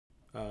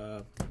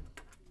All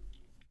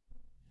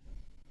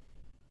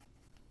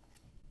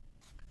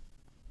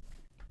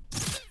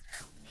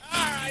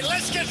right,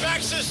 let's get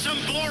back to some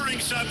boring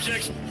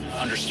subjects.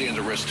 Understand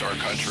the risk to our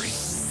country.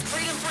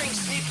 Freedom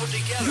brings people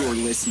together. You're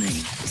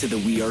listening to the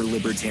We Are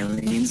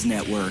Libertarians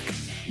Network.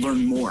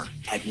 Learn more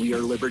at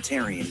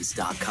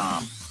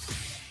wearelibertarians.com.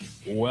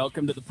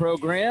 Welcome to the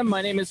program.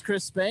 My name is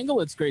Chris Spangle.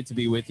 It's great to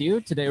be with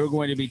you. Today we're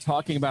going to be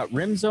talking about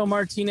Remso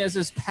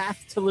Martinez's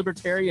path to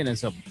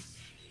libertarianism.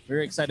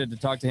 Very excited to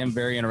talk to him.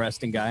 Very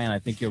interesting guy, and I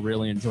think you'll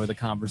really enjoy the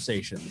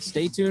conversation.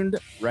 Stay tuned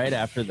right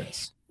after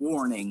this.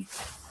 Warning.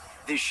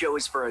 This show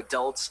is for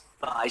adults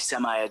by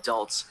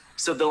semi-adults,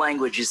 so the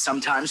language is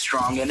sometimes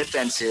strong and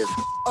offensive.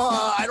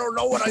 I don't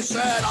know what I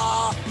said.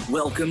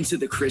 Welcome to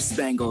the Chris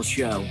Spangle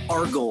Show.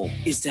 Our goal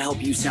is to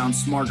help you sound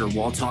smarter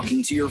while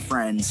talking to your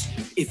friends.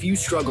 If you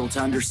struggle to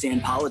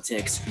understand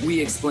politics,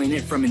 we explain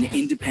it from an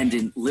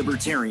independent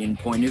libertarian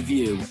point of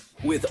view.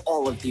 With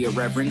all of the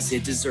irreverence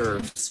it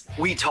deserves.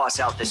 We toss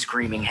out the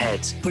screaming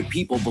heads, put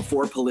people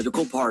before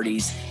political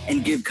parties,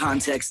 and give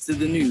context to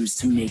the news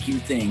to make you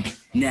think.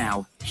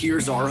 Now,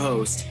 here's our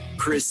host,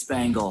 Chris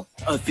Spangle,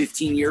 a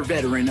 15-year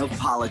veteran of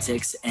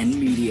politics and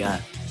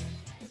media.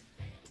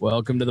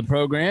 Welcome to the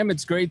program.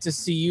 It's great to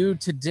see you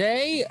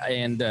today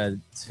and,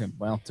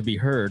 to be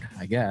heard,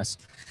 I guess.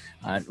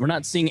 We're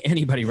not seeing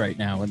anybody right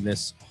now in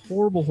this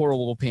horrible,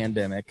 horrible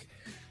pandemic.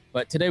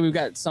 But today we've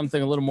got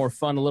something a little more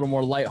fun, a little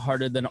more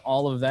lighthearted than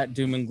all of that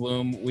doom and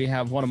gloom. We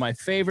have one of my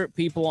favorite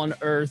people on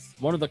earth,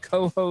 one of the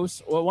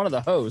co-hosts, well, one of the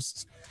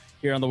hosts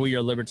here on the We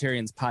Are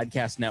Libertarians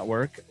podcast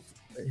network.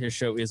 His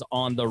show is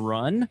On the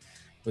Run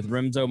with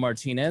Remso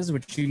Martinez,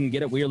 which you can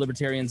get at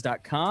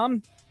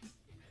wearelibertarians.com.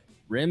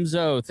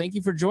 Remso, thank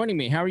you for joining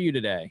me. How are you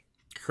today?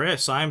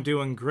 Chris, I'm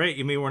doing great.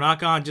 You mean we're not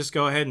going to just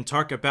go ahead and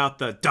talk about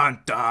the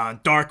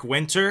dun-dun dark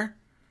winter?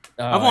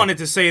 I've wanted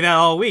to say that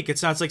all week. It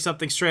sounds like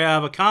something straight out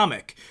of a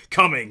comic.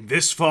 Coming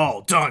this fall,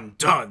 dun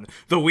dun,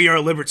 the We Are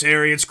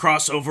Libertarians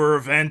crossover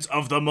event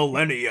of the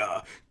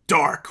millennia,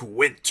 Dark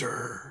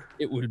Winter.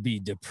 It would be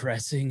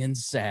depressing and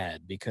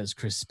sad because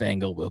Chris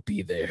Spangle will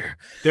be there.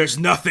 There's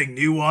nothing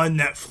new on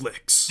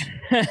Netflix.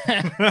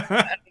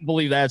 I don't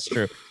believe that's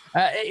true.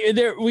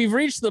 We've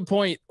reached the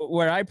point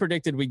where I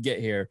predicted we'd get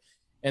here.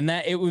 And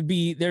that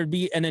there'd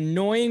be an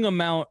annoying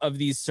amount of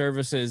these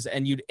services,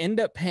 and you'd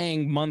end up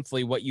paying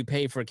monthly what you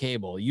pay for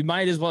cable. You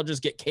might as well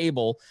just get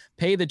cable,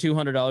 pay the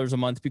 $200 a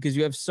month because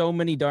you have so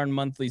many darn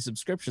monthly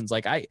subscriptions.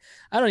 Like I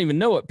don't even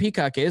know what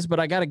Peacock is, but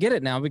I got to get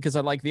it now because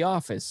I like The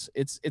Office.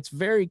 It's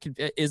very.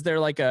 Is there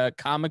like a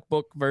comic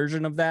book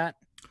version of that?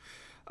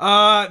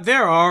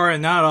 There are,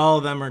 and not all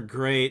of them are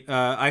great.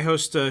 I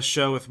host a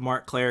show with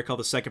Mark Clare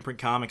called the Second Print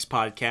Comics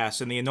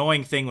Podcast, and the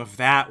annoying thing with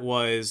that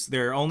was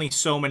there are only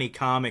so many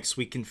comics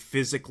we can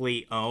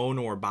physically own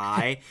or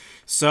buy.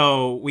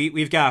 So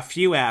we've got a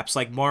few apps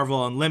like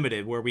Marvel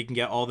Unlimited where we can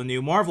get all the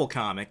new Marvel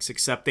comics,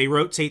 except they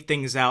rotate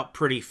things out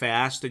pretty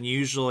fast, and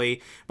usually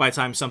by the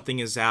time something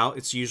is out,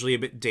 it's usually a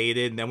bit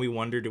dated, and then we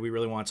wonder, do we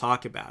really want to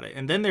talk about it?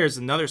 And then there's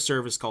another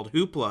service called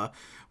Hoopla,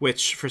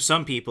 which for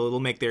some people, it'll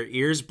make their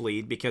ears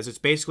bleed because it's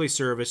basically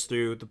serviced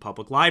through the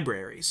public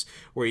libraries,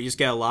 where you just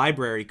get a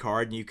library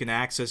card and you can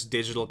access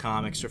digital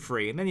comics for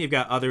free. And then you've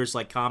got others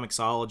like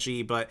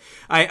Comixology, but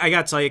I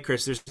gotta tell you,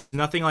 Chris, there's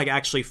nothing like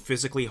actually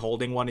physically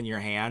holding one in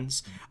your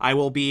hands. I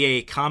will be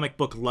a comic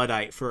book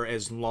Luddite for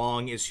as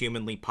long as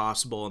humanly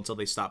possible until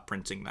they stop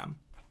printing them.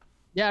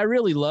 Yeah, I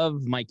really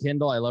love my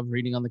Kindle. I love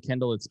reading on the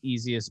Kindle. It's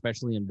easy,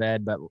 especially in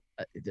bed, but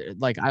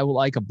like I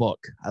like a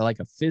book. I like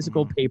a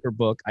physical paper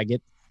book. I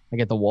get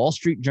the Wall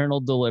Street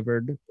Journal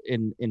delivered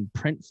in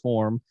print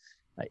form.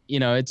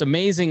 It's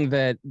amazing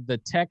that the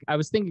tech, I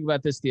was thinking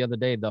about this the other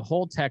day, the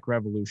whole tech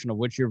revolution of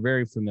which you're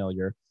very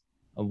familiar.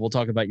 We'll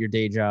talk about your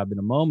day job in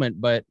a moment,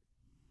 but,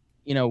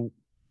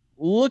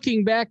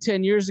 looking back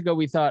 10 years ago,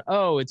 we thought,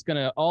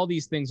 all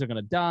these things are going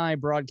to die.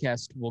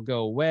 Broadcast will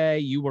go away.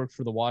 You work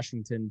for the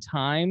Washington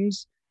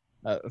Times,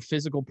 a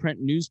physical print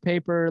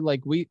newspaper.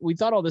 Like we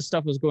thought all this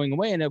stuff was going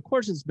away. And of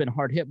course it's been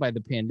hard hit by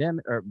the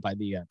pandemic or by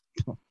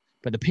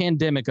the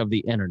pandemic of the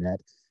internet.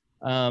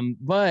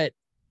 But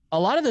a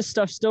lot of this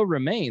stuff still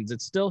remains.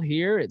 It's still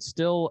here. It's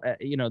still,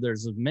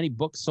 there's as many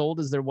books sold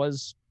as there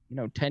was,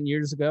 10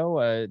 years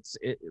ago.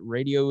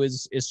 Radio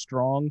is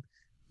strong.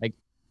 Like,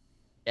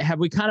 have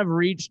we kind of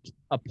reached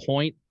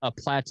a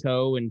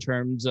plateau in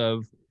terms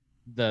of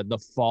the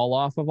fall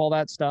off of all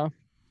that stuff?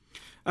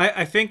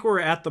 I think we're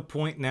at the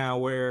point now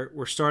where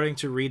we're starting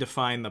to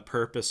redefine the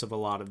purpose of a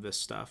lot of this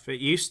stuff. It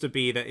used to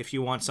be that if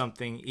you want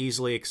something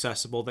easily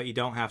accessible that you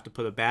don't have to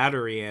put a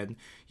battery in,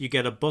 you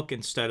get a book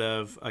instead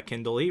of a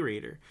Kindle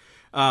e-reader.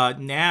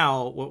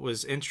 Now, what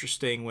was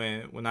interesting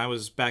when I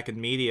was back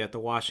in media at the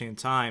Washington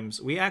Times,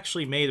 we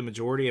actually made a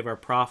majority of our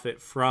profit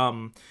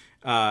from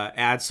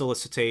ad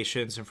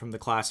solicitations and from the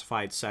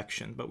classified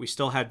section, but we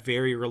still had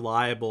very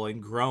reliable and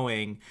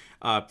growing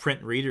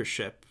print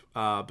readership.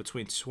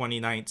 between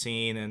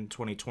 2019 and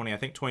 2020. I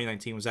think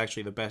 2019 was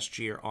actually the best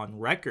year on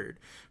record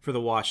for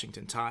the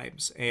Washington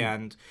Times.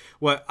 And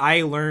what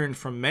I learned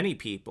from many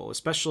people,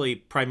 especially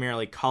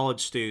primarily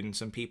college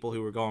students and people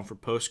who were going for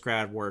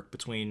post-grad work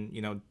between,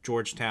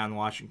 Georgetown,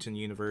 Washington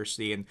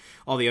University, and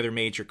all the other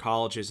major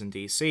colleges in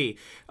DC,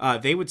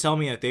 they would tell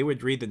me that they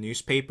would read the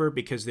newspaper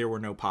because there were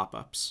no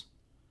pop-ups.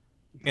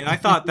 And I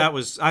thought that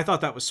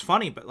was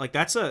funny, but like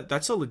that's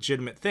a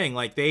legitimate thing.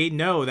 Like they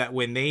know that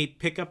when they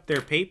pick up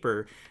their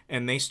paper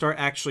and they start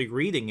actually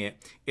reading it,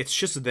 it's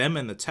just them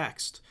and the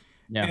text.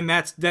 Yeah. And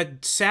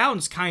that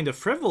sounds kind of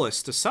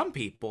frivolous to some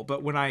people,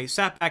 but when I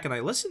sat back and I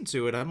listened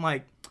to it, I'm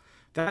like,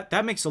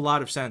 that makes a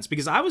lot of sense,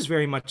 because I was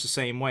very much the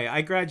same way.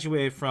 I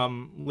graduated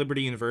from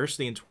Liberty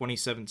University in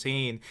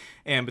 2017,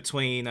 and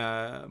between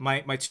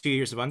my 2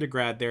 years of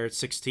undergrad there at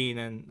 16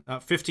 and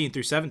 15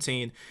 through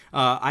 17,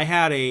 I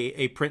had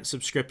a print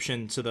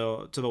subscription to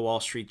the Wall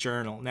Street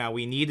Journal. Now,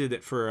 we needed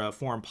it for a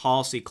foreign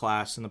policy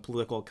class and the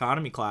political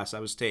economy class I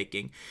was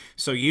taking.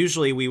 So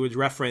usually we would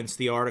reference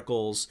the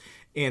articles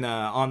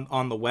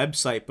on the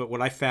website, but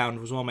what I found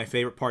was one of my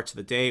favorite parts of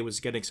the day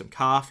was getting some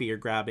coffee or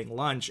grabbing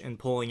lunch and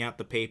pulling out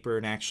the paper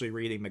and actually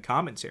reading the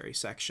commentary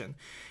section.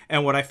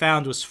 And what I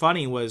found was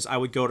funny was I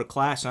would go to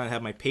class and I'd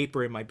have my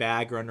paper in my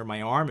bag or under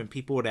my arm, and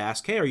people would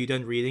ask, "Hey, are you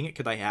done reading it?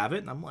 Could I have it?"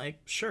 And I'm like,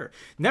 "Sure."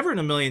 Never in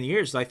a million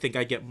years did I think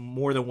I'd get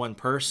more than one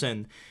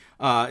person,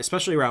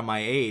 especially around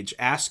my age,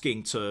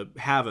 asking to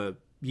have a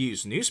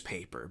use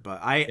newspaper. But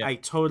I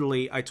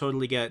totally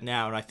get it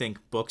now, and I think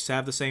books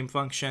have the same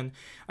function.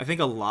 I think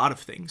a lot of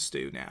things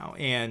do now,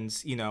 and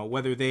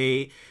whether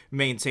they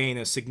maintain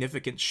a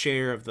significant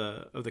share of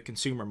the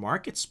consumer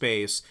market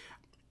space,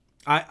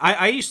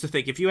 I used to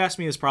think, if you asked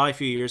me this probably a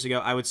few years ago,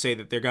 I would say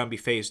that they're going to be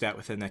phased out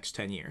within the next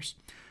 10 years.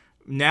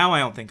 Now I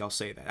don't think I'll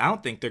say that. I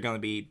don't think they're going to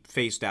be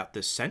phased out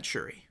this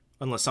century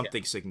unless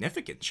something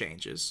significant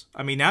changes.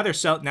 I mean, now they're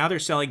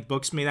selling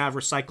books made out of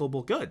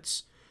recyclable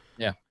goods.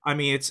 Yeah. I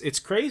mean, it's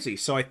crazy.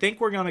 So I think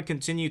we're going to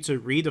continue to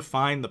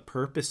redefine the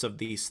purpose of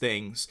these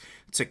things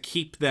to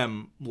keep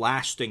them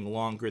lasting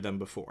longer than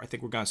before. I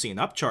think we're going to see an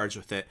upcharge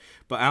with it,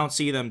 but I don't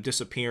see them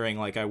disappearing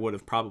like I would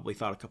have probably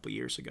thought a couple of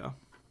years ago.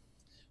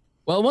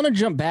 Well, I want to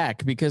jump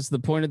back because the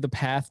point of the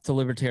path to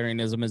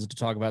libertarianism is to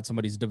talk about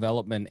somebody's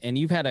development, and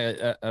you've had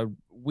a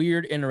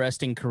weird,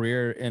 interesting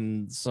career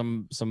in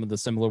some of the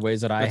similar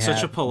ways that I have. That's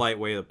such a polite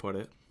way to put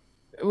it.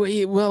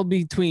 Well,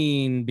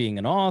 between being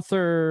an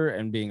author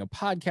and being a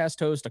podcast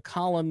host, a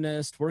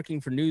columnist, working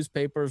for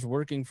newspapers,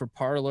 working for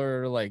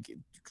Parler, like,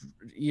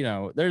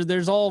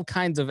 there's all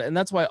kinds of, and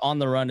that's why On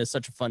the Run is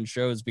such a fun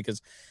show, is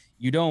because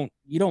you don't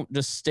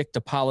just stick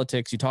to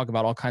politics. You talk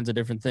about all kinds of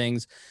different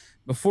things.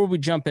 Before we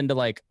jump into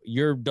like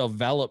your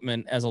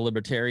development as a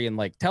libertarian,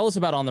 like tell us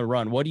about On the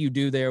Run. What do you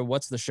do there?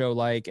 What's the show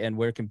like, and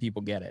where can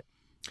people get it?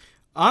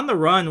 On the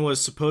Run was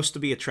supposed to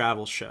be a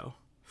travel show.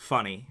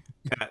 Funny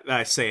that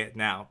I say it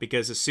now,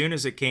 because as soon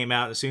as it came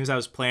out, as soon as I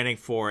was planning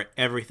for it,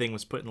 everything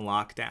was put in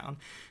lockdown.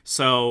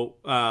 So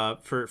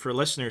for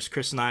listeners,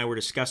 Chris and I were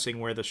discussing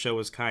where the show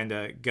was kind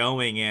of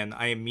going, and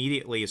I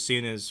immediately, as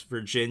soon as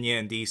Virginia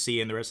and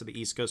DC and the rest of the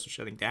East Coast were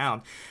shutting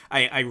down,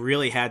 I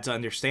really had to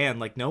understand,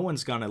 like, no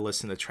one's gonna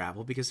listen to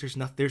travel because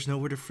there's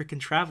nowhere to freaking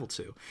travel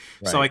to.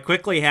 Right. So I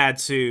quickly had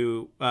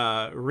to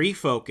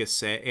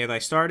refocus it, and I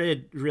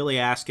started really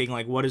asking,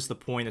 like, what is the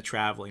point of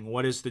traveling?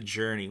 What is the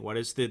journey? What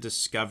is the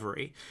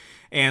discovery?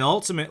 And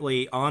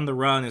ultimately, On the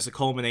Run is a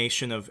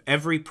culmination of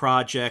every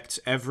project,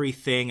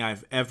 everything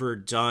I've ever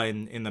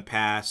done in the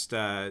past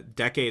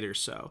decade or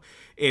so.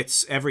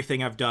 It's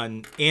everything I've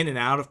done in and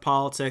out of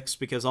politics,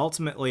 because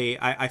ultimately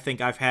I think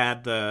I've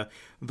had the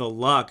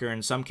luck, or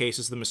in some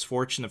cases the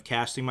misfortune, of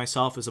casting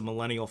myself as a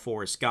millennial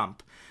Forrest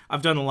Gump.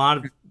 I've done a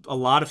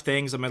lot of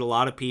things. I've met a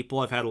lot of people.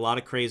 I've had a lot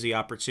of crazy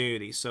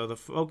opportunities. So the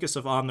focus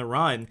of On the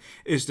Run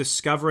is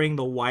discovering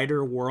the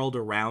wider world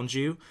around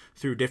you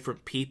through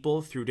different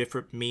people, through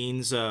different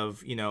means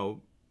of,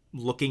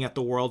 looking at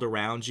the world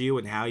around you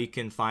and how you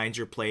can find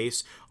your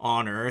place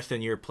on Earth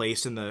and your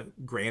place in the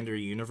grander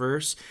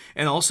universe,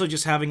 and also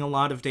just having a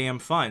lot of damn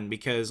fun,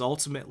 because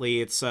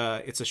ultimately it's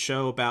a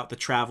show about the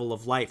travel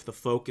of life, the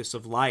focus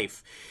of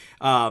life.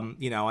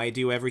 I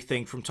do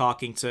everything from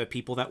talking to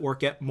people that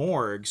work at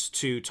morgues,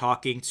 to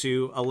talking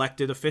to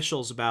elected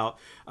officials about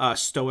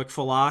Stoic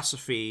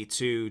philosophy,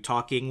 to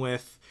talking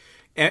with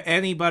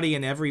anybody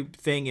and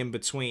everything in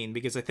between,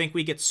 because I think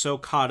we get so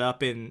caught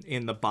up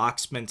in the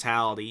box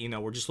mentality.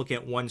 We're just looking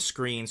at one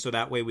screen, so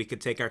that way we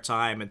could take our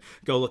time and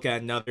go look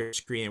at another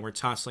screen, and we're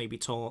constantly be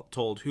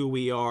told who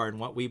we are and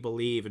what we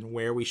believe and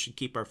where we should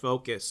keep our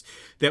focus,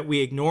 that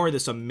we ignore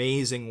this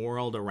amazing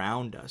world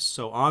around us.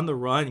 So On the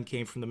Run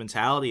came from the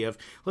mentality of,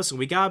 listen,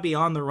 we gotta be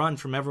on the run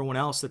from everyone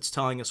else that's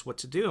telling us what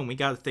to do, and we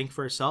gotta think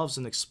for ourselves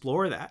and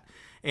explore that.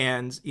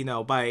 And,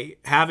 by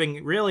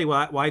having really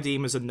what I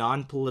deem as a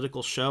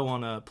non-political show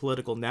on a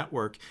political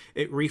network,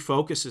 it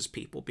refocuses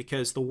people,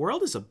 because the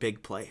world is a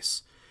big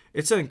place.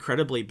 It's an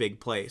incredibly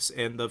big place.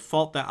 And the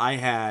fault that I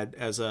had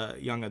as a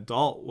young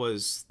adult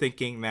was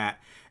thinking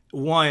that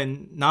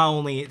one, not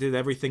only did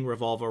everything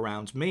revolve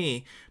around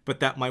me, but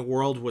that my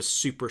world was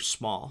super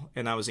small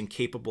and I was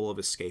incapable of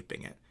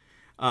escaping it.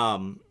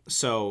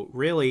 So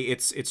really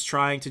it's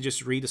trying to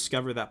just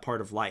rediscover that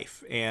part of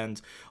life.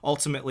 And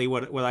ultimately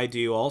what I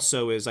do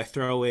also is I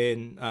throw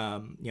in,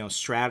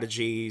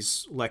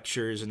 strategies,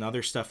 lectures, and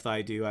other stuff that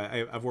I do.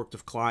 I've worked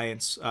with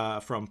clients,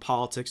 from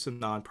politics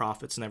and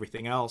nonprofits and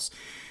everything else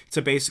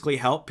to basically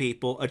help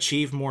people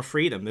achieve more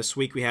freedom. This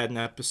week we had an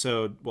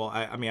episode, well,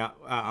 I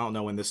don't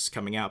know when this is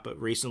coming out, but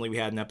recently we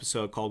had an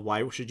episode called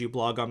Why Should You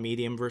Blog on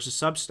Medium versus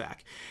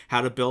Substack?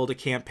 How to build a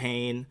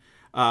campaign,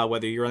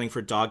 whether you're running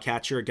for dog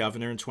catcher or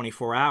governor in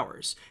 24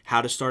 hours,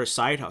 how to start a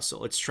side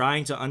hustle. It's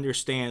trying to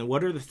understand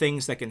what are the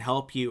things that can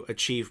help you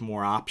achieve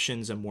more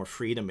options and more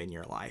freedom in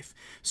your life.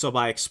 So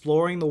by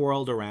exploring the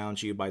world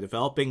around you, by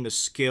developing the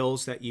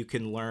skills that you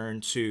can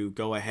learn to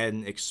go ahead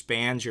and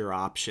expand your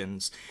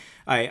options,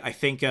 I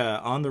think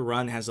On the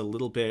Run has a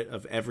little bit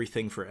of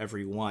everything for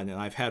everyone, and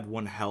I've had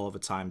one hell of a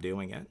time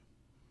doing it.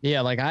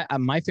 Yeah, like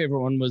my favorite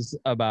one was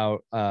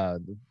about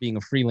being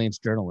a freelance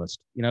journalist.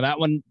 That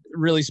one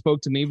really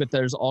spoke to me, but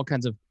there's all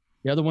kinds of.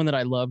 The other one that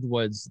I loved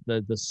was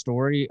the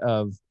story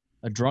of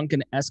a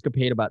drunken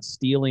escapade about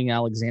stealing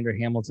Alexander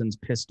Hamilton's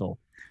pistol.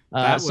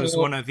 That was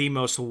one of the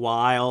most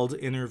wild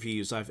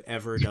interviews I've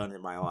ever done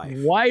in my life.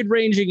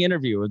 Wide-ranging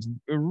interview. It's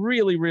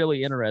really,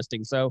 really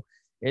interesting. So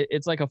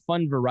it's like a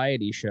fun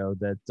variety show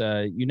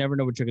that you never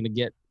know what you're going to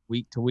get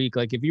week to week.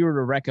 Like if you were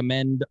to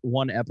recommend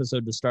one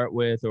episode to start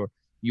with, or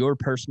your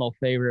personal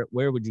favorite,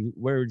 where would you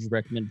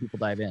recommend people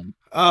dive in?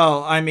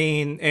 Oh, I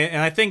mean,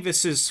 and I think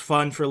this is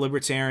fun for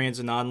libertarians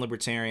and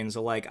non-libertarians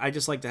alike. I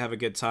just like to have a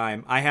good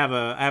time. I have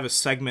a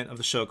segment of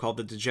the show called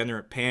the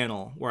Degenerate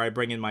Panel, where I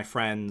bring in my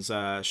friends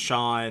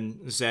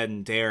Sean, Zed,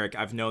 and Derek.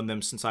 I've known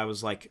them since I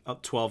was like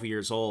 12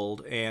 years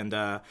old,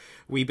 and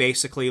we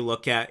basically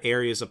look at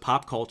areas of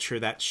pop culture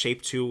that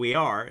shaped who we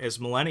are as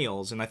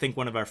millennials. And I think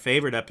one of our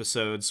favorite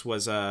episodes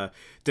was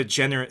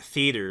Degenerate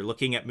Theater,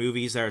 looking at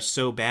movies that are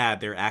so bad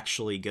they're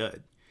actually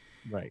good.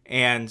 Right.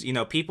 And,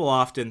 people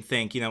often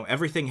think,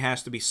 everything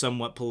has to be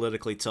somewhat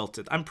politically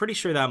tilted. I'm pretty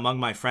sure that among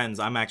my friends,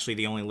 I'm actually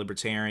the only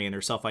libertarian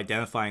or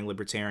self-identifying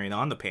libertarian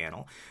on the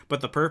panel.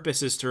 But the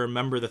purpose is to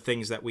remember the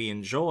things that we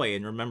enjoy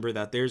and remember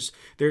that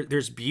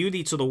there's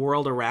beauty to the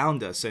world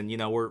around us. And,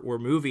 we're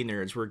movie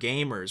nerds, we're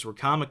gamers, we're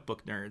comic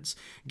book nerds.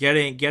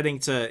 Getting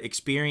to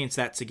experience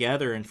that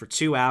together, and for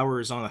 2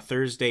 hours on a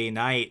Thursday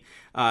night,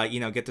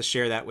 get to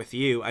share that with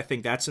you. I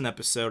think that's an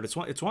episode. It's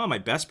one of my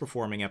best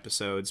performing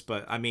episodes.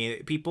 But I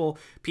mean, people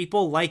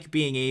like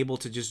being able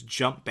to just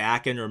jump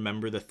back and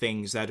remember the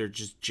things that are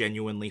just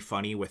genuinely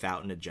funny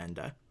without an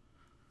agenda.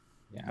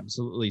 Yeah,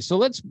 absolutely. So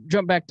let's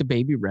jump back to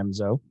Baby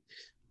Remso.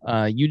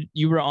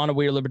 You were on a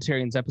We Are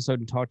Libertarians episode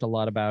and talked a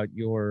lot about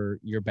your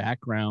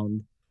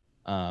background.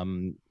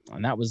 And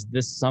that was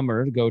this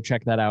summer. Go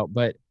check that out.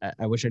 But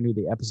I wish I knew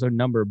the episode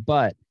number.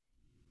 But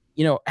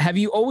have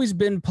you always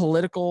been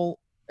political?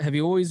 Have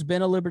you always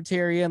been a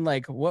libertarian?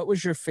 Like, what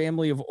was your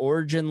family of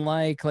origin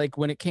like? Like,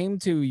 when it came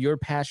to your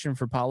passion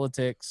for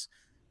politics,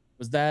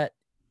 was that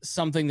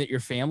something that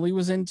your family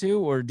was into,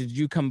 or did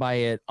you come by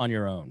it on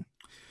your own?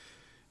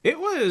 It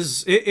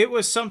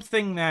was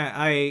something that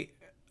I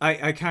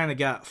kind of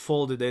got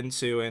folded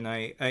into, and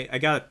I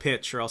got a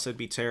pitch, or else it'd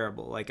be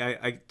terrible. Like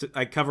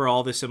I cover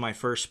all this in my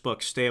first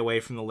book, Stay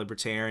Away from the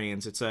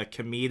Libertarians. It's a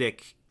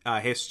comedic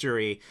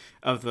history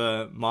of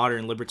the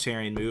modern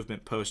libertarian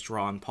movement post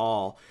Ron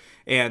Paul.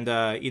 And,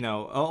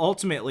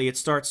 ultimately it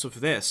starts with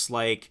this.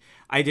 Like,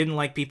 I didn't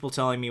like people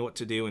telling me what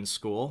to do in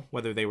school,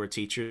 whether they were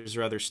teachers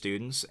or other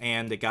students.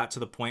 And it got to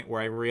the point where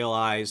I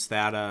realized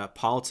that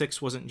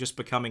politics wasn't just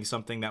becoming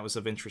something that was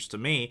of interest to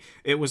me.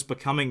 It was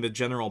becoming the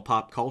general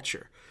pop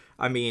culture.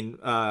 I mean,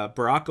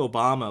 Barack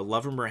Obama,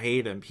 love him or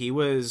hate him, he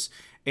was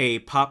a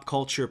pop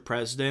culture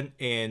president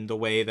in the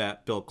way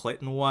that Bill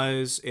Clinton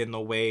was, in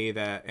the way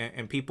that,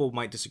 and people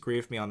might disagree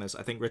with me on this,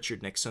 I think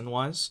Richard Nixon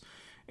was.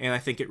 And I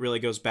think it really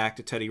goes back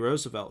to Teddy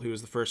Roosevelt, who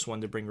was the first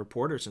one to bring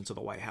reporters into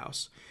the White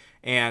House.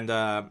 And,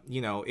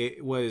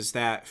 it was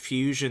that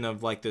fusion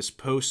of like this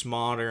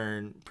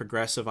postmodern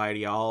progressive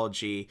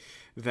ideology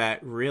that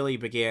really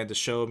began to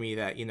show me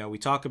that, we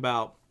talk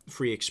about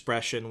free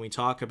expression, we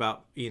talk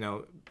about,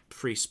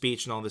 free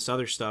speech and all this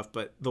other stuff,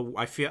 but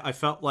I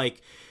felt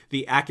like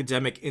the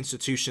academic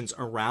institutions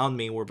around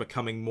me were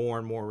becoming more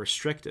and more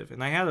restrictive.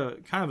 And I had a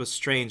kind of a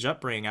strange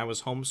upbringing. I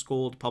was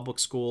homeschooled, public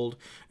schooled,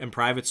 and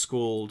private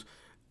schooled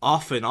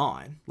off and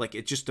on. Like,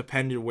 it just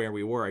depended where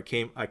we were.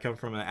 I come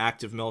from an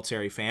active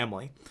military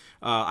family.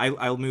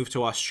 I moved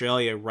to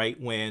Australia right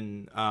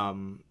when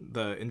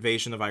the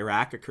invasion of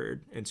Iraq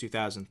occurred in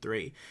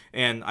 2003.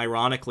 And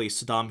ironically,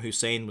 Saddam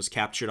Hussein was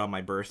captured on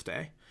my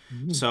birthday.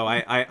 So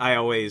I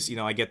always,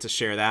 I get to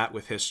share that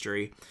with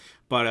history.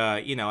 But,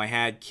 I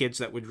had kids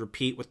that would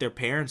repeat what their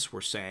parents were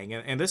saying.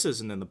 And this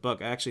isn't in the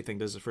book. I actually think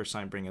this is the first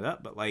time I bring it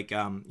up. But,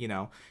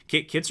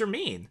 kids are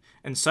mean.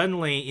 And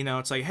suddenly,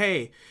 it's like,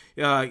 hey,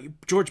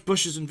 George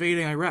Bush is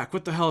invading Iraq.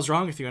 What the hell is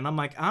wrong with you? And I'm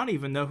like, I don't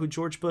even know who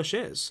George Bush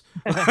is.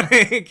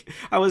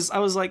 I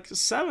was like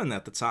 7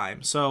 at the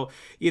time. So,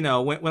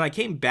 when I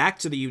came back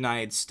to the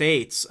United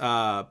States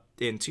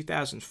in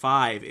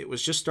 2005, it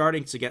was just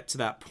starting to get to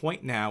that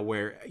point now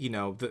where,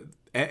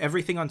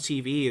 everything on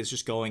TV is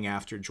just going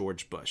after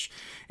George Bush.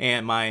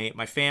 And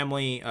my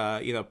family,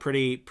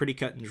 pretty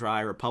cut and dry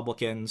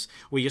Republicans.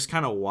 We just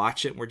kind of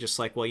watch it and we're just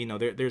like, well,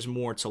 there's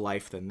more to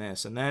life than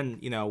this. And then,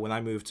 when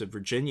I moved to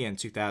Virginia in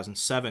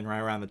 2007, right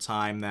around the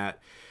time that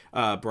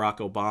Barack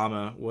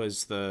Obama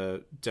was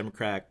the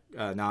Democratic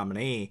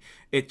nominee,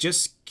 it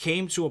just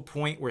came to a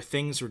point where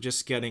things were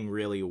just getting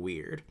really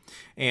weird.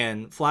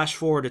 And flash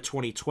forward to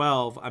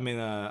 2012, I'm in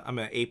an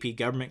AP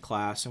government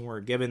class, and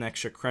we're given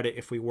extra credit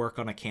if we work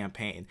on a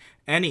campaign,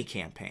 any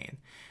campaign.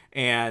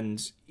 And,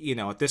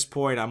 at this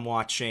point, I'm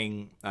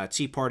watching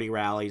Tea Party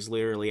rallies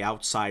literally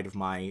outside of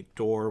my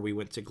door. We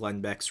went to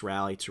Glenn Beck's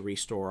rally to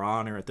restore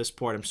honor. At this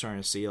point, I'm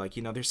starting to see,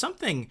 there's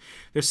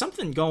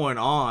something going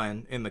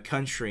on in the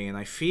country, and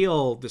I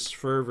feel this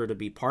fervor to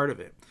be part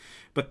of it.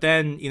 But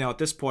then, at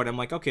this point, I'm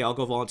like, okay, I'll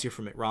go volunteer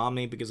for Mitt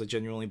Romney because I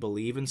genuinely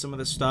believe in some of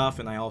this stuff,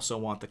 and I also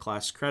want the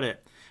class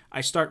credit.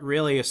 I start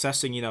really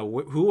assessing,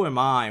 who am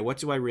I? What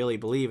do I really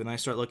believe? And I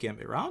start looking at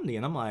Mitt Romney,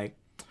 and I'm like,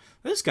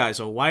 this guy's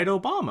a white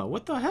Obama.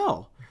 What the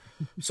hell?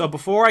 So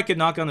before I could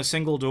knock on a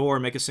single door or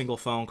make a single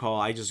phone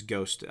call, I just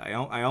ghosted. I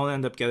don't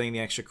end up getting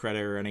the extra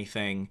credit or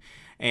anything.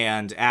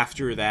 And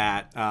after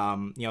that,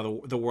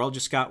 the world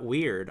just got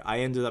weird.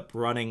 I ended up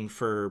running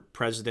for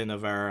president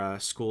of our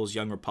school's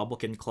Young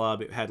Republican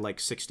Club. It had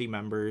 60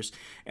 members,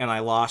 and I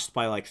lost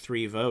by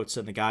 3 votes.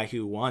 And the guy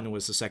who won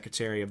was the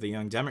secretary of the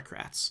Young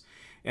Democrats.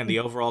 And the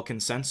overall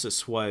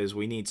consensus was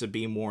we need to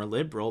be more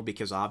liberal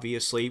because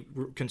obviously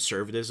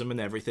conservatism and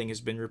everything has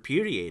been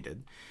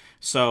repudiated.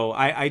 So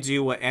I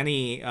do what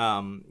any,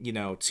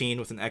 teen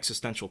with an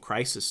existential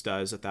crisis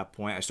does at that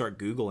point. I start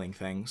Googling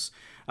things.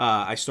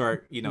 I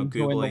start,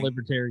 Googling the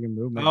libertarian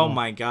movement. Oh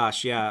my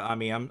gosh, yeah. I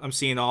mean, I'm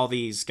seeing all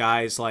these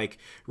guys like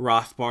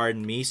Rothbard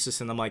and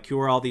Mises, and I'm like, who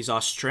are all these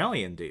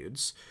Australian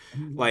dudes?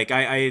 I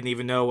didn't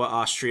even know what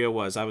Austria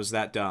was. I was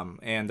that dumb.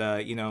 And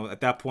at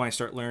that point, I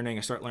start learning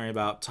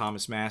about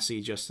Thomas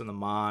Massey, Justin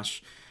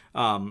Amash,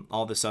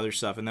 all this other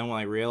stuff. And then what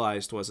I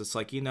realized was it's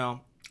like,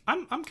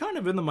 I'm kind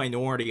of in the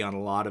minority on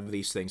a lot of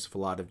these things with a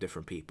lot of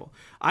different people.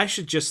 I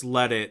should just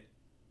let it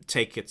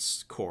take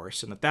its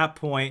course. And at that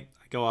point,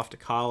 I go off to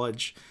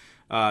college,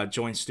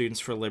 join Students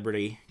for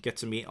Liberty, get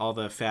to meet all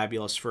the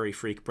fabulous furry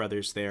freak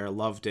brothers there.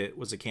 Loved it.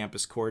 Was a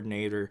campus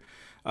coordinator.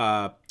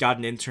 Got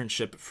an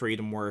internship at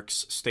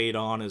FreedomWorks. Stayed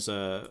on as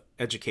a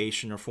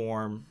education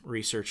reform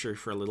researcher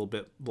for a little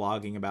bit,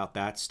 blogging about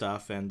that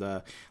stuff. And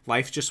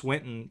life just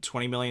went in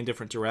 20 million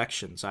different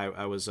directions.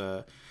 I was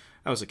a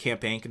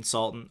campaign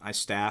consultant. I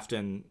staffed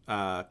and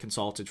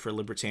consulted for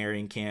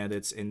libertarian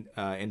candidates,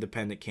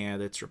 independent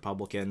candidates,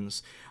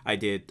 Republicans. I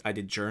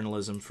did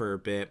journalism for a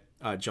bit.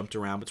 Jumped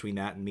around between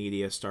that and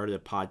media. Started a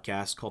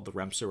podcast called the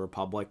Remso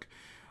Republic.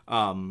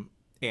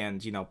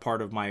 And,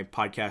 part of my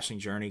podcasting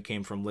journey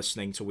came from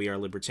listening to We Are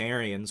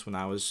Libertarians when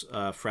I was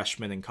a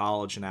freshman in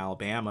college in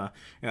Alabama.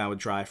 And I would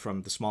drive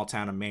from the small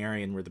town of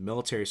Marion, where the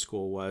military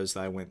school was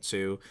that I went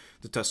to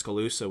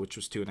Tuscaloosa, which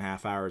was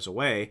 2.5 hours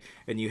away.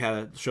 And you had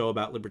a show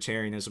about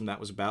libertarianism that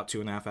was about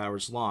 2.5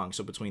 hours long.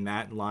 So between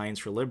that and Lions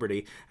for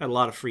Liberty, I had a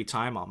lot of free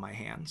time on my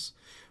hands.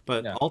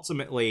 But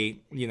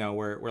ultimately,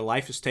 where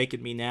life has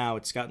taken me now,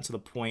 it's gotten to the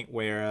point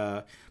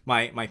where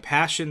my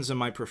passions and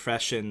my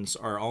professions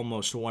are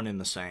almost one and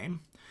the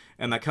same.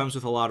 And that comes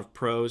with a lot of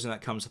pros and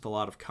that comes with a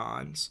lot of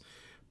cons.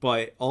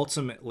 But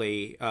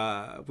ultimately,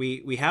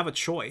 we have a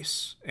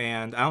choice.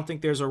 And I don't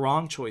think there's a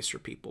wrong choice for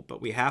people. But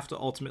we have to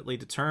ultimately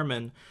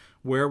determine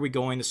where are we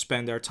going to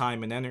spend our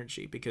time and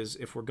energy. Because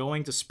if we're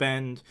going to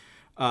spend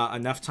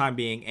enough time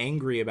being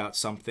angry about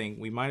something,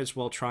 we might as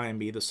well try and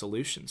be the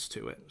solutions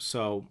to it.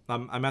 So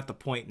I'm at the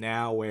point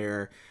now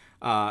where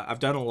I've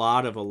done a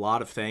lot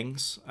of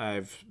things.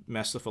 I've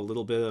messed with a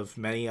little bit of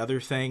many other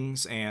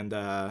things, and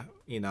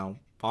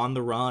on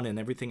the run, and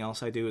everything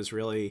else I do is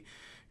really,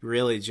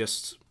 really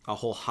just a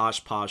whole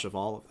hodgepodge of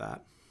all of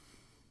that.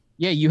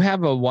 Yeah, you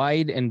have a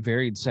wide and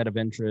varied set of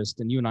interests,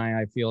 and you and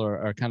I feel,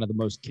 are kind of the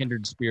most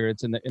kindred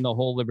spirits in the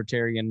whole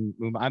libertarian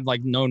movement.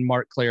 I've known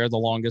Mark Claire the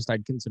longest.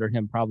 I'd consider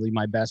him probably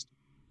my best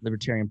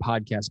libertarian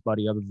podcast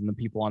buddy, other than the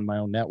people on my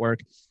own network.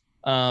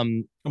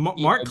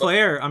 Mark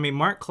Claire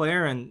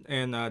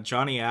and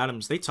Johnny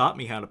Adams, they taught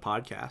me how to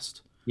podcast.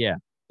 Yeah.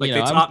 They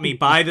taught me,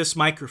 buy this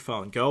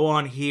microphone, go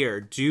on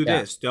here, do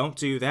this, don't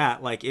do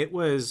that. It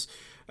was,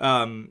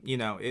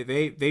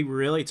 they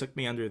really took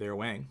me under their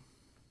wing.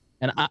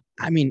 And I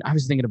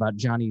was thinking about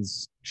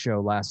Johnny's show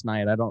last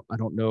night. I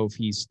don't know if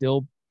he's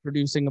still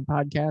producing a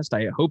podcast.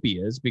 I hope he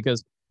is,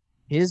 because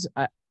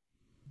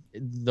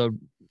the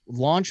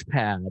launch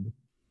pad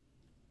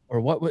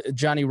or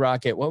Johnny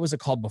Rocket? What was it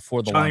called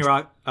before the launch?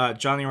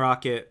 Johnny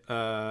Rocket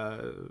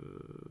Launchpad.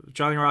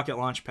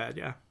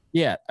 Yeah.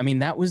 Yeah, I mean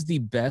that was the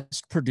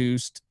best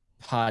produced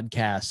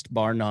podcast,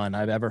 bar none,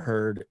 I've ever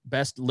heard.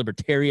 Best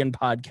libertarian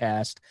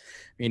podcast.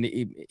 I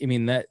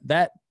mean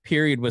that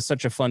period was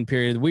such a fun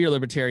period. We are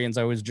libertarians.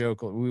 I always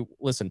joke.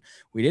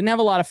 We didn't have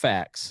a lot of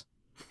facts.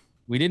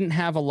 We didn't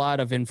have a lot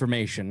of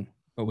information,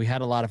 but we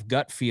had a lot of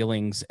gut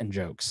feelings and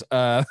jokes.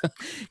 And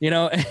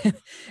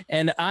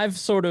I've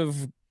sort of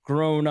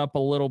grown up a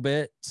little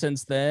bit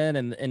since then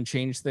and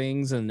changed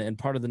things. And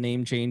part of the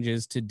name change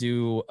is to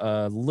do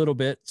a little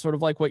bit sort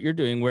of like what you're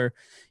doing, where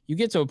you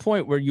get to a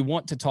point where you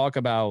want to talk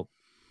about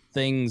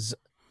things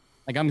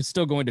like I'm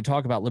still going to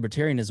talk about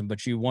libertarianism,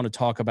 but you want to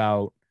talk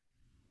about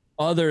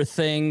other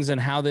things and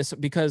how this,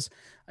 because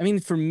I mean,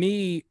 for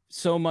me,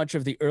 so much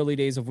of the early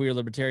days of We Are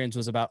Libertarians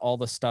was about all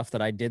the stuff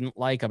that I didn't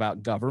like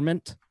about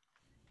government.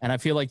 And I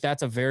feel like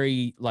that's a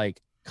very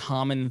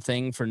common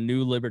thing for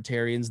new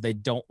libertarians. They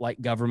don't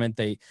like government.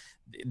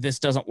 This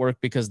doesn't work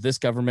because this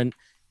government,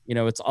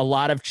 it's a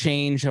lot of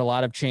change,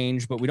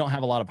 but we don't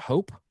have a lot of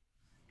hope,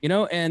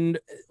 and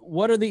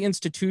what are the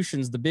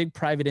institutions, the big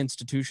private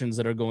institutions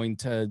that are going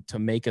to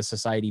make a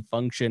society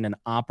function and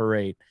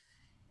operate?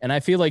 And I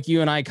feel like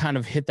you and I kind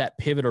of hit that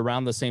pivot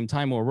around the same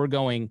time where we're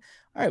going,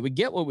 all right, we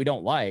get what we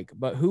don't like,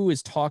 but who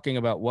is talking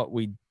about what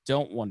we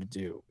don't want to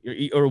do,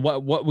 or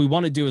what we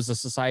want to do as a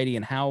society,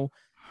 and how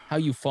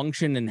you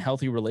function in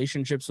healthy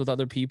relationships with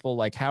other people?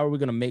 Like, how are we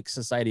going to make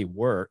society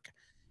work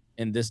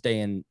in this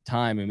day and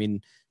time? I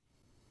mean,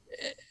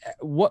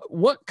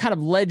 what kind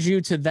of led you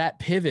to that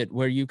pivot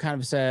where you kind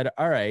of said,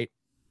 all right,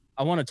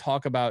 I want to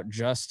talk about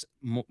just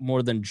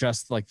more than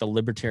just like the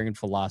libertarian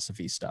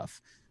philosophy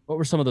stuff? What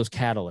were some of those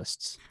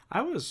catalysts?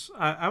 I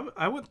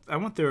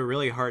went through a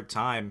really hard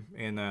time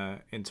in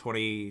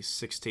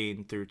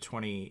 2016 through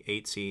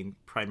 2018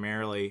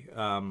 primarily.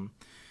 I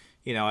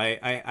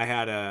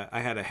had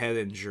a head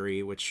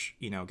injury which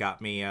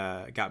got me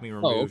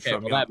removed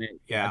from. Well,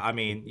 I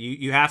mean,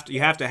 you have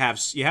to have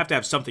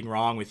something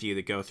wrong with you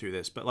to go through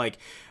this. But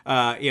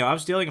I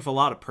was dealing with a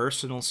lot of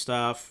personal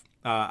stuff.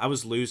 I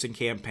was losing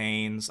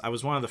campaigns. I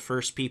was one of the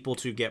first people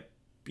to get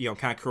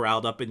kind of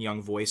corralled up in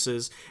Young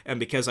Voices, and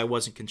because I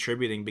wasn't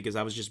contributing, because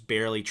I was just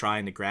barely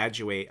trying to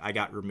graduate, I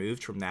got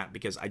removed from that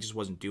because I just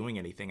wasn't doing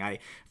anything.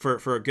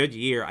 For a good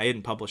year I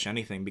didn't publish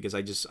anything because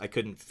I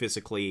couldn't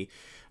physically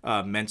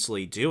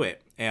mentally do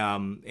it.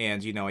 And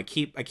I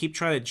keep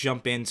trying to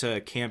jump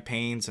into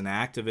campaigns and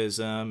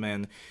activism,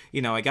 and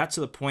I got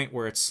to the point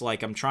where it's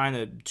like I'm trying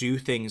to do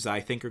things that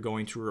I think are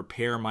going to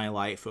repair my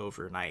life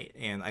overnight.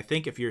 And I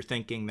think if you're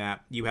thinking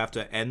that you have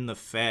to end the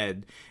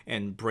Fed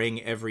and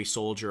bring every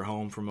soldier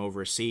home from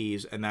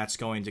overseas, and that's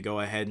going to go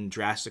ahead and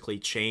drastically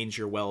change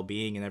your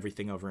well-being and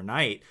everything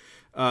overnight,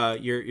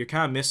 you're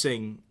kind of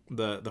missing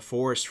the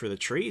forest for the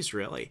trees,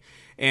 really.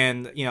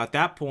 And at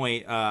that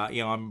point,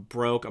 I'm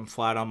broke, I'm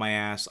flat on my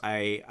ass,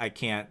 I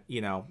can't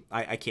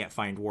I can't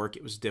find work.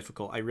 It was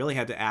difficult. I really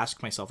had to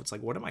ask myself, it's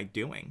like, what am I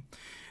doing?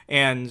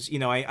 And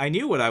I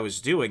knew what I was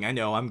doing. I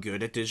know I'm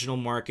good at digital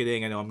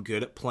marketing, I know I'm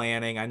good at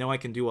planning, I know I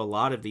can do a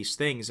lot of these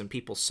things, and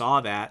people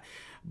saw that.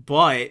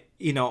 But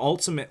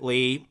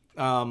ultimately,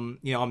 I'm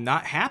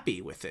not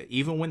happy with it,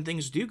 even when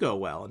things do go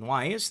well. And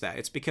why is that?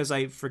 It's because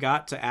I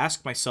forgot to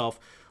ask myself,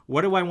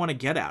 what do I want to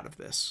get out of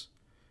this?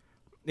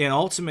 And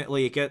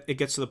ultimately, it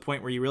gets to the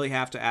point where you really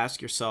have to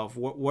ask yourself,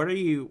 what are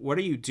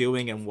you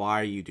doing, and why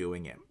are you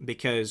doing it?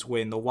 Because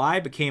when the why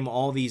became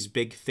all these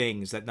big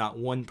things that not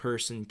one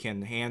person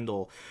can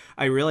handle,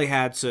 I really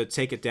had to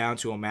take it down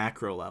to a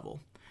macro level.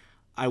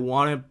 I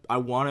want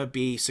to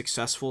be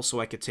successful so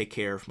I could take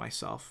care of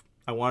myself.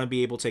 I want to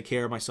be able to take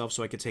care of myself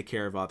so I can take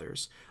care of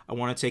others. I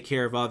want to take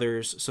care of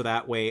others so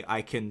that way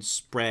I can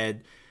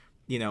spread,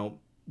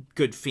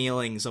 good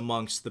feelings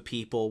amongst the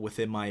people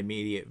within my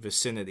immediate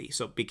vicinity.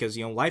 So because,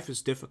 life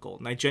is difficult,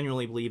 and I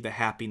genuinely believe that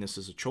happiness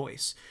is a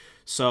choice.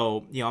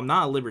 So, I'm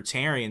not a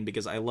libertarian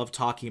because I love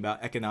talking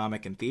about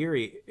economic and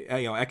theory,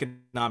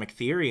 economic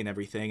theory and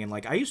everything. And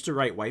I used to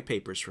write white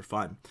papers for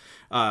fun.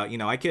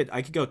 I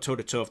could go toe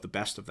to toe with the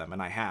best of them,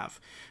 and I have.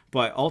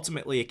 But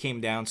ultimately it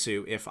came down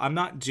to, if I'm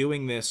not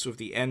doing this with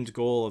the end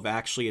goal of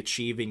actually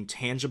achieving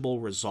tangible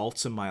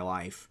results in my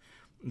life,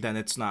 then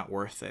it's not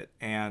worth it.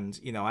 And,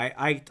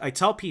 I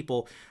tell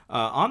people,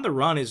 On the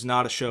Run is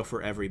not a show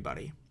for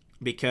everybody.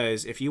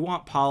 Because if you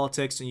want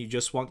politics and you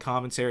just want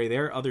commentary,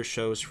 there are other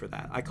shows for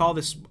that. I call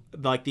this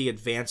like the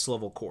advanced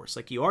level course.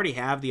 You already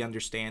have the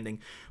understanding,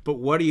 but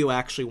what do you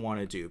actually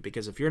want to do?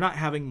 Because if you're not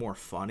having more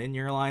fun in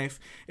your life,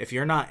 if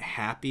you're not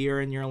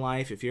happier in your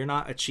life, if you're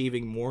not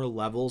achieving more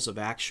levels of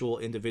actual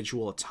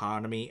individual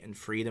autonomy and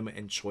freedom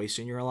and choice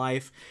in your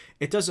life,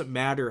 it doesn't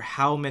matter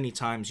how many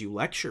times you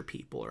lecture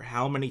people or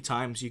how many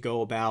times you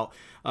go about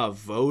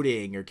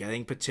voting or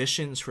getting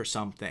petitions for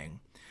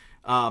something.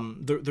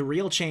 The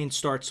real change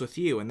starts with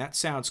you. And that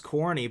sounds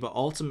corny, but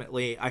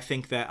ultimately I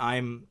think that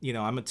I'm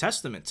a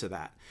testament to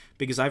that,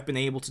 because I've been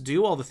able to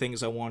do all the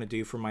things I want to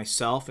do for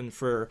myself and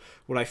for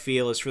what I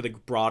feel is for the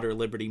broader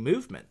liberty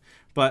movement.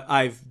 But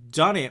I've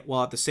done it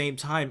while at the same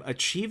time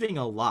achieving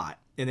a lot.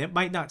 And it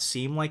might not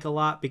seem like a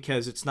lot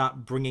because it's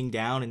not bringing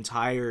down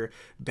entire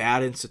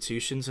bad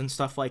institutions and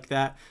stuff like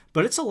that,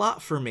 but it's a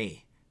lot for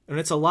me, and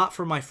it's a lot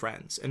for my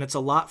friends, and it's a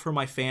lot for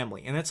my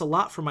family, and it's a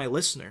lot for my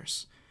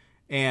listeners.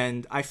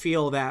 And I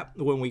feel that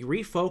when we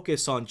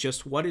refocus on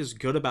just what is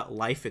good about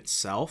life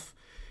itself,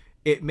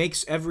 it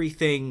makes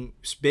everything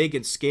big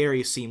and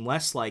scary seem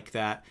less like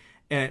that,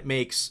 and it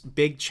makes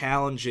big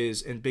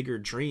challenges and bigger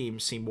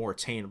dreams seem more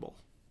attainable.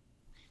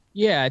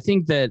 Yeah, I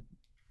think that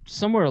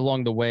somewhere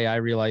along the way, I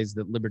realized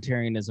that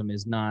libertarianism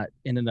is not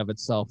in and of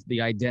itself the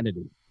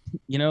identity,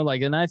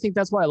 and I think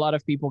that's why a lot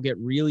of people get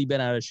really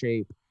bent out of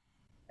shape.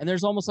 And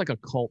there's almost like a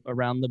cult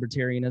around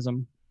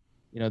libertarianism.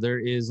 There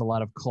is a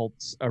lot of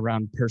cults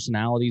around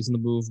personalities in the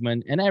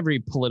movement, and every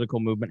political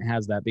movement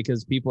has that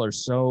because people are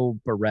so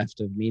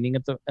bereft of meaning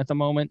at the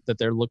moment that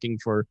they're looking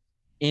for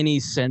any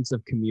sense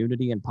of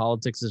community, and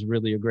politics is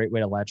really a great way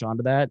to latch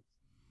onto that.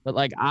 But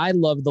I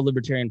love the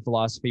libertarian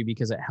philosophy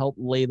because it helped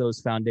lay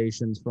those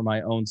foundations for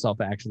my own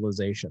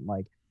self-actualization.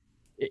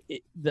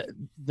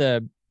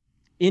 The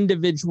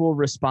individual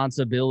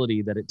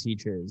responsibility that it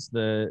teaches,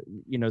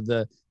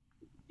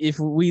 if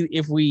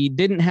we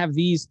didn't have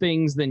these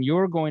things, then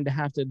you're going to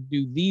have to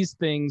do these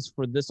things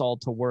for this all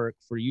to work,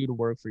 for you to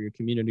work, for your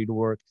community to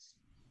work.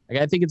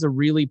 I think it's a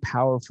really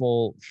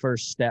powerful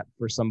first step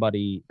for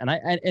somebody.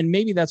 And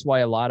maybe that's why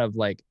a lot of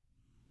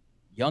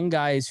young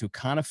guys who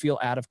kind of feel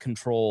out of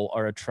control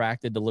are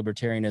attracted to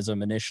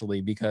libertarianism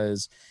initially,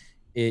 because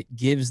it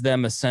gives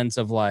them a sense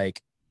of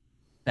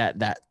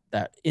that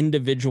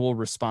individual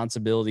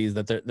responsibilities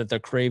that they're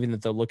craving,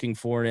 that they're looking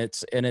for.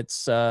 And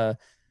it's I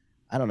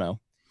don't know.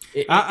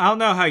 I don't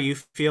know how you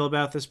feel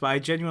about this, but I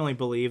genuinely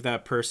believe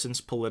that person's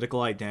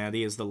political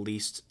identity is the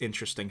least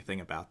interesting thing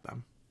about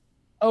them.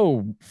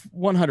 Oh,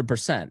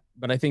 100%.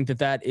 But I think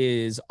that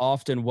is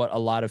often what a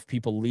lot of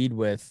people lead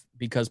with,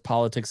 because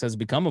politics has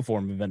become a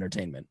form of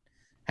entertainment,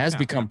 has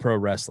become pro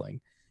wrestling.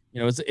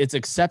 It's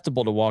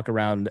acceptable to walk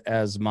around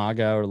as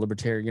MAGA or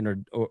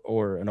libertarian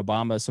or an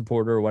Obama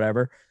supporter or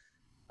whatever.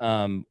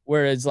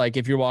 Whereas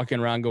if you're walking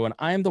around going,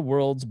 I am the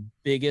world's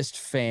biggest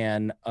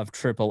fan of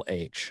Triple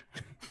H,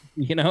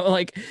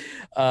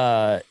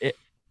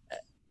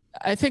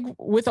 I think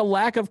with a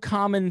lack of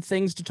common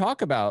things to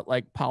talk about,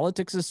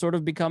 politics has sort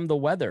of become the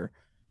weather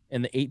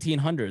in the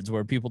 1800s,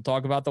 where people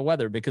talk about the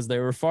weather because they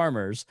were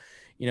farmers.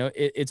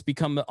 It's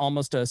become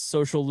almost a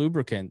social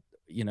lubricant,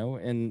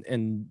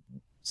 and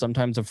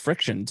sometimes a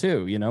friction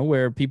too,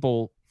 where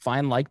people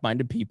find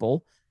like-minded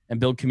people and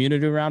build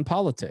community around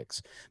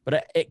politics.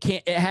 But it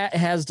can't,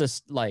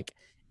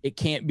 it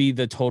can't be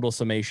the total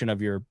summation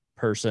of your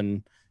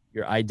person,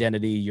 your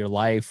identity, your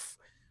life.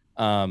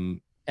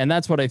 And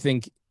that's what I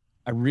think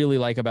I really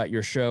like about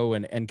your show,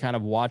 and kind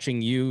of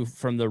watching you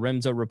from the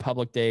Remso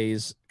Republic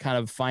days, kind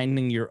of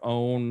finding your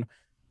own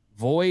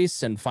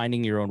voice and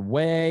finding your own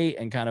way,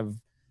 and kind of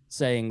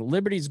saying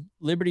liberty's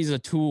a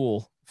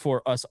tool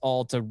for us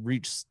all to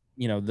reach,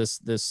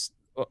 this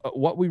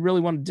what we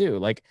really want to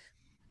do.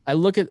 I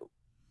look at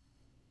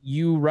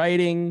you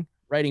writing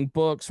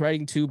books,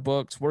 writing 2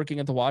 books, working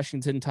at the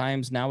Washington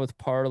Times, now with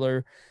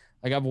Parler.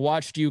 I've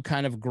watched you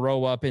kind of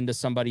grow up into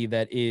somebody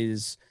that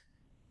is,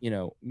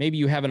 maybe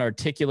you haven't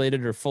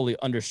articulated or fully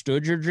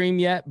understood your dream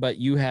yet, but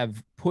you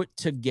have put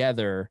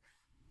together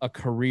a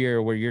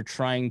career where you're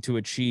trying to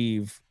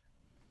achieve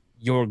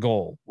your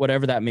goal,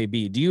 whatever that may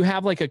be. Do you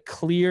have a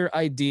clear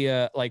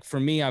idea? For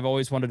me, I've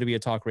always wanted to be a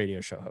talk radio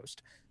show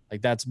host.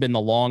 That's been the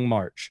long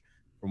march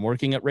from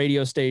working at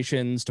radio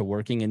stations to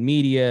working in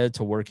media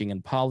to working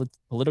in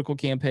political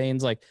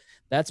campaigns.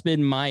 That's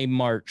been my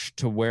march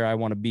to where I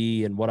want to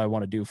be and what I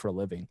want to do for a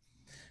living.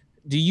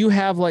 Do you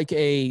have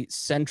a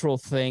central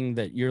thing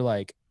that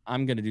you're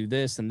I'm going to do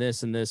this and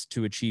this and this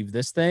to achieve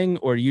this thing?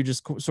 Or are you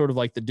just sort of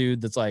the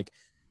dude that's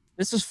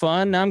this is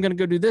fun, now I'm going to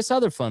go do this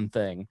other fun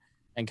thing,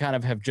 and kind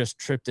of have just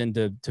tripped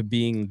into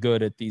being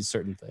good at these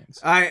certain things?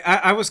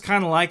 I was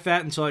kind of like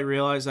that until I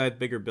realized I had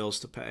bigger bills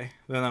to pay.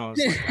 Then I was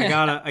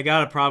I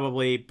gotta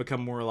probably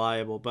become more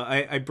reliable. But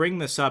I bring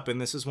this up, and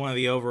this is one of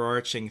the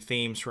overarching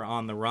themes for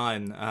On the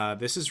Run.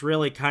 This is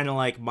really kind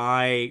of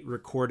my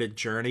recorded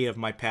journey of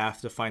my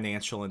path to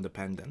financial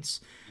independence.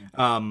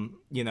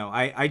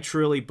 I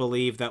truly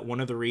believe that one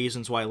of the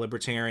reasons why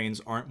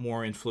libertarians aren't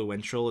more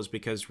influential is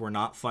because we're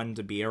not fun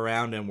to be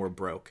around, and we're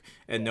broke,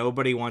 and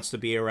nobody wants to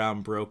be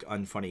around broke,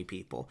 unfunny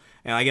people.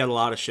 And I get a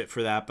lot of shit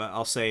for that, but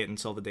I'll say it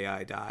until the day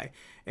I die.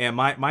 And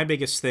my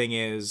biggest thing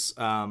is,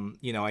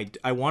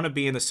 I want to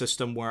be in a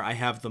system where I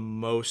have the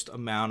most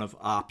amount of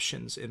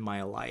options in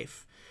my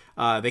life.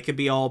 They could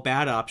be all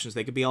bad options.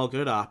 They could be all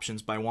good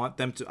options, but I want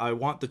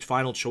the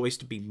final choice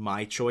to be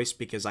my choice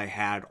because I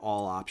had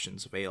all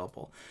options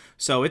available.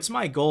 So it's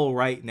my goal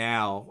right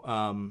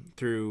now,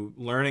 through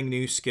learning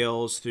new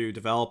skills, through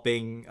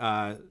developing,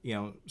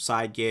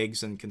 side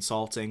gigs and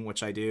consulting,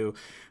 which I do,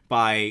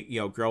 by,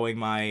 growing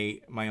my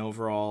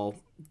overall,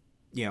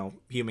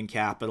 human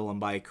capital, and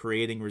by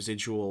creating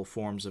residual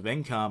forms of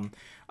income.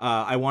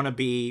 I want to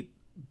be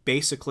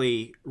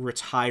basically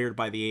retired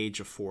by the age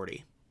of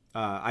 40.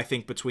 I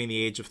think between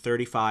the age of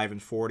 35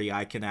 and 40,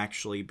 I can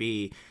actually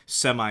be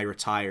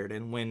semi-retired.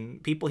 And when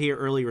people hear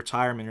early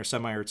retirement or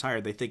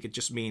semi-retired, they think it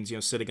just means,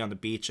 sitting on the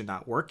beach and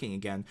not working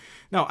again.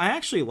 No, I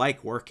actually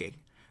like working.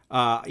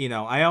 I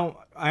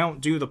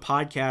don't do the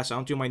podcast. I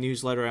don't do my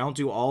newsletter. I don't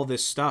do all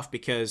this stuff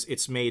because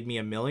it's made me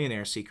a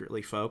millionaire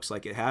secretly, folks.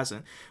 Like, it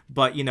hasn't.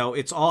 But,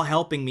 it's all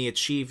helping me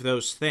achieve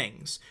those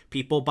things.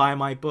 People buy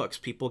my books.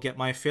 People get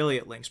my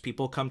affiliate links.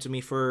 People come to me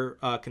for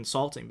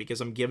consulting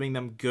because I'm giving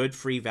them good,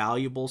 free,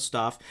 valuable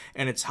stuff,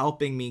 and it's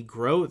helping me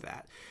grow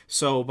that.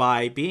 So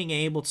by being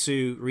able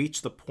to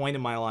reach the point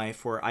in my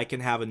life where I can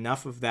have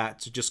enough of that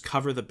to just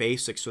cover the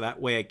basics, so that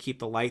way I keep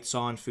the lights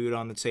on, food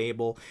on the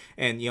table,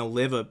 and,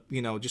 live a,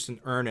 just an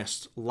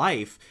earnest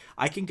life,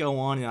 I can go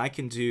on and I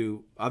can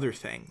do other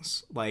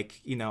things.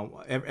 Like,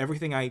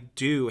 everything I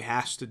do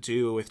has to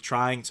do with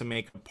trying to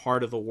make a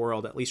part of the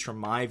world, at least from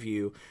my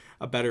view,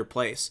 a better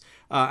place.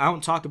 I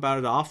don't talk about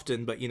it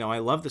often, but, I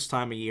love this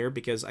time of year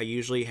because I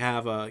usually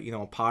have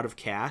a pot of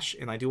cash,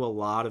 and I do a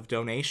lot of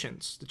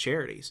donations to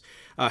charities.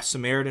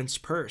 Samaritan's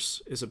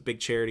Purse is a big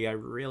charity I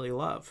really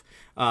love.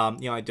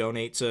 I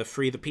donate to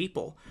Free the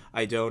People.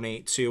 I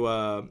donate to,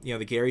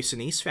 the Gary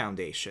Sinise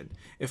Foundation.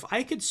 If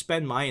I could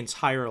spend my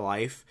entire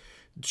life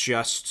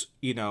just,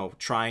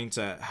 trying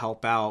to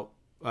help out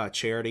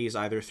charities,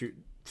 either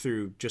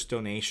through just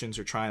donations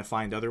or trying to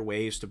find other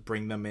ways to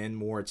bring them in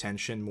more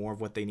attention, more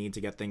of what they need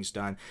to get things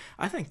done,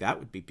 I think that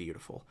would be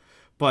beautiful.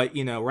 But,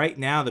 right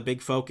now the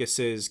big focus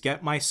is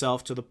get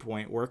myself to the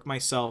point, work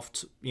myself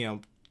to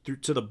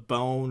the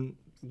bone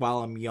while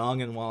I'm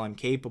young and while I'm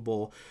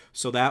capable,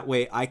 so that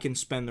way I can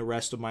spend the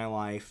rest of my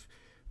life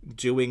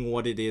doing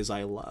what it is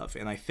I love.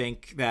 And I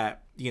think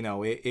that,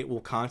 it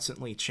will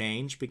constantly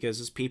change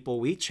because as people,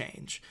 we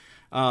change.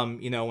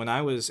 When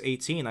I was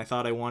 18, I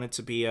thought I wanted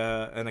to be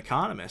an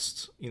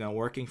economist,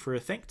 working for a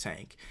think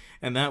tank.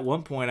 And then at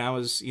one point I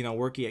was,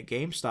 working at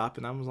GameStop,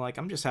 and I was like,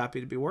 I'm just happy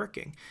to be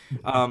working.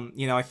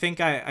 I think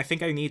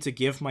I need to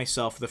give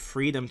myself the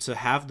freedom to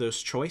have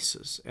those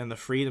choices and the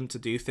freedom to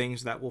do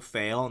things that will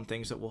fail and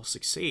things that will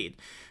succeed.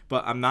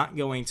 But I'm not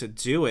going to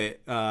do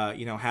it,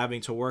 having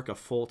to work a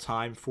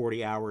full-time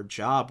 40-hour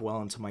job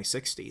well into my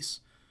 60s.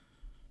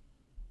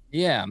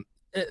 Yeah,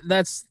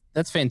 that's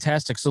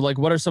fantastic. So, like,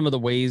 what are some of the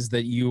ways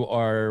that you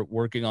are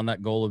working on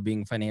that goal of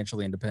being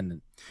financially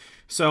independent?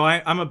 So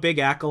I'm a big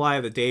acolyte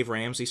of the Dave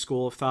Ramsey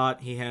school of thought.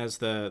 He has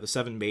the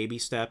 7 baby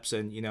steps,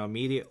 and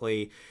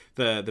immediately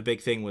the big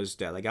thing was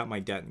debt. I got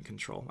my debt in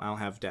control. I don't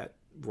have debt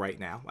right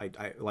now.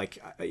 I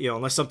like,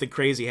 unless something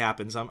crazy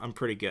happens, I'm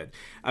pretty good.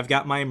 I've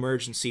got my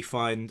emergency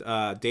fund.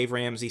 Dave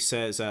Ramsey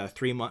says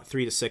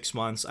 3 to 6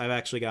 months. I've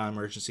actually got an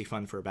emergency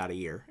fund for about a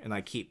year, and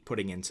I keep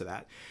putting into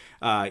that.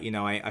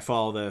 I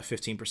follow the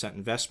 15%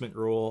 investment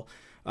rule.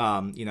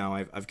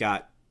 I've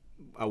got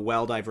a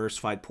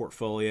well-diversified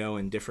portfolio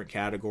in different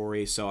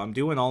categories. So I'm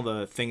doing all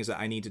the things that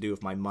I need to do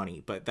with my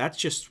money, but that's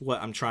just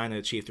what I'm trying to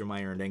achieve through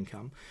my earned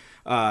income.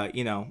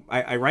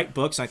 I write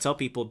books, and I tell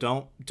people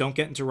don't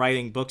get into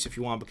writing books if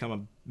you want to become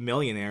a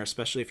millionaire,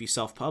 especially if you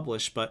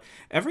self-publish. But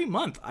every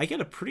month I get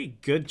a pretty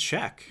good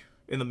check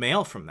in the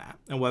mail from that.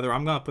 And whether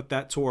I'm going to put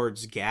that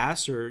towards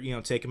gas or,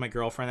 taking my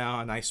girlfriend out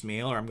on a nice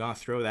meal, or I'm going to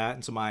throw that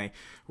into my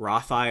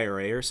Roth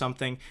IRA or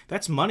something,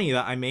 that's money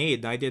that I made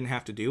and I didn't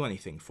have to do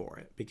anything for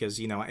it. Because,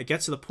 it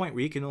gets to the point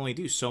where you can only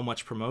do so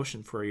much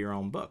promotion for your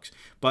own books.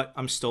 But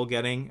I'm still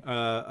getting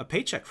a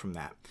paycheck from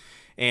that.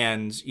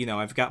 And,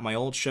 I've got my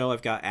old show,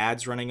 I've got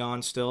ads running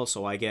on still,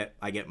 so I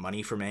get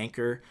money from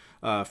Anchor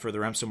for the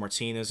Remso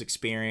Martinez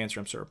experience,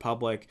 Remso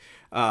Republic.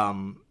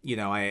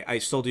 I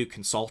still do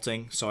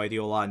consulting, so I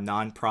do a lot of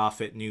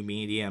nonprofit, new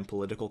media, and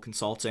political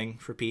consulting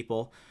for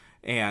people.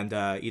 And,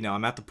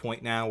 I'm at the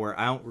point now where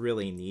I don't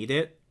really need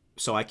it.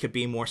 So I could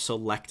be more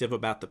selective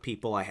about the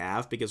people I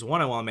have, because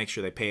one, I want to make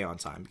sure they pay on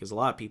time, because a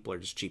lot of people are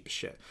just cheap as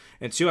shit.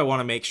 And two, I want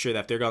to make sure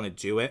that if they're going to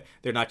do it,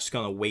 they're not just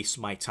going to waste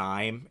my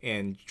time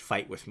and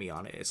fight with me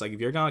on it. It's like,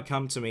 if you're going to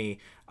come to me,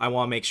 I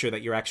want to make sure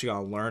that you're actually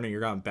going to learn and you're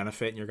going to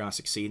benefit and you're going to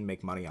succeed and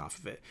make money off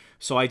of it.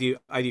 So I do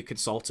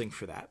consulting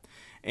for that.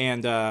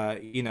 And,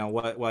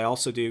 what I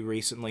also do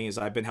recently is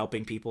I've been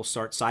helping people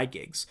start side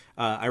gigs.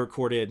 I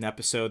recorded an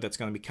episode that's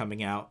going to be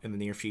coming out in the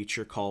near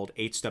future called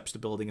 8 Steps to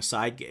Building a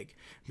Side Gig,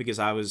 because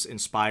I was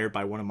inspired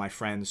by one of my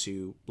friends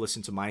who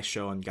listened to my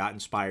show and got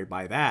inspired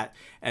by that.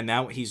 And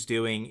now what he's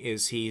doing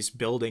is he's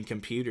building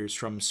computers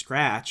from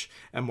scratch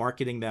and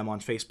marketing them on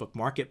Facebook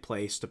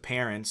Marketplace to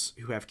parents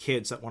who have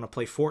kids that want to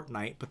play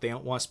Fortnite, but they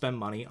don't want to spend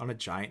money on a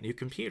giant new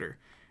computer.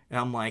 And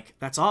I'm like,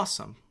 that's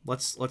awesome.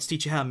 Let's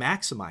teach you how to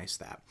maximize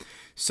that.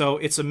 So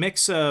it's a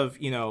mix of,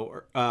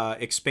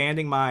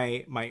 expanding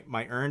my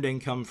earned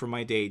income from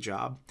my day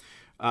job,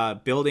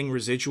 building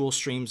residual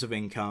streams of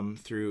income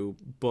through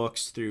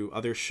books, through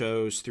other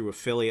shows, through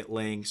affiliate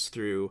links,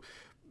 through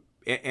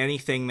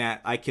anything that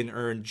I can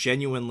earn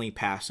genuinely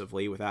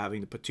passively without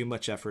having to put too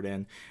much effort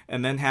in,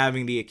 and then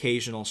having the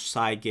occasional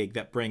side gig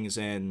that brings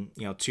in,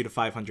 $200 to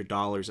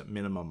 $500 at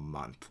minimum a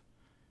month.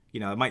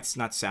 It might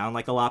not sound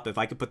like a lot, but if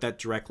I could put that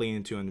directly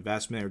into an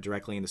investment or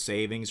directly into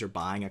savings or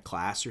buying a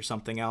class or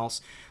something else,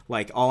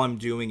 like all I'm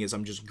doing is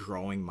I'm just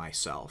growing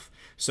myself.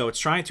 So it's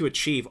trying to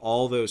achieve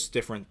all those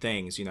different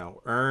things,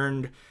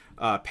 earned,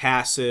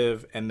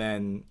 passive, and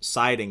then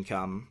side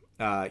income.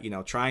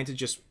 Trying to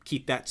just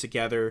keep that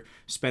together,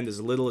 spend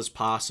as little as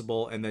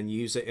possible, and then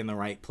use it in the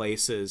right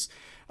places.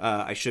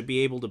 I should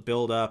be able to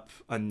build up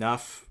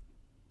enough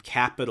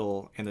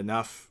capital and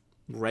enough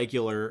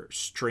regular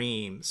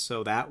streams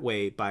so that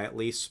way by at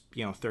least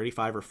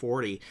 35 or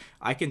 40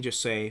 I can just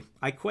say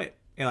I quit,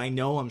 and I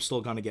know I'm still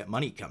going to get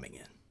money coming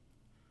in.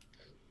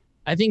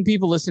 I think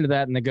people listen to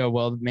that and they go,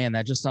 well, man,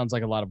 that just sounds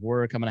like a lot of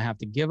work. I'm going to have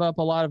to give up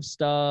a lot of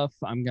stuff.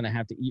 I'm going to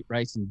have to eat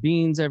rice and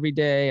beans every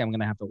day. I'm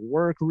going to have to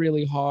work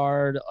really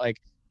hard. Like,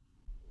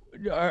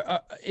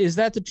 is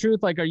that the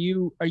truth? Like, are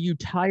you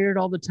tired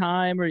all the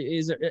time, or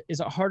is it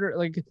harder?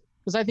 Like,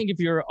 because I think if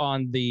you're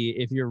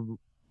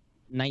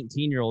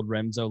 19-year-old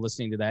Remso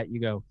listening to that, you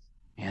go,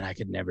 man, I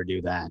could never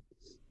do that.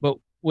 But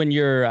when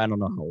you're, I don't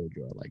know how old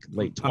you are, like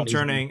late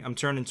 20s. I'm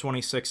turning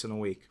 26 in a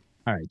week.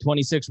 All right,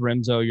 26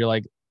 Remso, you're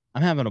like,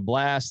 I'm having a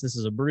blast. This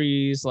is a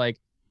breeze. Like,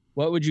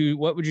 what would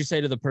you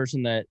say to the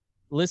person that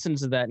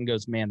listens to that and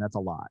goes, man, that's a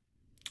lot?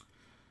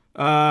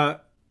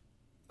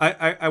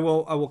 I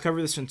will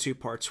cover this in two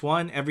parts.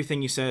 One,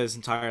 everything you said is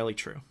entirely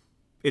true.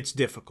 It's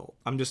difficult.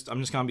 I'm just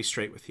gonna be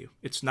straight with you.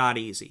 It's not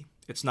easy.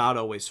 It's not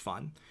always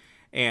fun.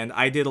 And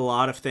I did a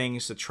lot of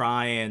things to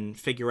try and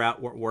figure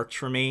out what worked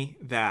for me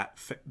that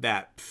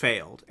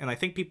failed. And I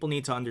think people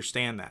need to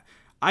understand that.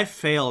 I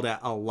failed at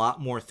a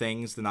lot more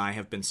things than I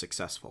have been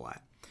successful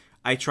at.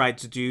 I tried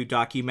to do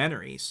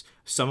documentaries.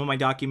 Some of my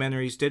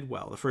documentaries did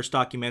well. The first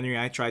documentary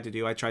I tried to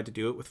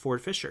do it with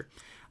Ford Fisher.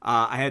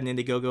 I had an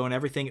Indiegogo and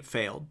everything. It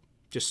failed.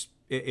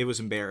 It was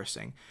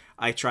embarrassing.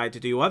 I tried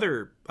to do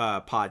other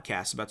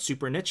podcasts about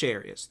super niche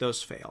areas.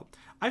 Those failed.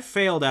 I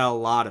failed at a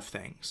lot of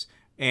things.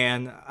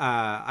 And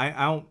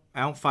I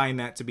don't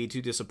find that to be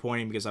too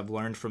disappointing because I've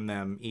learned from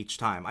them each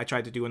time. I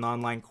tried to do an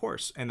online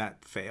course and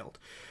that failed.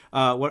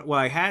 What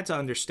I had to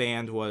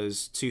understand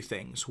was two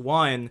things.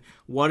 One,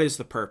 what is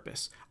the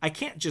purpose? I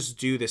can't just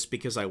do this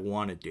because I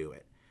want to do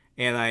it.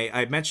 And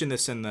I mentioned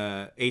this in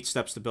the 8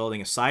 Steps to Building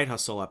a Side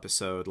Hustle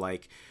episode.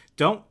 Like,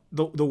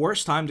 the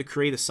worst time to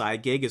create a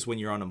side gig is when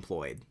you're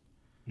unemployed.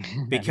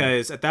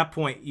 Because at that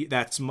point,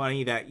 that's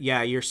money that,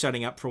 you're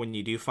setting up for when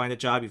you do find a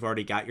job. You've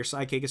already got your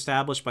side gig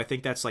established, but I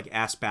think that's like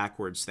ass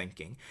backwards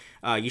thinking.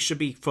 You should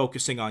be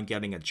focusing on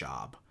getting a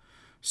job.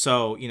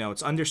 So,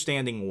 it's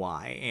understanding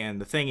why.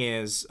 And the thing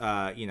is,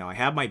 I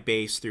have my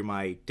base through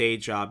my day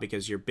job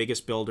because your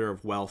biggest builder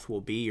of wealth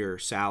will be your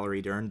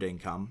salaried earned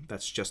income.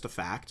 That's just a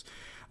fact.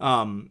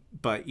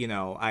 But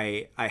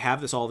I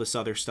have all this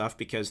other stuff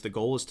because the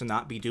goal is to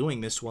not be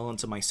doing this well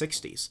into my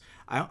 60s.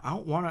 I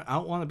don't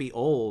want to be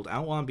old. I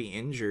don't want to be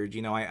injured.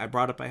 I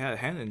brought up I had a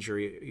head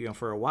injury,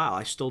 for a while.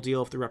 I still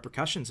deal with the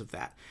repercussions of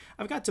that.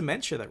 I've got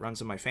dementia that runs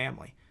in my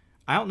family.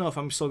 I don't know if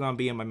I'm still going to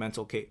be in my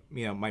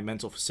my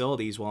mental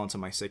facilities well into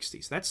my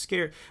 60s. That's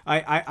scary.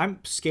 I'm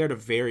scared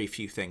of very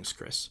few things,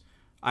 Chris.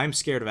 I'm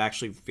scared of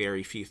actually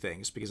very few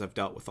things because I've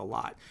dealt with a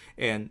lot.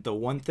 And the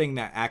one thing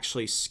that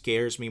actually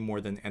scares me more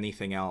than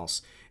anything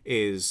else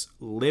is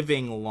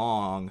living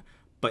long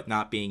but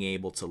not being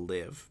able to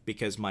live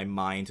because my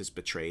mind has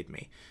betrayed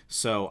me.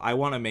 So I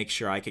want to make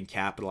sure I can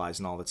capitalize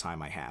on all the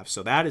time I have.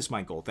 So that is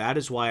my goal. That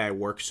is why I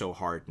work so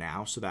hard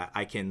now, so that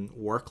I can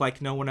work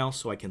like no one else,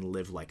 so I can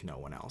live like no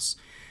one else.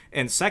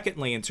 And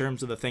secondly, in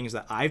terms of the things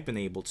that I've been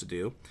able to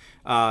do,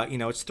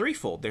 it's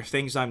threefold. There are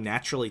things I'm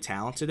naturally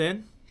talented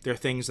in. There are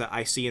things that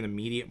I see an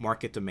immediate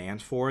market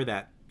demand for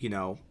that,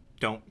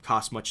 don't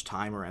cost much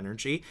time or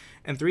energy.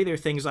 And 3, there are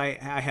things I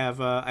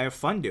have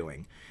fun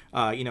doing.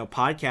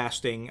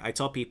 Podcasting, I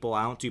tell people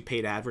I don't do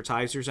paid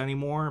advertisers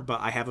anymore, but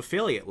I have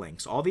affiliate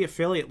links. All the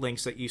affiliate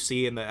links that you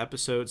see in the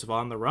episodes of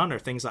On the Run are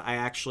things that I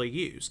actually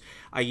use.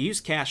 I use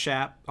Cash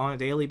App on a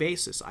daily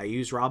basis. I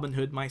use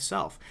Robinhood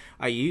myself.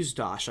 I use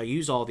Dosh. I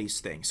use all these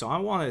things. So I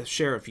want to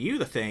share with you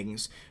the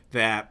things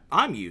that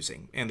I'm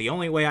using. And the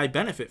only way I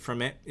benefit from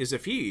it is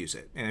if you use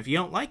it. And if you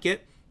don't like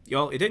it,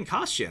 it didn't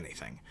cost you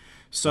anything.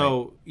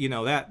 So,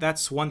 right.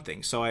 That's one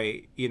thing. So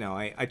I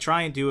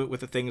try and do it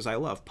with the things I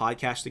love.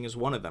 Podcasting is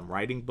one of them.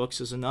 Writing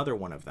books is another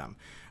one of them.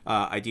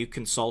 I do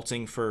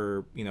consulting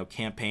for,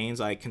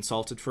 campaigns. I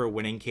consulted for a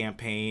winning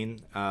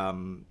campaign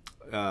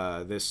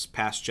this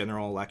past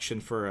general election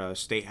for a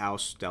state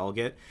house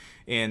delegate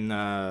in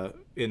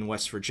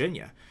West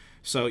Virginia.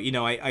 So,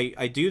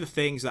 I do the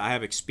things that I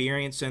have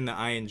experience in, that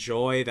I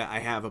enjoy, that I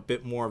have a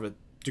bit more of a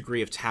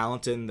degree of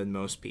talent in than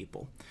most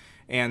people.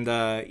 And,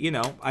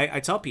 I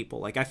tell people,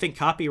 like, I think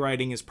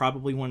copywriting is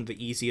probably one of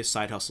the easiest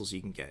side hustles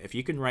you can get. If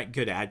you can write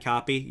good ad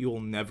copy, you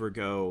will never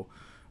go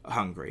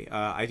hungry.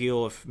 I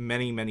deal with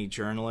many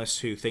journalists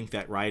who think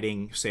that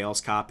writing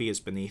sales copy is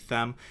beneath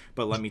them.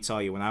 But let me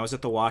tell you, when I was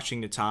at the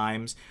Washington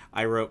Times,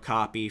 I wrote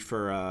copy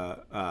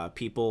for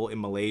people in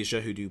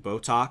Malaysia who do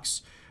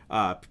Botox,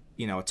 a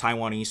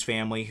Taiwanese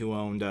family who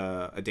owned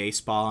a day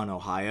spa in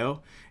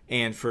Ohio,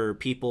 and for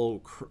people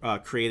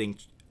creating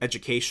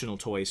educational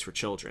toys for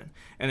children.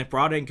 And it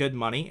brought in good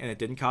money, and it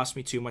didn't cost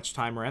me too much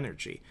time or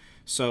energy.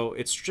 So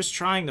it's just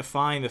trying to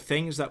find the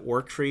things that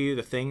work for you,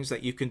 the things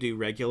that you can do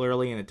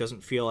regularly and it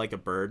doesn't feel like a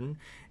burden.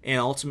 And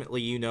ultimately,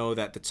 you know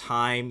that the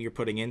time you're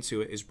putting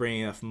into it is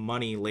bringing enough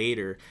money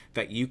later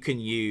that you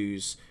can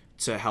use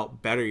to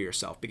help better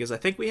yourself. Because I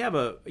think we have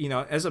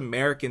as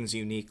Americans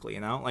uniquely,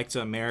 and I don't like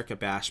to America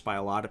bash by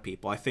a lot of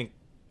people. I think,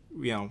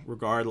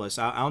 regardless,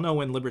 I don't know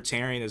when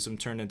libertarianism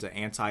turned into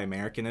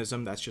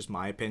anti-Americanism. That's just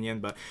my opinion.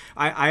 But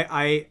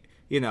I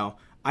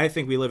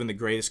think we live in the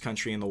greatest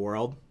country in the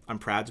world. I'm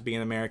proud to be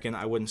an American.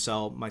 I wouldn't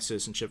sell my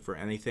citizenship for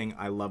anything.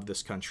 I love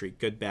this country,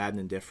 good, bad, and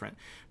indifferent.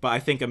 But I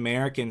think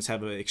Americans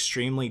have an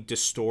extremely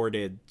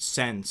distorted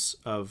sense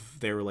of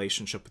their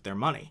relationship with their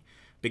money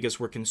because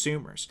we're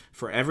consumers.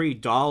 For every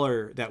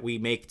dollar that we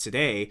make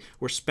today,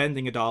 we're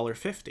spending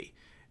 $1.50.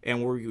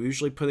 And we're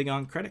usually putting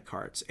on credit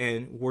cards,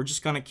 and we're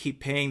just going to keep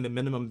paying the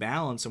minimum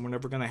balance, and we're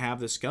never going to have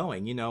this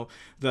going.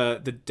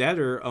 The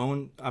debtor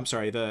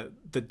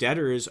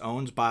is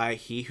owned by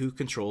he who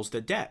controls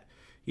the debt.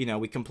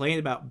 We complain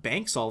about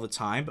banks all the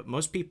time, but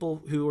most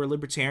people who are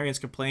libertarians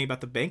complaining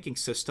about the banking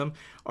system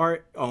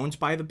are owned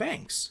by the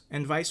banks,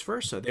 and vice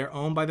versa. They're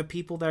owned by the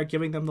people that are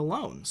giving them the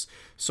loans.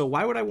 So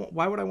why would I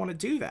want to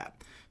do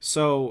that?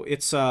 So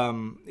it's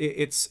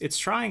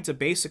trying to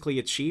basically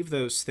achieve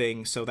those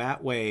things so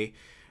that way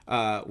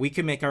we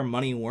can make our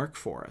money work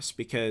for us.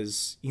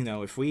 Because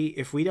if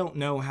we don't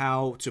know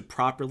how to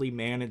properly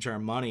manage our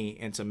money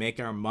and to make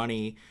our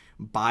money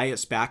buy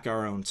us back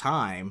our own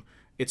time,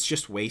 it's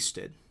just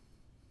wasted.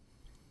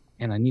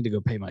 And I need to go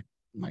pay my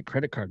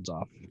credit cards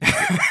off.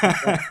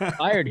 I'm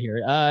fired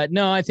here.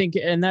 No, I think,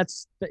 and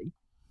that's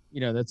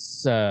it's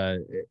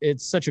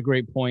such a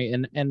great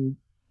point. And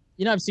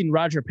I've seen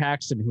Roger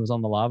Paxton, who was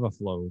on the Lava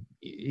Flow.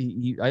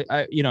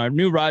 I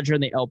knew Roger in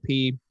the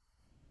LP,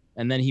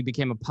 and then he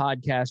became a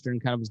podcaster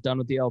and kind of was done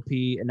with the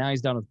LP, and now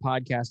he's done with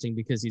podcasting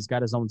because he's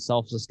got his own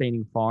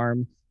self-sustaining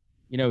farm.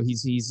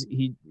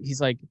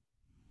 He's like,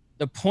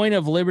 the point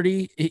of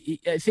liberty,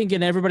 I think,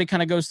 and everybody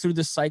kind of goes through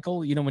this cycle.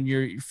 When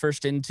you're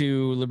first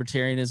into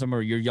libertarianism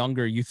or you're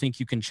younger, you think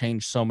you can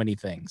change so many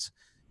things.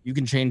 You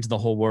can change the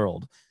whole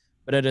world.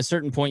 But at a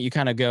certain point, you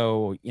kind of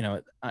go,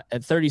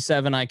 at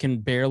 37, I can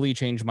barely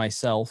change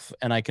myself,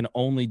 and I can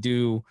only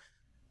create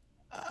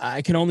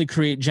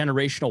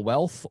generational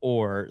wealth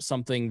or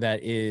something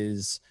that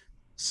is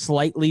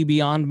slightly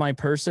beyond my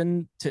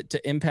person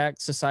to impact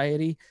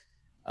society.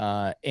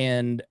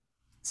 And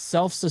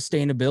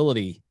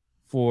self-sustainability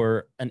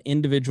for an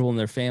individual and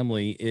their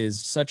family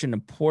is such an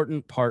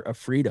important part of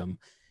freedom.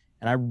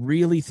 And I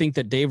really think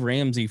that Dave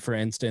Ramsey, for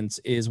instance,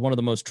 is one of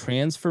the most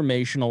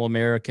transformational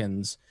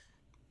Americans.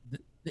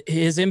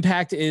 His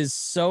impact is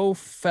so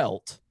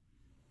felt,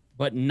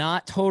 but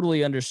not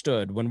totally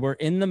understood. When we're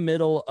in the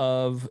middle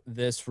of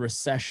this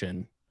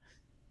recession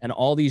and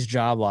all these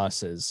job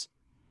losses,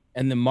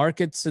 and the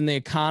markets and the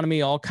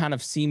economy all kind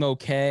of seem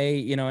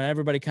okay, and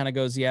everybody kind of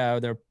goes, yeah,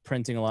 they're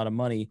printing a lot of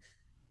money.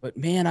 But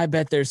man, I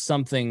bet there's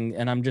something,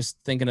 and I'm just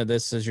thinking of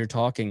this as you're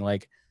talking,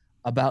 like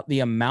about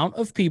the amount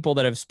of people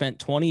that have spent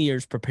 20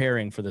 years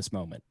preparing for this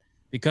moment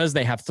because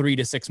they have 3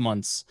 to 6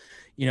 months,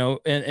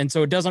 and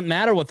so it doesn't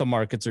matter what the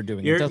markets are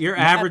doing. Your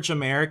average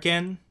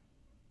American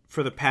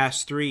for the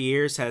past 3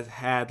 years has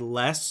had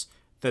less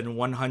than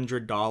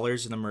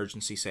 $100 in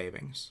emergency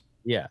savings.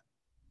 Yeah.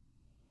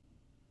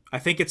 I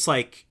think it's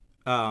like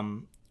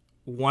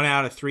 1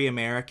 out of 3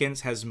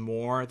 Americans has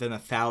more than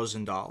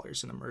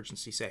 $1,000 in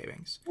emergency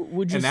savings.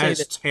 Would you and say that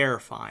is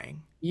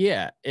terrifying?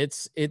 Yeah,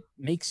 it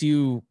makes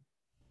you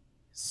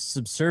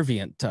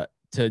subservient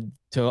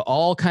to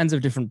all kinds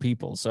of different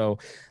people. So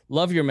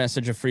love your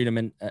message of freedom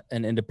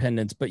and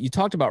independence. But you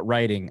talked about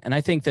writing, and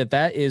I think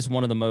that is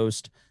one of the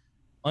most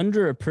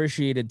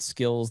underappreciated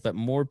skills that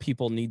more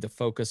people need to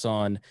focus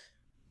on.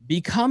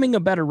 Becoming a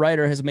better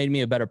writer has made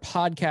me a better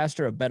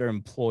podcaster, a better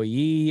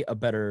employee,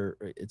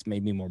 it's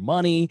made me more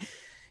money.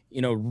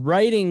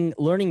 Learning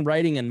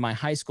writing in my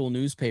high school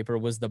newspaper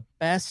was the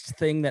best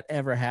thing that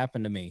ever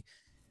happened to me.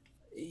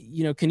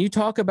 Can you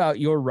talk about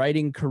your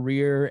writing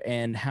career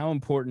and how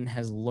important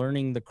has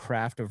learning the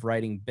craft of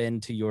writing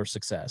been to your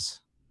success?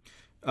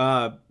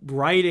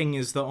 Writing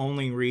is the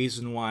only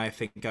reason why I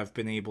think I've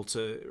been able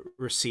to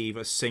receive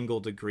a single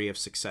degree of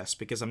success,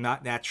 because I'm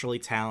not naturally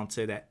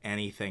talented at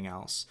anything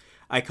else.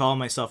 I call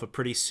myself a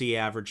pretty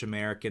C-average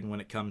American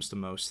when it comes to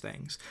most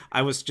things.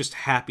 I was just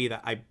happy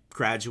that I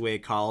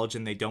graduated college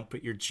and they don't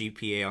put your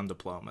GPA on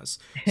diplomas.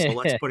 So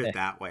let's put it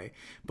that way.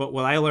 But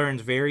what I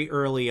learned very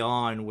early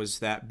on was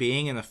that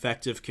being an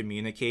effective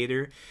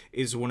communicator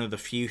is one of the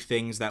few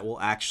things that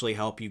will actually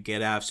help you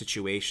get out of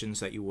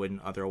situations that you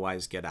wouldn't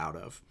otherwise get out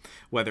of.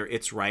 Whether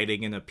it's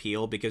writing an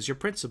appeal because your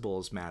principal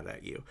is mad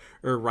at you,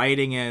 or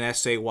writing an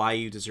essay why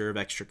you deserve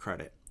extra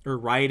credit, or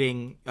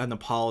writing an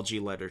apology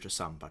letter to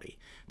somebody.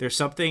 There's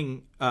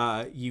something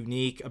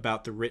unique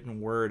about the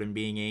written word and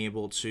being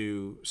able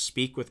to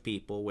speak with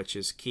people, which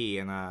is key.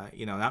 And,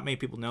 not many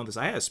people know this.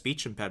 I had a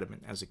speech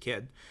impediment as a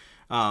kid.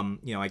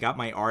 I got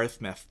my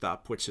Rth messed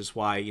up, which is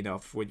why,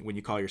 when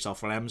you call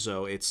yourself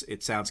Remso,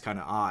 it sounds kind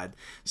of odd.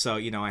 So,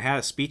 I had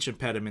a speech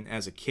impediment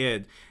as a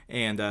kid,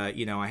 and,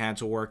 I had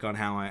to work on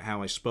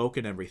how I spoke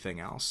and everything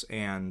else.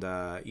 And,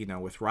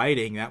 with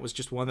writing, that was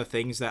just one of the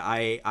things that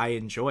I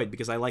enjoyed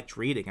because I liked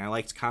reading. I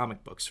liked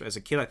comic books. As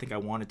a kid, I think I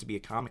wanted to be a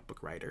comic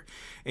book writer.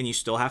 And you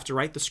still have to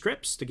write the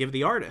scripts to give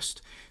the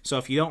artist. So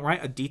if you don't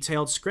write a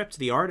detailed script,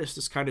 the artist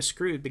is kind of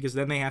screwed because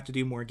then they have to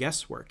do more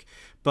guesswork.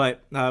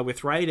 But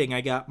with writing,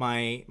 I got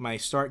my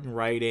start in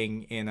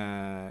writing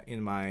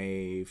in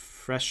my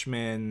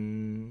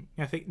freshman,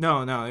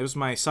 it was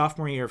my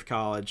sophomore year of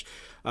college.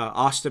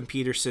 Austin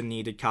Peterson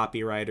needed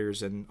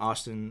copywriters, and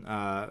Austin,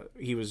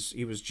 he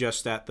was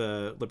just at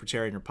the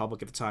Libertarian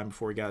Republic at the time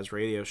before he got his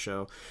radio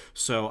show.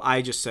 So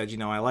I just said,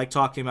 I like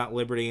talking about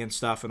liberty and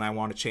stuff, and I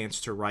want a chance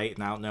to write,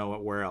 and I don't know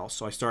where else.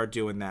 So I started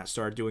doing that,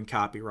 started doing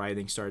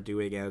copywriting, started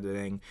doing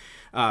editing.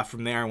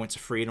 From there, I went to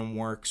Freedom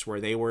Works,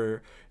 where they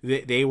were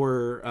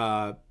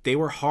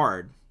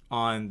hard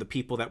on the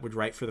people that would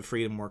write for the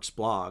Freedom Works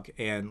blog.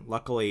 And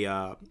luckily,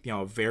 a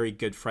very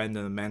good friend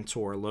and a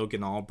mentor,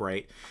 Logan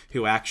Albright,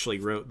 who actually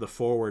wrote the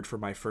foreword for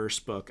my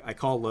first book. I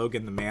call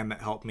Logan the man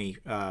that helped me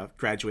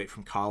graduate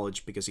from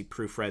college because he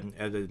proofread and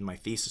edited my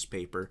thesis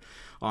paper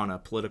on a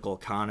political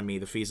economy,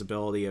 the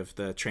feasibility of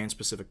the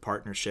Trans-Pacific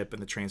Partnership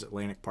and the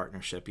Transatlantic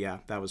Partnership. Yeah,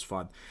 that was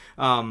fun.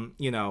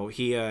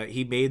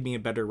 He made me a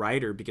better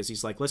writer because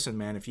he's like, listen,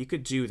 man, if you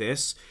could do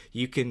this,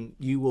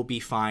 you will be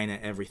fine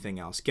at everything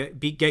else. Get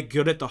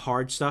good at the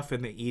hard stuff,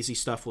 and the easy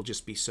stuff will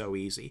just be so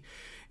easy.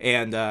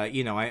 And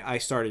I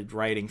started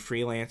writing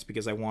freelance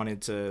because I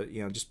wanted to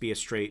just be a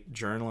straight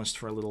journalist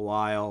for a little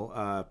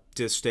while.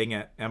 Did a sting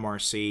at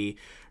MRC,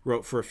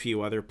 wrote for a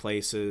few other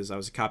places. I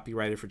was a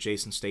copywriter for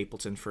Jason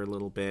Stapleton for a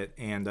little bit.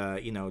 And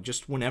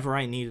just whenever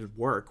I needed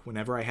work,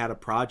 whenever I had a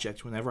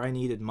project, whenever I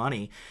needed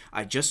money,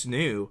 I just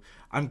knew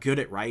I'm good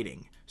at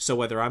writing. So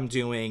whether I'm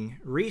doing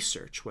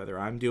research, whether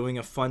I'm doing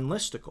a fun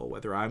listicle,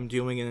 whether I'm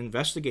doing an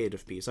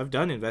investigative piece, I've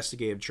done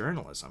investigative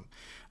journalism.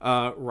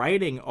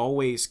 Writing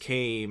always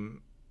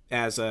came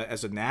as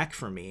a knack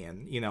for me.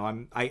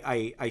 And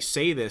I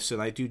say this,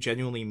 and I do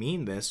genuinely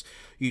mean this.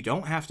 You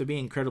don't have to be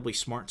incredibly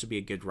smart to be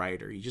a good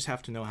writer. You just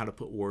have to know how to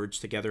put words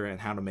together and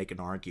how to make an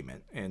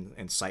argument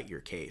and cite your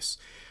case.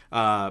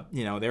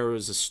 There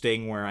was a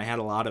sting where I had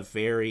a lot of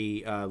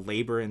very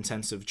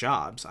labor-intensive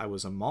jobs. I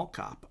was a malt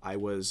cop. I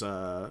was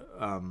a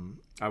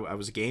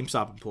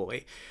GameStop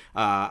employee.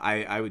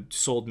 I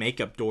sold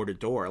makeup door to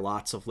door,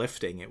 lots of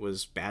lifting. It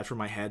was bad for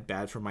my head,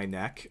 bad for my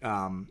neck.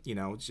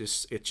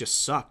 It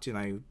just sucked, and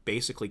I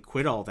basically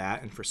quit all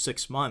that. And for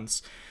 6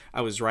 months, I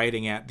was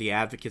writing at the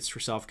Advocates for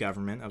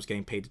Self-Government. I was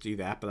getting paid to do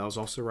that, but I was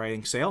also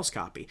writing sales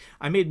copy.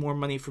 I made more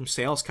money from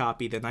sales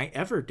copy than I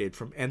ever did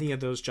from any of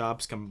those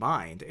jobs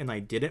combined, and I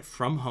did it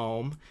from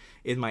home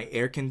in my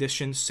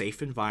air-conditioned,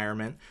 safe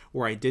environment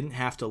where I didn't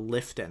have to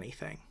lift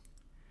anything.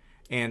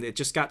 And it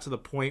just got to the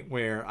point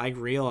where I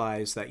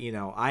realized that,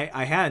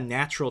 I had a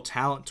natural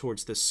talent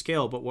towards this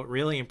skill, but what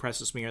really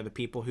impresses me are the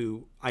people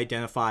who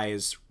identify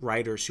as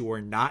writers who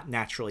are not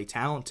naturally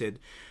talented,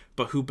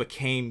 but who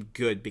became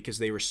good because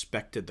they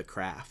respected the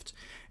craft.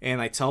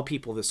 And I tell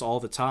people this all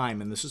the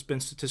time, and this has been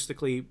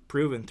statistically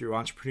proven through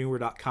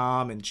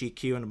entrepreneur.com and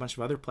GQ and a bunch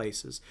of other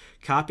places.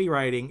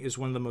 Copywriting is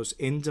one of the most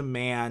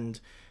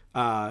in-demand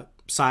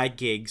side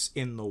gigs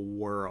in the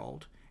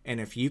world. And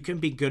if you can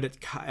be good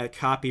at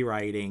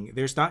copywriting,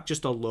 there's not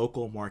just a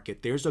local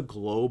market, there's a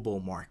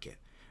global market.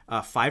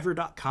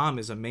 Fiverr.com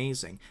is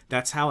amazing.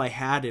 That's how I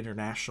had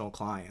international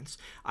clients.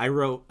 I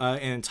wrote an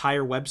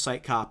entire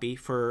website copy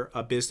for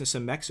a business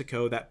in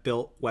Mexico that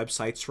built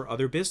websites for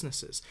other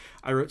businesses.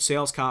 I wrote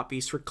sales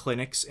copies for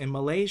clinics in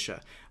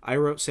Malaysia. I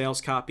wrote sales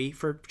copy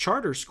for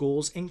charter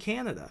schools in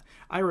Canada.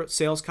 I wrote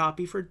sales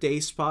copy for day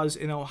spas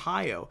in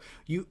Ohio.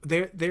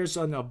 There's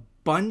an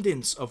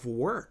abundance of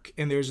work,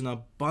 and there's an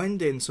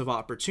abundance of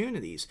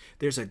opportunities.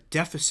 There's a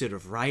deficit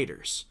of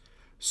writers.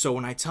 So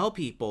when I tell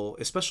people,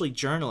 especially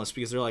journalists,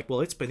 because they're like, well,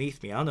 it's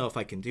beneath me, I don't know if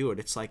I can do it.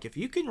 It's like, if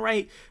you can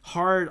write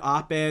hard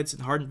op-eds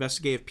and hard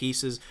investigative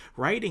pieces,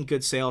 writing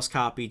good sales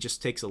copy just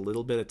takes a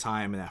little bit of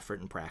time and effort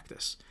and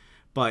practice.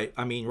 But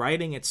I mean,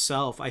 writing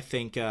itself, I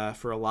think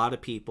for a lot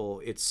of people,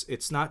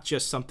 it's not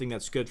just something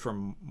that's good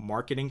for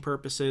marketing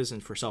purposes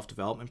and for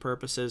self-development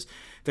purposes.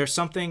 There's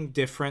something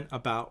different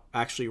about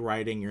actually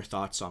writing your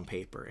thoughts on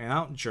paper. And I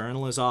don't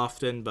journal as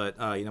often, but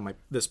you know,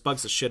 this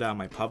bugs the shit out of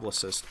my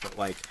publicist. But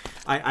like,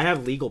 I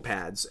have legal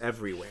pads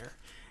everywhere.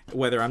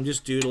 Whether I'm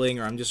just doodling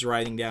or I'm just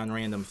writing down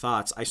random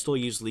thoughts, I still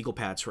use legal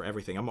pads for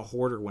everything. I'm a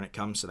hoarder when it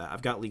comes to that.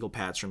 I've got legal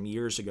pads from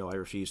years ago I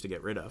refuse to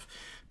get rid of,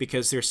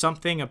 because there's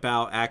something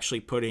about actually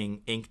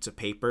putting ink to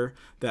paper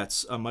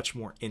that's a much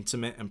more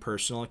intimate and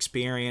personal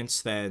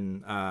experience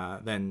than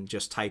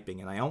just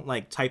typing. And I don't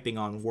like typing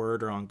on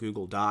Word or on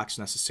Google Docs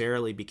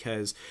necessarily,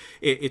 because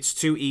it's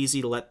too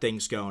easy to let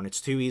things go, and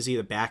it's too easy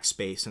to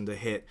backspace and to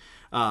hit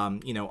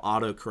you know,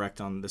 autocorrect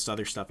on this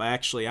other stuff. I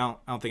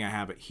don't think I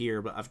have it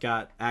here, but I've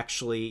got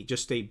actually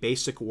just a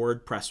basic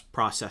word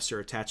processor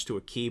attached to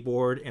a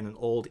keyboard and an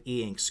old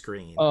e-ink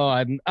screen. Oh,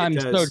 I'm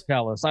so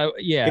jealous.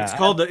 It's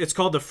called the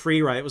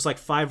FreeWrite. It was like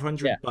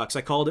 $500.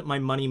 I called it my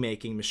money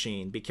making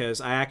machine, because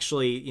I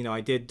actually, you know,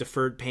 I did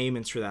deferred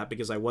payments for that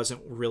because I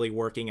wasn't really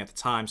working at the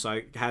time, so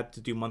I had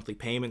to do monthly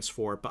payments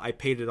for it. But I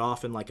paid it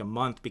off in like a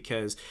month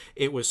because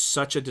it was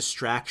such a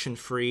distraction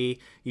free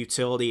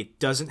utility. It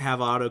doesn't have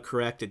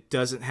autocorrect. It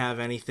doesn't have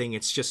anything.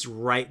 It's just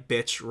right,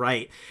 bitch,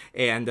 right.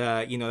 And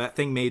you know, that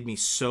thing made me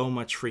so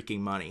much freaking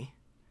money.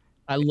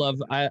 I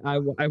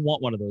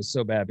want one of those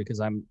so bad, because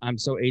I'm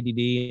so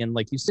ADD, and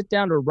like, you sit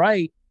down to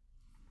write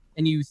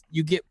and you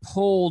get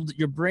pulled,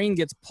 your brain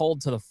gets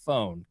pulled to the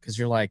phone, because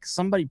you're like,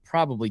 somebody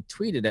probably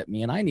tweeted at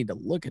me and I need to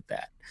look at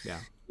that. Yeah.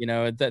 You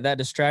know, that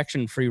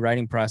distraction free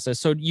writing process.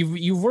 So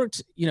you've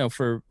worked, you know,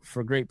 for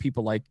great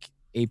people like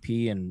AP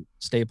and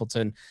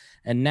Stapleton,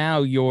 and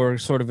now you're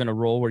sort of in a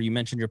role where you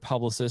mentioned your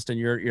publicist, and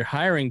you're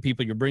hiring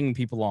people, you're bringing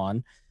people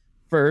on.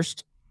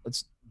 First,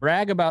 let's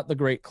brag about the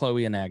great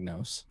Chloe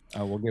Anagnos.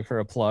 We'll give her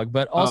a plug,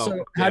 but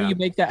also, how do you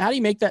make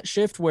that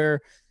shift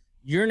where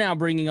you're now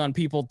bringing on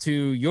people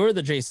you're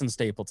the Jason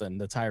Stapleton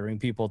that's hiring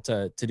people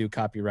to do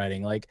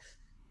copywriting? Like,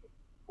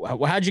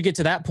 how'd you get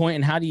to that point,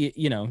 and how do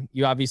you know,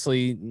 you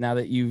obviously, now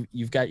that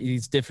you've got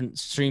these different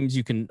streams,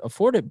 you can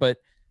afford it, but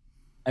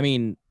I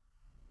mean,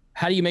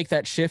 how do you make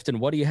that shift,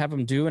 and what do you have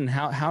them do, and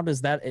how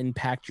does that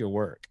impact your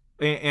work?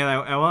 And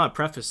I want to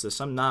preface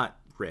this. I'm not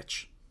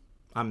rich.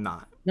 I'm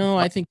not. No,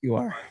 I think you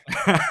are.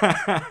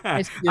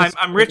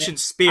 I'm rich in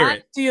spirit.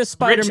 I see a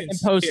Spider-Man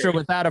poster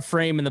without a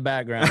frame in the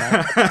background.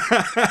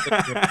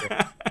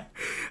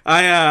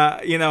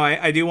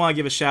 I do want to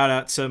give a shout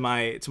out to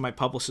my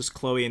publicist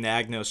Chloe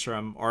Anagnos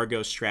from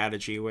Argo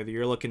Strategy. Whether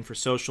you're looking for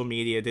social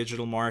media,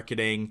 digital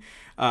marketing,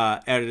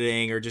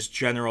 editing, or just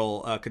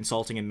general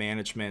consulting and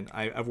management,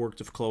 I've worked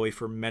with Chloe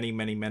for many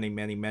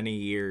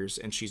years,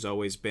 and she's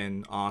always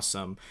been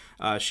awesome.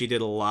 She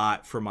did a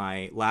lot for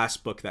my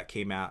last book that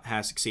came out, How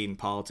to Succeed in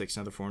Politics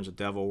and Other Forms of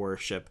Devil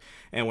Worship.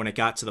 And when it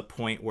got to the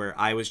point where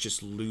I was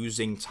just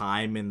losing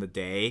time in the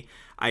day,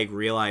 I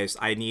realized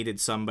I needed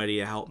somebody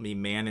to help me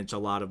manage a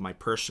lot of my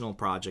personal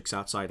projects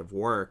outside of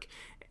work,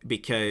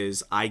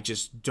 because I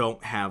just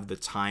don't have the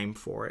time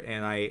for it.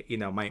 And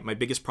my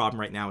biggest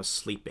problem right now is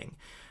sleeping.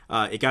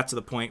 It got to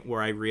the point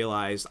where I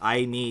realized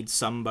I need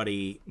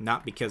somebody,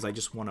 not because I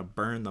just want to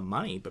burn the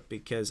money, but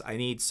because I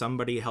need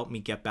somebody to help me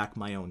get back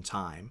my own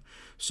time.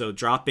 So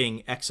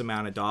dropping X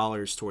amount of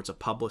dollars towards a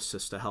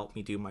publicist to help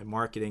me do my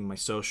marketing, my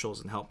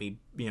socials, and help me,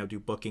 do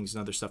bookings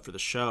and other stuff for the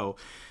show,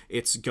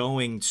 it's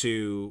going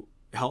to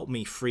help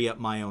me free up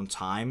my own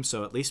time.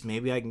 So at least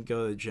maybe I can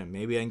go to the gym.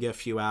 Maybe I can get a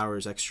few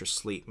hours extra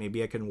sleep.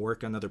 Maybe I can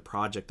work on another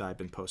project I've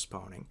been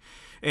postponing.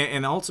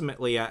 And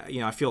ultimately,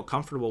 I feel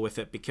comfortable with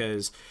it,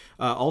 because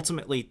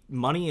ultimately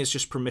money is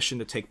just permission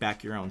to take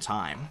back your own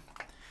time.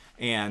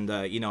 And,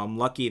 I'm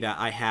lucky that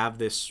I have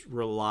this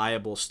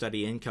reliable,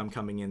 steady income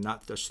coming in,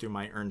 not just through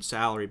my earned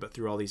salary, but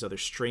through all these other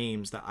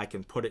streams that I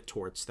can put it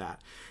towards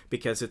that,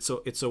 because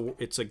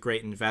it's a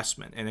great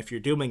investment. And if you're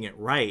doing it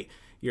right,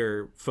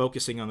 you're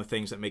focusing on the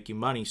things that make you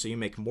money, so you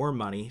make more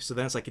money. So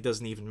then it's like it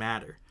doesn't even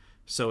matter.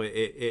 So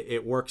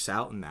it works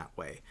out in that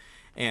way.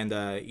 And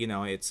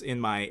it's in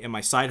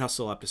my side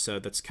hustle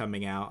episode that's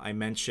coming out, I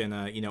mention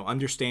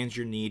understands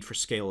your need for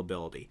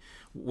scalability.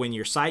 When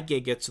your side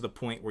gig gets to the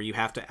point where you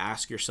have to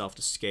ask yourself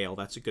to scale,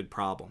 that's a good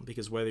problem,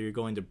 because whether you're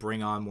going to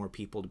bring on more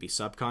people to be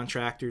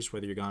subcontractors,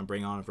 whether you're going to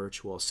bring on a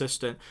virtual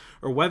assistant,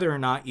 or whether or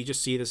not you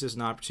just see this as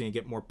an opportunity to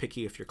get more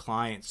picky with your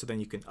clients, so then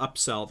you can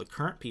upsell the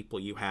current people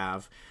you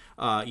have.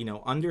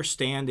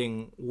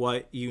 Understanding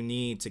what you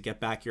need to get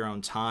back your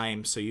own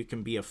time, so you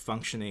can be a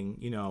functioning,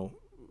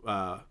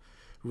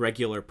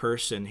 regular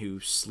person who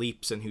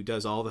sleeps and who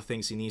does all the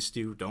things he needs to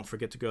do. Don't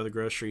forget to go to the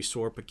grocery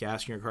store, put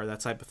gas in your car,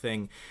 that type of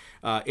thing.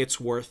 It's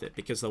worth it,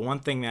 because the one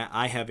thing that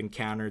I have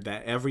encountered,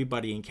 that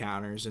everybody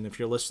encounters, and if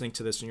you're listening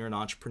to this and you're an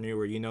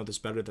entrepreneur, you know this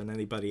better than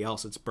anybody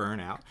else, it's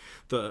burnout.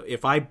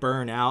 If I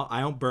burn out, I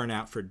don't burn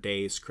out for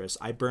days, Chris.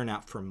 I burn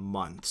out for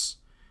months.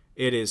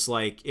 It's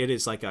like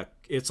a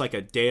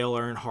Dale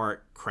Earnhardt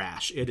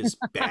crash. It is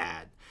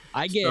bad.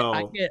 I get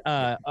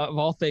of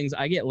all things,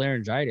 I get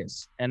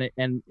laryngitis, and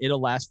it'll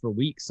last for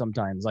weeks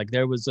sometimes. Like,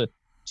 there was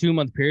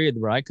 2-month period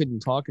where I couldn't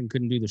talk and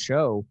couldn't do the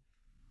show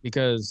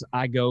because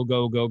I go,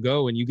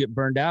 and you get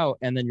burned out.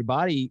 And then your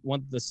body,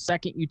 the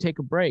second you take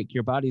a break,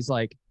 your body's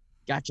like,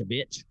 gotcha,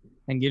 bitch,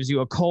 and gives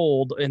you a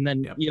cold. And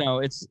then, Yep.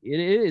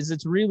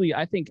 it's really,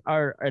 I think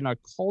in our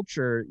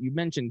culture, you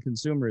mentioned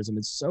consumerism,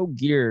 it's so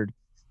geared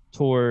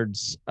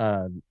towards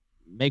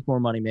make more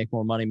money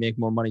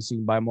so you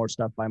can buy more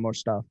stuff,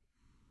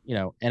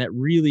 and it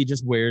really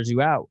just wears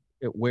you out.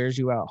 It wears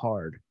you out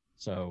hard.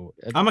 So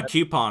I'm a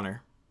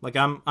couponer. Like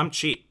I'm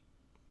cheap.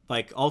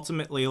 Like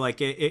ultimately,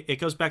 like it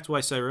goes back to what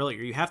I said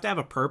earlier. You have to have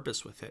a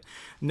purpose with it.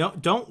 No,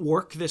 don't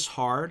work this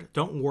hard.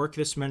 Don't work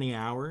this many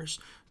hours.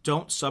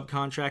 Don't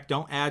subcontract.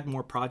 Don't add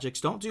more projects.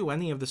 Don't do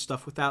any of this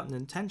stuff without an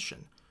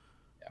intention.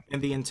 Yeah.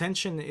 And the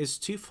intention is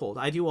twofold.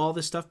 I do all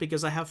this stuff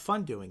because I have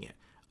fun doing it.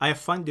 I have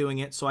fun doing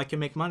it so I can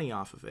make money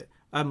off of it.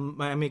 I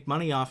make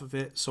money off of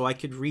it so I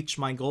could reach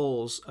my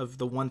goals of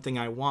the one thing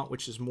I want,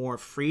 which is more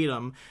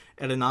freedom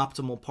at an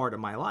optimal part of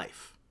my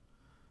life.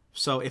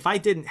 So if I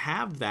didn't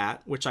have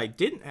that, which I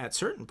didn't at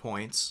certain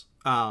points,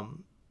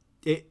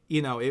 it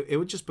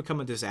would just become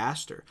a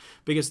disaster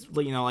because,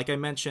 like I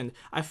mentioned,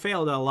 I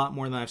failed at a lot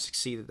more than I've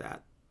succeeded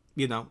at.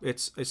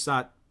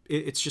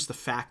 It's just the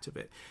fact of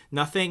it.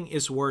 Nothing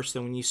is worse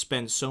than when you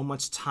spend so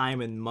much time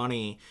and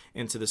money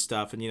into the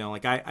stuff. And,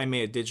 like I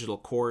made a digital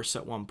course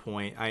at one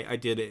point. I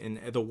did it in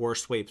the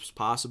worst way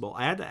possible.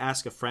 I had to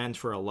ask a friend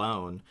for a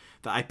loan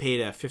that I paid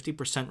a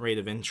 50% rate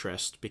of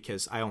interest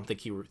because I don't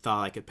think he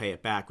thought I could pay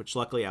it back, which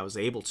luckily I was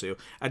able to.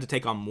 I had to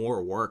take on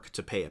more work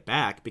to pay it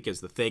back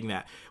because the thing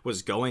that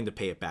was going to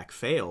pay it back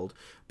failed.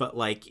 But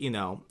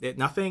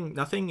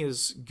nothing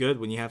is good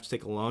when you have to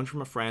take a loan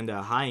from a friend at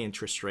a high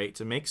interest rate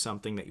to make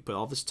something that you put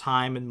all this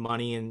time and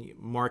money and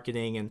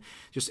marketing and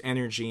just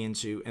energy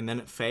into, and then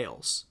it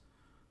fails.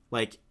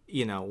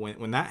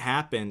 When that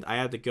happened, I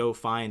had to go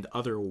find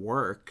other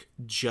work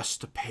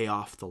just to pay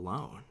off the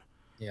loan.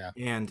 Yeah.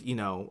 And,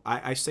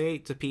 I say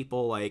to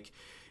people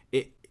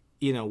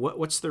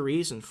what's the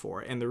reason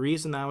for it? And the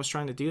reason I was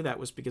trying to do that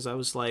was because I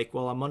was like,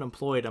 well, I'm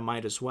unemployed. I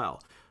might as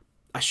well.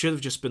 I should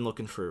have just been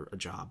looking for a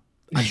job.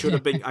 I should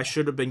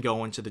have been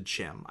going to the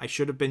gym. I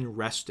should have been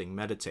resting,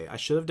 meditate. I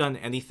should have done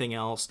anything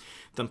else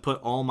than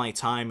put all my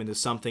time into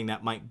something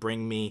that might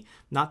bring me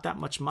not that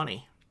much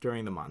money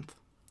during the month.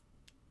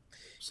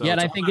 So yeah,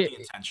 and it's I think the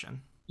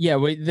intention. Yeah,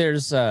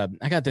 there's I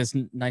got this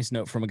nice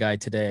note from a guy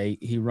today.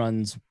 He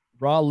runs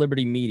Raw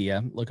Liberty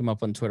Media. Look him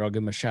up on Twitter. I'll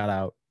give him a shout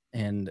out.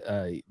 And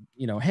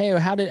hey,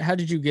 how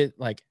did you get,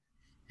 like,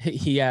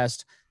 he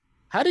asked,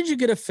 how did you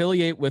get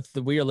affiliate with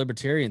the We Are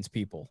Libertarians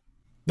people?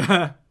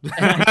 I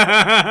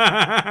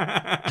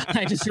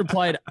just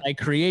replied, I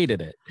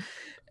created it.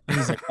 And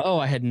he's like, oh,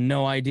 I had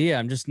no idea.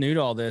 I'm just new to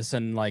all this.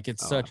 And like,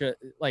 it's such a,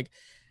 like,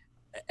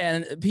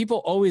 and people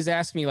always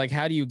ask me, like,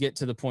 how do you get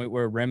to the point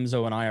where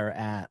Remso and I are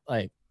at?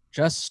 Like,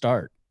 just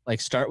start. Like,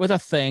 start with a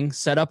thing,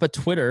 set up a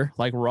Twitter,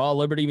 like Raw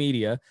Liberty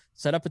Media,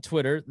 set up a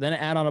Twitter, then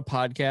add on a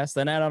podcast,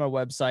 then add on a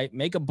website,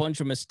 make a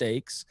bunch of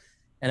mistakes.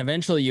 And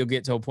eventually you'll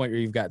get to a point where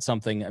you've got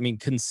something. I mean,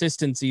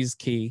 consistency is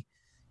key.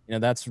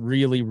 That's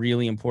really,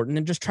 really important.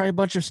 And just try a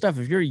bunch of stuff.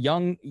 If you're a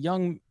young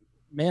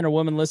man or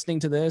woman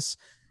listening to this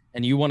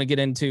and you want to get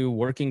into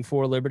working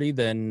for liberty,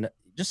 then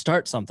just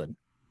start something.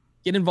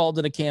 Get involved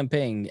in a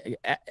campaign.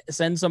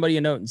 Send somebody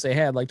a note and say,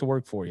 hey, I'd like to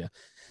work for you.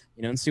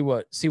 And see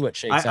what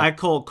shakes out. I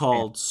cold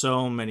called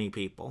so many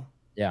people.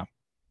 Yeah.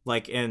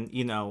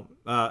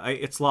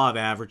 It's law of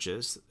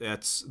averages.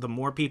 It's the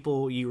more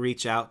people you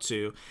reach out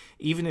to,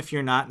 even if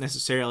you're not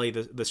necessarily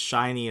the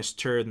shiniest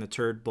turd in the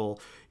turd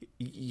bowl,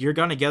 you're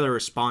going to get a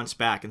response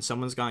back and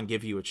someone's going to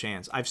give you a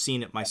chance. I've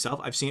seen it myself.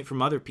 I've seen it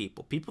from other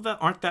people that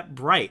aren't that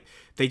bright.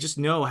 They just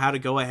know how to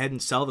go ahead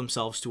and sell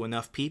themselves to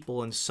enough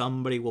people and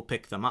somebody will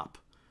pick them up.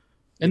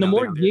 And the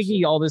more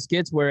giggy all this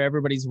gets, where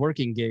everybody's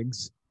working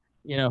gigs,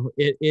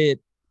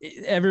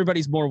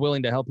 everybody's more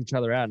willing to help each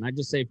other out. And I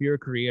just say, if you're a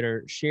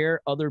creator, share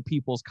other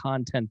people's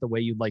content the way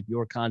you'd like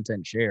your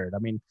content shared. I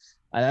mean,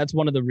 that's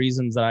one of the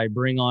reasons that I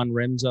bring on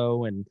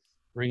Remso and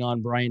bring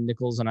on Brian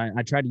Nichols. And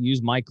I try to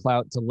use my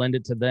clout to lend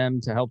it to them,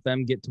 to help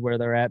them get to where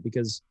they're at,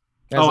 because.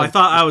 I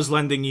thought I was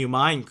lending you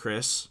mine,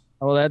 Chris.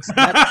 Oh, that's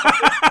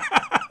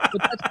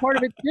but that's part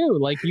of it too.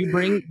 Like, you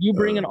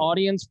bring an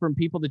audience from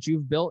people that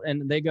you've built,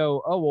 and they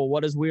go, oh, well,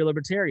 what is We Are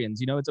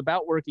Libertarians? It's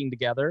about working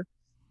together.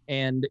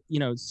 And,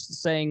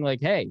 saying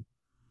like, hey,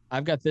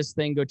 I've got this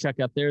thing, go check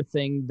out their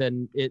thing.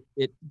 Then it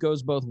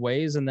goes both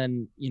ways. And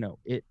then,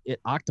 it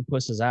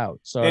octopuses out.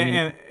 So,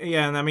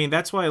 and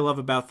that's what I love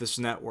about this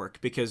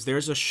network, because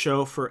there's a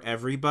show for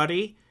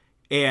everybody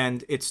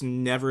and it's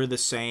never the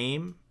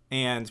same.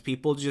 And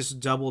people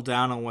just double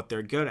down on what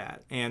they're good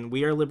at. And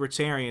We Are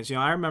Libertarians.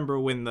 I remember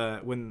when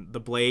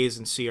the Blaze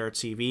and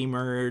CRTV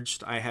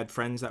merged, I had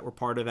friends that were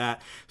part of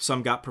that.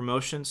 Some got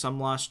promotions, some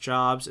lost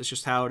jobs. It's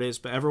just how it is.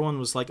 But everyone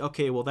was like,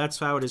 okay, well, that's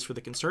how it is for the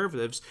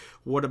conservatives.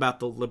 What about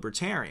the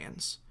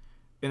libertarians?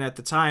 And at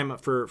the time,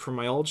 for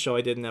my old show,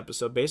 I did an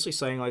episode basically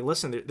saying, like,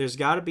 listen, there's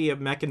got to be a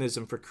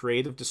mechanism for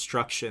creative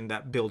destruction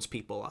that builds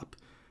people up.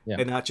 Yeah.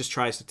 and not just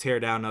tries to tear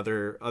down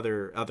other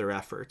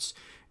efforts.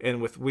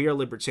 And with We Are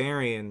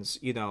Libertarians,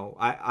 you know,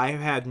 I've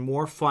had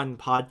more fun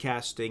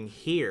podcasting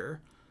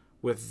here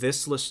with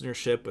this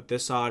listenership, with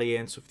this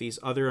audience, with these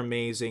other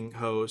amazing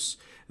hosts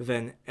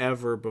than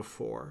ever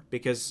before,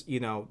 because, you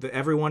know,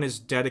 everyone is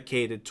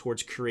dedicated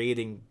towards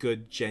creating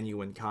good,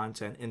 genuine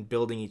content and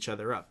building each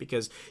other up,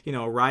 because, you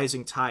know, a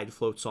rising tide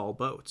floats all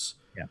boats.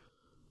 Yeah.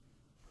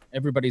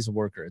 Everybody's a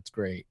worker. It's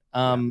great.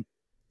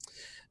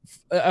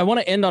 I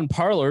want to end on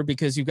Parler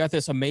because you've got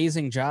this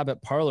amazing job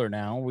at Parler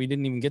now. We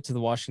didn't even get to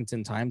the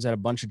Washington Times. I had a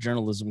bunch of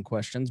journalism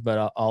questions,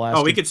 but I'll ask.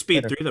 Oh, we could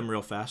speed through them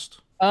real fast.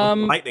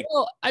 Lightning.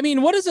 Well, I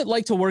mean, what is it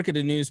like to work at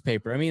a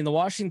newspaper? I mean, the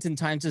Washington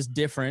Times is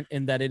different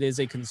in that it is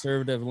a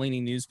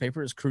conservative-leaning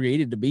newspaper. It's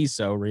created to be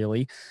so,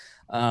 really.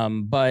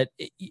 But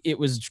it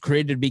was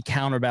created to be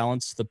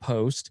counterbalance to the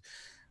Post.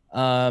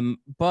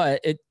 But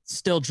it's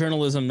still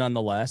journalism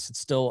nonetheless. It's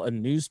still a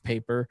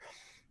newspaper.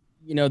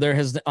 You know, there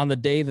has, on the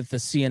day that the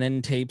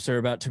CNN tapes are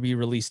about to be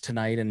released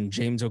tonight, and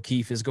James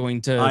O'Keefe is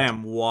going to. I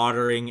am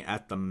watering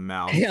at the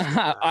mouth.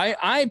 Yeah,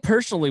 I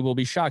personally will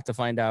be shocked to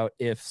find out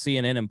if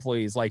CNN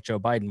employees like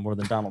Joe Biden more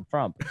than Donald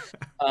Trump.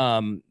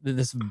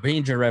 This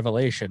major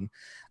revelation.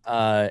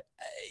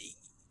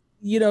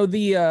 You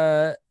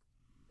know,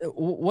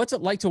 what's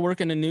it like to work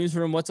in a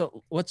newsroom?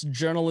 What's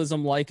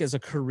journalism like as a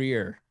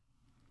career?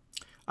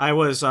 I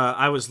was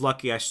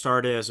lucky. I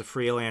started as a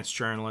freelance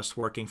journalist,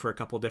 working for a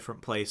couple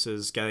different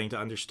places, getting to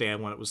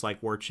understand what it was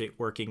like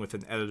working with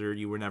an editor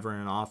you were never in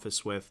an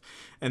office with.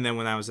 And then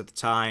when I was at the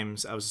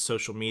Times, I was a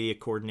social media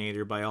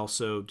coordinator, but I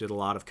also did a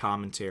lot of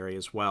commentary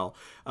as well.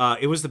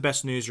 It was the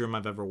best newsroom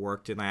I've ever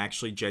worked in. I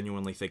actually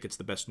genuinely think it's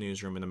the best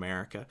newsroom in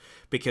America,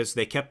 because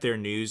they kept their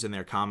news and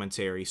their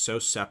commentary so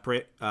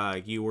separate.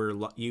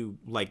 You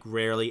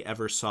rarely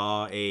ever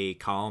saw a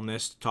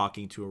columnist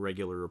talking to a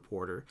regular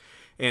reporter.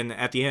 And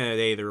at the end of the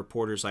day, the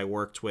reporters I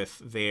worked with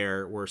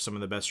there were some of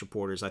the best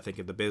reporters, I think,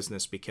 in the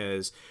business,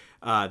 because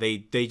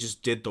they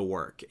just did the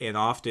work. And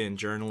often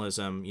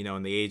journalism, you know,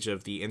 in the age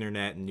of the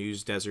internet and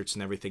news deserts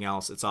and everything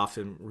else, it's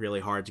often really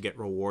hard to get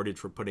rewarded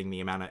for putting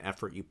the amount of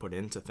effort you put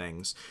into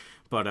things.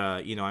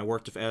 But, you know, I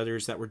worked with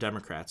editors that were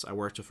Democrats. I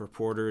worked with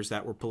reporters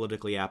that were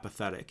politically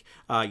apathetic.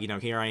 You know,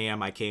 here I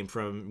am. I came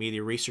from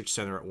Media Research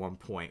Center at one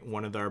point.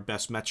 One of our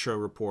best Metro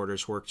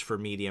reporters worked for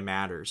Media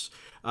Matters.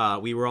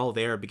 We were all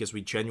there because we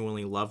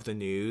genuinely loved the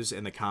news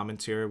and the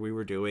commentary we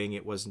were doing.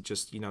 It wasn't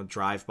just, you know,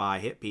 drive-by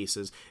hit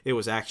pieces. It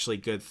was actually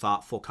good,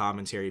 thoughtful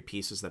commentary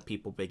pieces that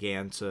people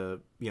began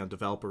to, you know,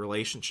 develop a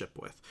relationship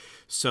with.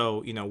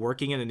 So, you know,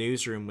 working in a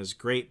newsroom was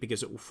great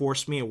because it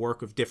forced me to work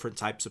with different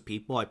types of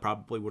people I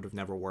probably would have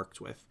never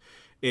worked with.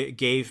 It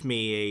gave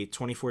me a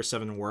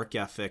 24/7 work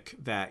ethic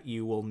that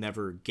you will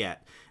never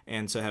get.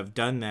 And to have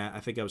done that, I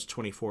think I was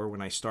 24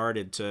 when I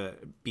started, to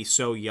be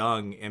so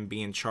young and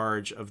be in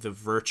charge of the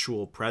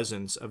virtual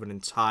presence of an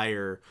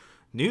entire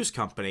news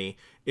company,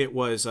 it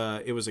was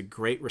a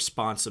great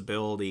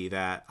responsibility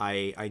that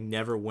I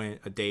never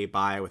went a day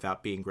by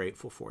without being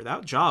grateful for.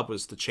 That job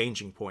was the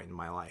changing point in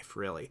my life,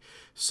 really.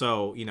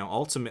 So, you know,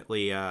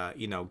 ultimately,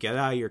 you know, get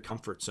out of your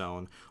comfort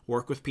zone,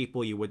 work with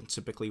people you wouldn't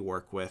typically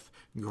work with,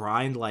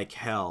 grind like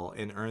hell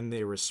and earn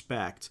their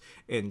respect,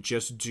 and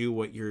just do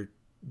what you're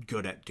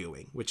good at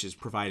doing, which is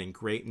providing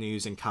great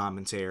news and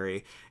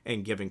commentary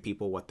and giving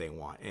people what they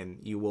want. And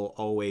you will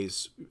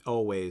always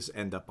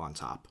end up on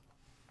top.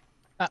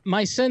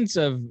 My sense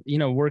of, you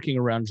know, working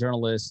around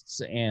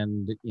journalists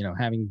and, you know,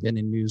 having been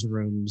in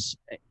newsrooms,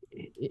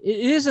 it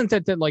isn't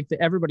that like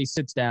everybody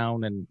sits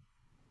down and,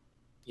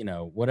 you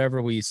know,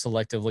 whatever we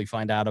selectively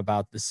find out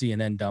about the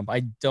CNN dump, I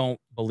don't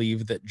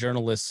believe that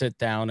journalists sit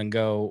down and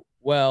go,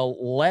 well,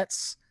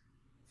 let's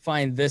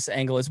find this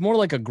angle. It's more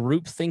like a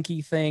group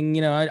thinky thing.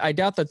 You know, I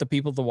doubt that the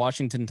people at the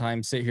Washington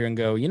Times sit here and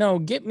go, you know,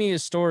 get me a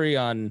story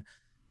on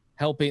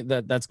helping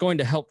that's going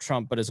to help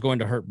Trump, but is going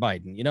to hurt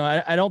Biden. You know,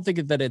 I don't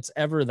think that it's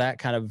ever that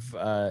kind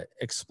of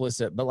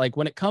explicit. But like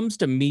when it comes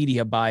to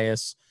media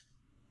bias,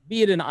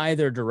 be it in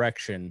either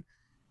direction,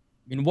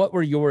 I mean, what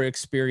were your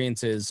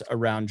experiences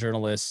around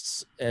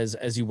journalists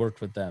as you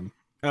worked with them?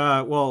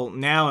 Well,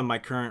 now in my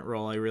current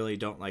role, I really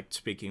don't like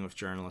speaking with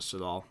journalists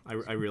at all.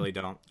 I really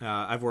don't.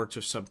 I've worked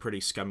with some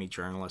pretty scummy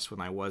journalists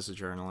when I was a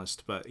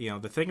journalist. But, you know,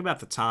 the thing about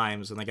the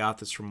Times, and I got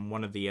this from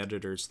one of the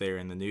editors there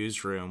in the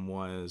newsroom,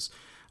 was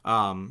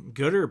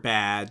good or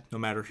bad, no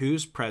matter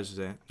who's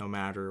president, no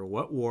matter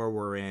what war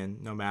we're in,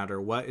 no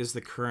matter what is the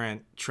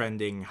current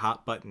trending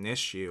hot button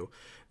issue,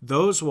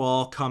 those will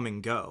all come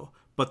and go.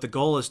 But the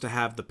goal is to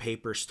have the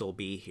paper still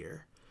be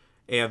here.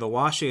 And the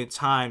Washington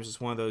Times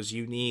is one of those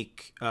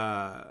unique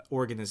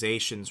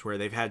organizations where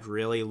they've had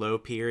really low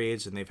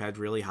periods and they've had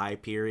really high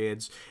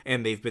periods,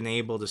 and they've been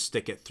able to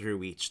stick it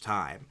through each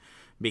time.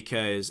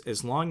 Because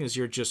as long as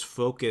you're just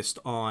focused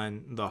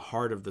on the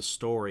heart of the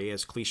story,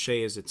 as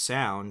cliche as it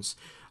sounds,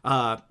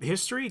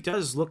 history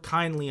does look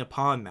kindly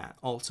upon that,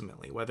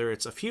 ultimately. Whether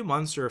it's a few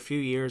months or a few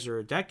years or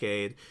a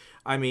decade,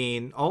 I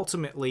mean,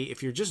 ultimately,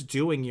 if you're just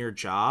doing your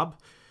job,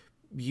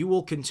 you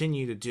will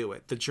continue to do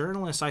it. The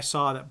journalists I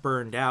saw that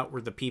burned out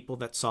were the people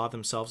that saw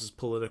themselves as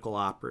political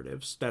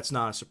operatives. That's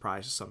not a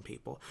surprise to some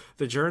people.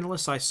 The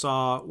journalists I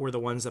saw were the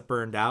ones that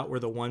burned out, were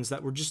the ones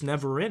that were just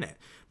never in it.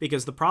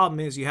 Because the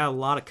problem is you had a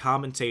lot of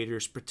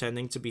commentators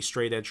pretending to be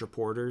straight edge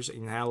reporters,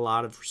 and you had a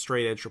lot of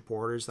straight edge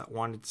reporters that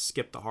wanted to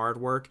skip the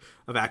hard work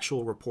of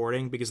actual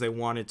reporting because they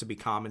wanted to be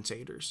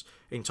commentators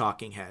and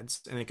talking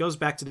heads. And it goes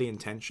back to the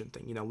intention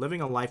thing. You know, living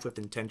a life with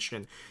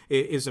intention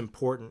is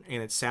important,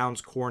 and it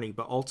sounds corny,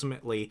 but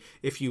ultimately,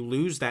 if you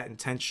lose that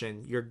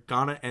intention, you're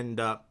gonna end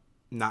up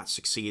not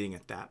succeeding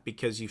at that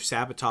because you've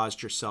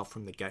sabotaged yourself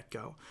from the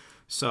get-go.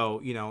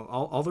 So, you know,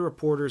 all the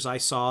reporters I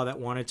saw that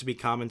wanted to be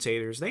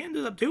commentators, they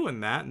ended up doing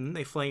that, and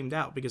they flamed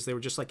out because they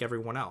were just like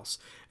everyone else.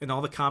 And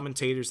all the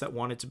commentators that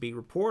wanted to be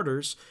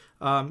reporters,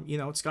 you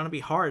know, it's going to be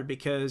hard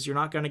because you're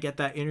not going to get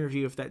that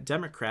interview with that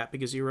Democrat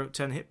because you wrote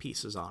 10 hit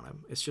pieces on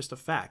him. It's just a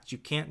fact. You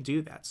can't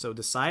do that. So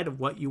decide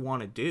of what you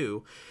want to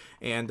do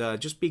and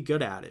just be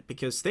good at it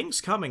because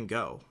things come and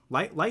go.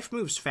 Life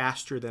moves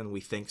faster than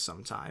we think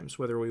sometimes,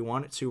 whether we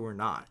want it to or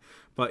not.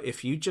 But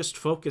if you just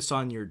focus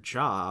on your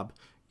job,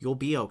 you'll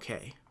be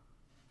okay.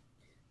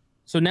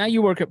 So now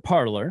you work at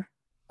Parler,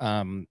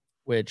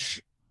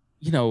 which,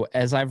 you know,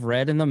 as I've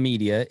read in the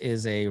media,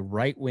 is a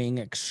right-wing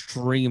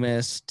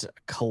extremist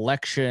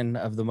collection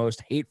of the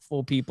most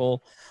hateful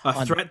people.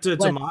 A threat to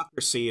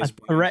democracy is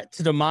a threat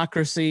to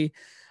democracy.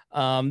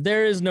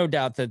 There is no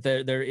doubt that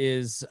there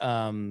is,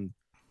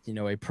 you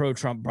know, a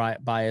pro-Trump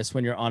bias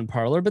when you're on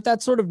Parler, but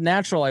that's sort of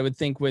natural, I would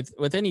think,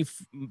 with any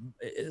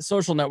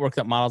social network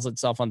that models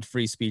itself on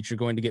free speech. You're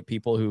going to get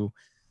people who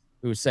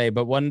say,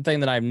 but one thing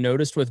that I've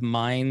noticed with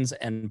Minds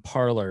and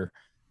Parler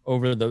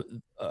over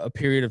a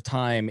period of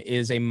time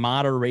is a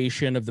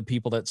moderation of the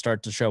people that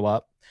start to show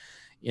up.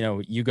 You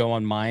know, you go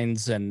on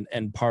Minds and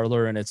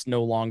Parler, and it's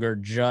no longer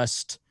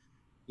just,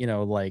 you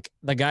know, like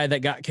the guy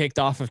that got kicked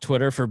off of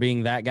Twitter for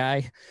being that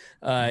guy.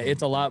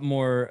 It's a lot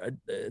more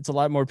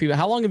people.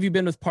 How long have you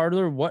been with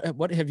Parler?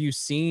 What have you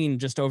seen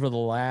just over the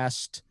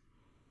last,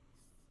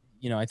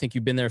 you know, I think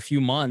you've been there a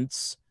few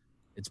months.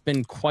 It's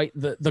been quite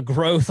the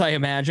growth, I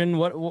imagine.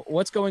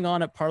 What's going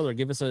on at Parler?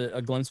 Give us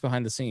a glimpse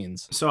behind the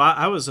scenes. So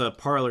I was a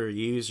Parler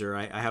user.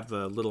 I have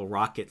the little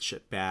rocket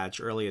ship badge,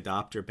 early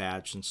adopter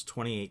badge since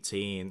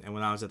 2018. And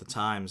when I was at the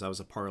Times, I was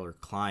a Parler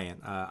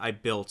client. I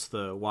built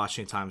the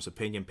Washington Times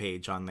opinion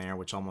page on there,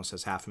 which almost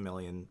has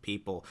 500,000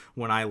 people.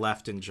 When I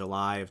left in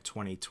July of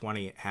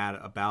 2020, it had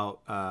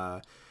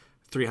about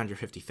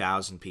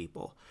 350,000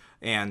 people.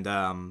 And,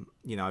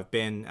 you know, I've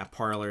been at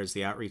Parler as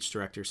the Outreach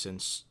Director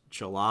since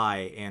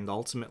July, and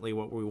ultimately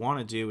what we want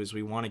to do is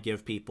we want to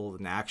give people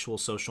an actual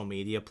social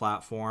media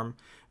platform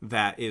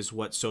that is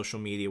what social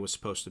media was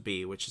supposed to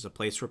be, which is a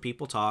place where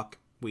people talk.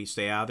 We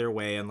stay out of their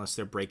way unless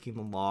they're breaking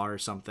the law or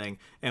something,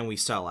 and we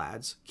sell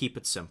ads. Keep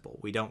it simple.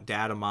 We don't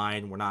data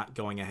mine. We're not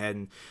going ahead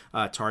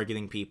and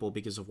targeting people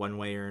because of one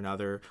way or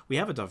another. We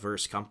have a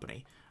diverse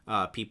company.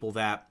 People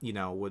that, you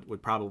know,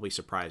 would probably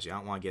surprise you. I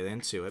don't want to get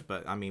into it,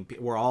 but I mean,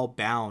 we're all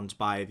bound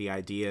by the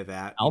idea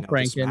that, you know,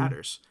 this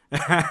matters.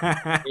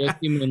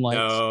 AOC moonlights.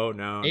 No.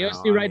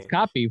 AOC writes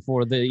copy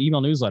for the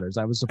email newsletters.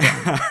 I was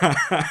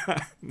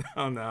surprised.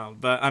 No.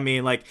 But I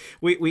mean, like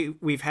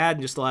we've had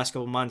in just the last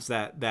couple of months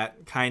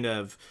that kind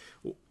of,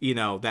 you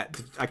know, that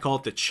I call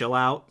it the chill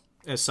out,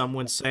 as some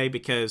would say,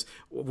 because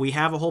we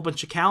have a whole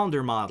bunch of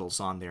calendar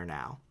models on there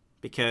now.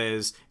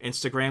 Because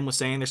Instagram was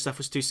saying their stuff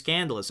was too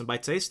scandalous. And by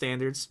today's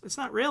standards, it's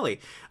not really.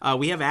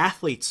 We have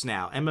athletes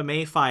now,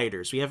 MMA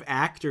fighters. We have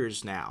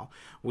actors now.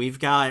 We've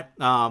got,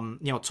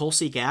 you know,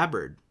 Tulsi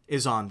Gabbard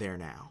is on there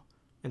now.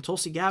 And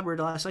Tulsi Gabbard,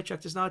 last I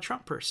checked, is not a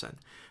Trump person.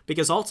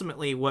 Because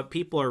ultimately what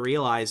people are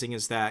realizing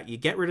is that you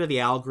get rid of the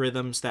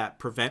algorithms that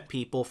prevent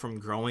people from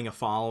growing a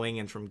following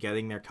and from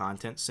getting their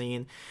content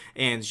seen,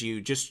 and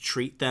you just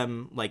treat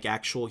them like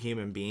actual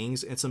human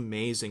beings. It's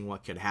amazing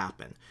what could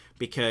happen.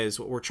 Because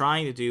what we're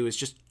trying to do is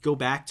just go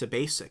back to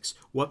basics.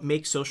 What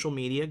makes social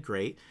media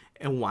great?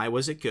 And why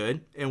was it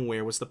good? And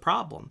where was the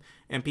problem?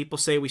 And people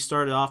say we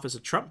started off as a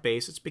Trump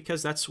base. It's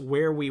because that's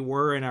where we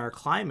were in our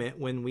climate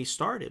when we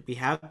started. We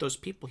had those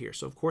people here.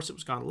 So, of course, it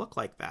was going to look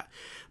like that.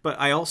 But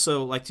I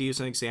also like to use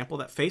an example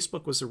that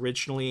Facebook was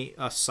originally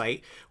a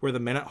site where the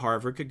men at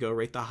Harvard could go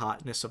rate the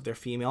hotness of their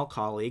female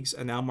colleagues.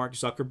 And now Mark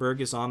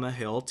Zuckerberg is on the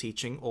Hill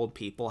teaching old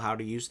people how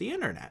to use the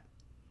internet.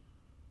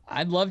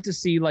 I'd love to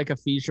see like a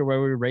feature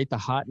where we rate the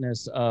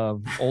hotness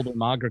of older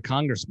MAGA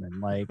congressmen,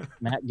 like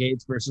Matt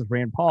Gaetz versus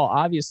Rand Paul.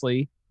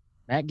 Obviously,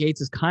 Matt Gaetz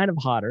is kind of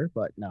hotter,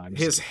 but no.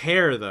 His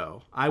hair,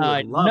 though,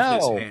 I would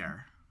love his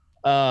hair.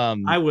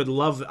 I would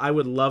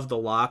love the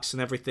locks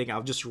and everything.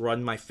 I'll just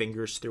run my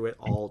fingers through it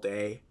all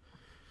day.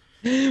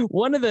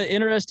 One of the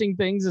interesting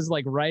things is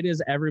like right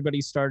as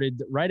everybody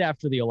started, right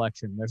after the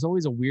election, there's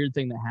always a weird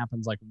thing that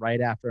happens like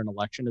right after an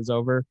election is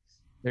over.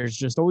 There's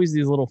just always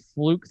these little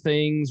fluke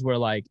things where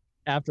like,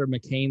 after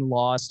McCain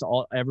lost,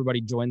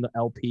 everybody joined the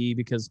LP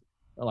because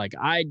like,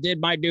 I did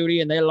my duty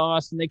and they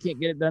lost and they can't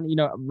get it done. You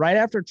know, right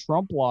after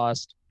Trump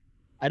lost,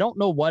 I don't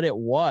know what it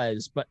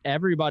was, but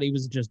everybody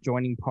was just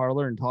joining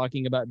Parler and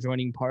talking about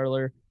joining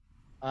Parler.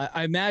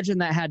 I imagine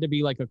that had to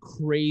be like a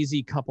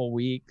crazy couple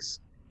weeks.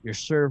 Your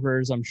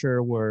servers, I'm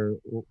sure,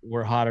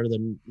 were hotter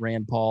than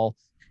Rand Paul.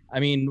 I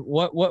mean,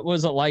 what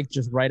was it like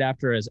just right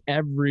after, as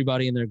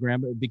everybody and their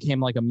grandma, it became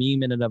like a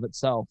meme in and of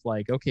itself?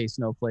 Like, okay,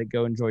 Snowflake,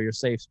 go enjoy your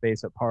safe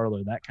space at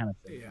Parler, that kind of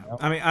thing.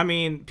 Yeah,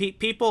 You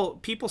know?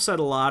 people said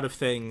a lot of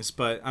things,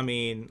 but I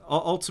mean,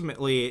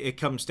 ultimately, it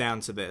comes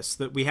down to this: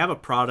 that we have a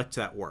product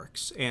that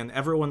works, and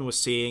everyone was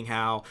seeing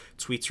how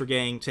tweets were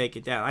getting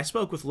taken down. I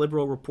spoke with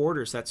liberal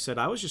reporters that said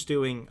I was just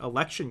doing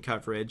election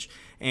coverage,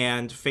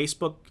 and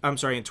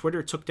and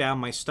Twitter took down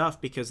my stuff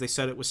because they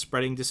said it was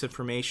spreading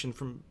disinformation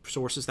from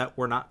sources that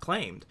were not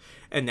claimed.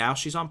 And now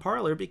she's on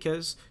Parler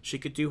because she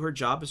could do her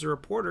job as a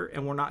reporter,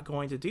 and we're not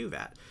going to do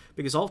that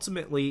because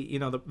ultimately, you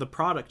know, the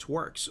product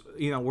works.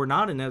 You know, we're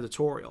not an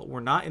editorial. We're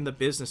not in the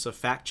business of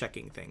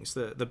fact-checking things.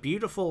 The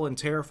beautiful and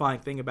terrifying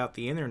thing about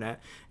the internet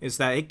is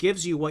that it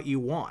gives you what you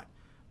want.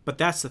 But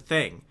that's the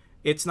thing.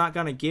 It's not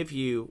going to give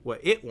you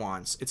what it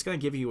wants. It's going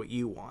to give you what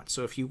you want.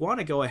 So if you want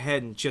to go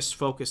ahead and just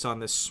focus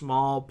on this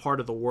small part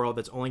of the world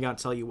that's only going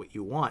to tell you what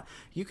you want,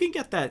 you can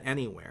get that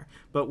anywhere.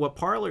 But what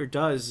Parler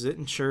does is it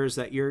ensures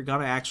that you're going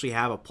to actually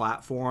have a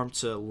platform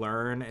to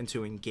learn and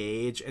to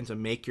engage and to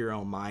make your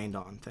own mind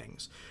on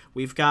things.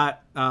 We've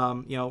got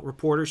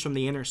reporters from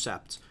The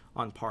Intercept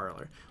on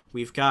Parler.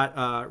 We've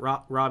got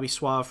Robbie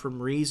Suave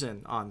from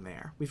Reason on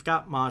there. We've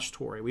got Maj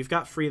Touré. We've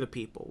got Free the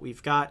People.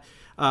 We've got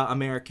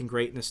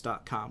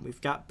AmericanGreatness.com. We've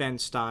got Ben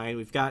Stein.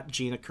 We've got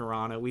Gina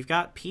Carano. We've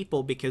got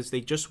people because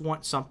they just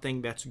want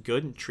something that's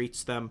good and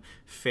treats them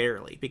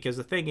fairly. Because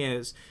the thing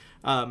is,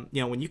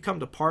 when you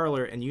come to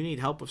Parler and you need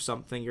help with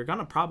something, you're going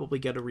to probably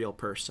get a real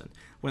person.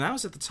 When I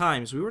was at the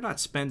Times, we were not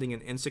spending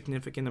an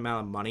insignificant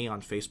amount of money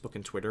on Facebook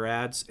and Twitter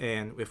ads.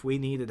 And if we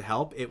needed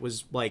help, it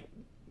was like...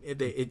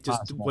 It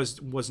just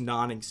was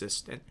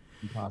non-existent.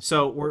 Impossible.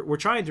 So we're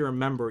trying to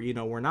remember, you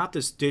know, we're not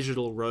this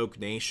digital rogue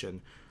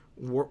nation.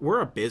 We're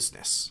a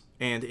business,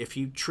 and if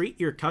you treat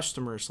your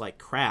customers like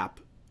crap,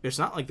 it's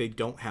not like they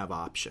don't have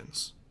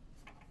options.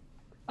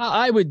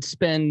 I would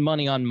spend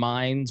money on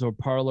Minds or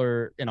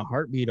Parler in a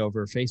heartbeat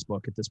over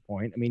Facebook at this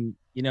point. I mean,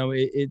 you know,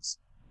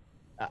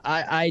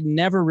 I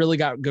never really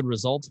got good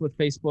results with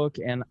Facebook,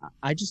 and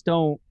I just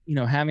don't, you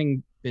know,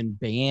 having been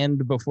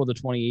banned before the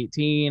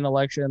 2018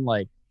 election,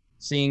 like,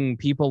 seeing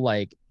people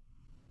like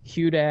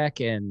Hudak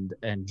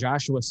and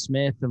Joshua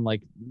Smith and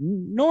like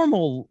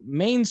normal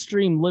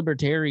mainstream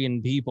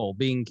libertarian people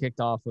being kicked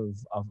off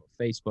of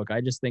Facebook.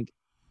 I just think,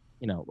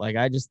 you know, like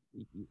these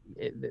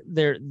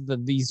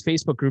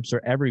Facebook groups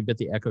are every bit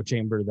the echo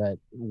chamber that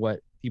what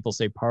people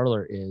say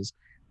Parler is.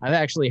 I've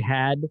actually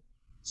had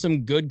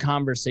some good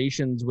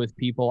conversations with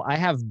people. I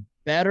have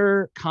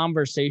better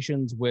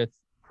conversations with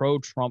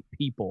pro-Trump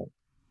people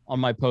on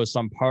my posts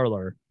on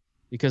Parler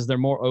because they're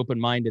more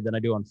open-minded than I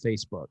do on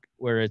Facebook,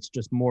 where it's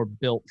just more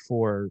built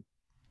for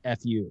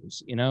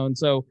FUs, you know? And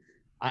so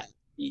I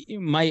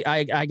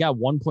got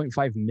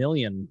 1.5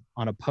 million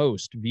on a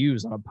post,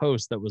 views on a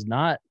post that was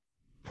not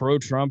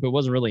pro-Trump. It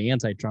wasn't really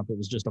anti-Trump. It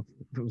was just, it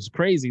was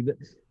crazy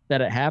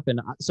that it happened.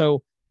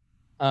 So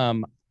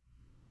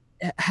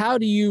how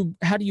do you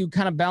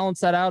kind of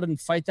balance that out and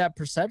fight that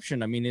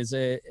perception? I mean, is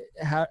it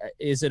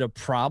a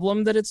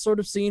problem that it's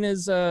sort of seen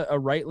as a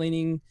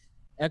right-leaning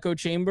echo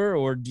chamber,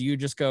 or do you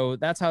just go,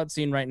 that's how it's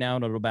seen right now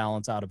and it'll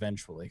balance out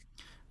eventually?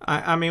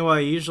 I mean, what I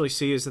usually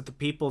see is that the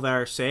people that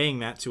are saying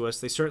that to us,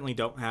 they certainly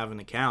don't have an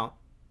account.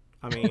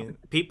 I mean,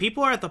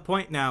 people are at the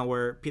point now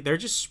where they're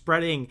just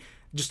spreading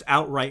just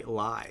outright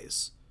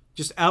lies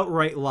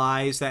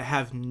that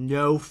have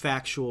no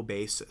factual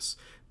basis.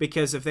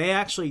 Because if they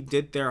actually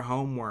did their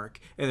homework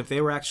and if they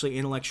were actually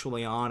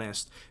intellectually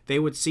honest, they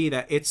would see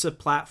that it's a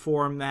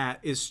platform that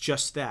is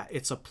just that.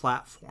 It's a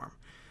platform.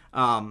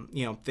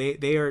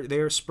 They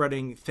are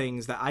spreading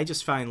things that I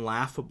just find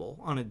laughable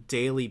on a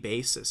daily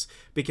basis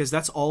because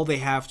that's all they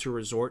have to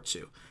resort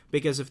to.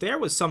 Because if there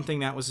was something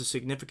that was a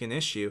significant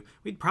issue,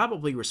 we'd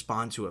probably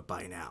respond to it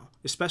by now,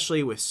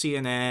 especially with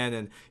CNN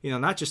and, you know,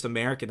 not just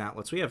American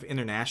outlets. We have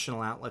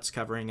international outlets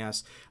covering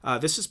us.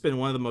 This has been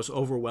one of the most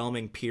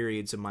overwhelming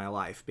periods in my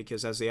life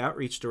because as the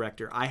Outreach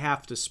Director, I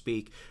have to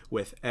speak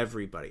with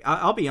everybody.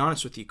 I'll be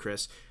honest with you,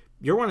 Chris.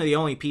 You're one of the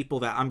only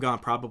people that I'm going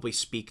to probably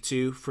speak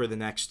to for the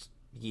next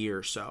year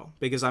or so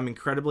because I'm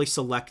incredibly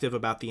selective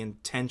about the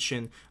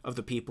intention of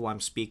the people I'm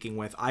speaking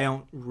with. I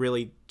don't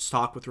really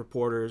talk with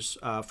reporters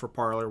for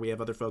Parler. We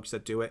have other folks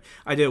that do it.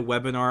 I did a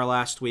webinar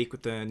last week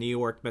with the New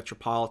York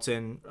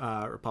Metropolitan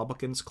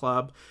Republicans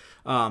Club.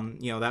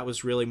 That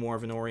was really more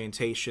of an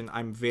orientation.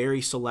 I'm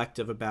very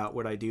selective about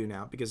what I do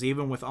now because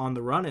even with On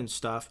the Run and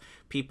stuff,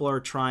 people are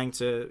trying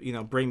to, you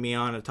know, bring me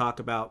on to talk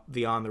about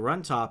the On the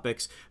Run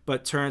topics,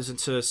 but turns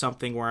into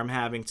something where I'm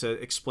having to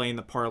explain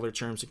the Parler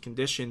terms and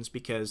conditions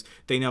because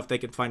they know if they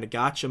can find a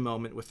gotcha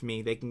moment with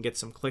me, they can get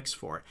some clicks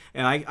for it.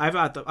 And I've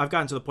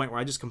gotten to the point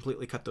where I just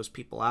completely cut those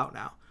people out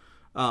now.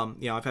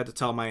 I've had to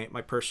tell my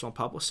personal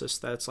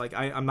publicist that it's like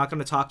I'm not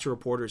going to talk to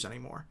reporters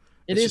anymore.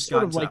 It is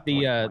sort of like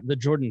the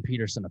Jordan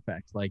Peterson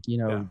effect. Like, you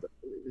know,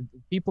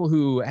 people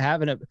who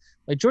have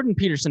like Jordan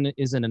Peterson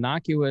is an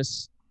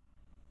innocuous,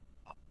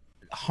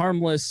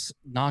 harmless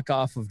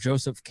knockoff of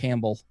Joseph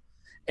Campbell.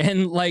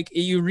 And like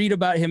you read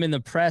about him in the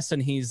press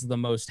and he's the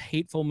most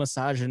hateful,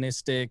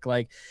 misogynistic,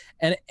 like,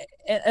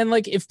 and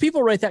like if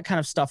people write that kind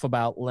of stuff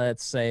about,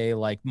 let's say,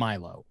 like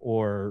Milo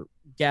or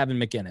Gavin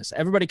McInnes,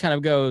 everybody kind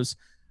of goes,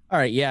 all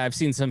right, yeah, I've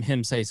seen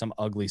him say some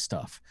ugly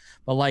stuff.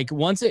 But like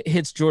once it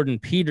hits Jordan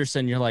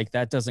Peterson, you're like,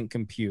 that doesn't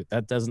compute.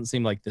 That doesn't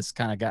seem like this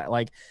kind of guy.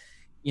 Like,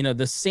 you know,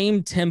 the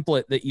same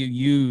template that you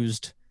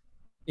used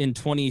in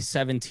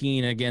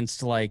 2017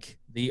 against like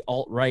the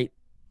alt-right,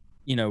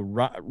 you know,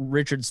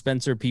 Richard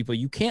Spencer people,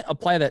 you can't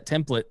apply that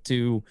template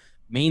to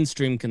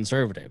mainstream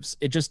conservatives.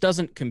 It just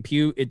doesn't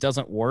compute. It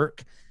doesn't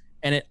work.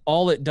 And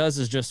all it does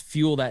is just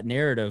fuel that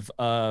narrative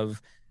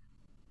of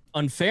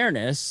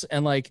unfairness.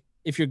 And like,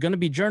 if you're going to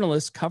be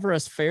journalists, cover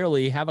us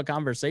fairly, have a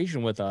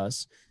conversation with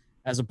us,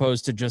 as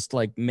opposed to just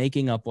like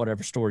making up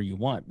whatever story you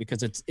want,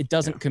 because it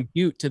doesn't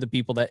compute to the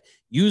people that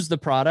use the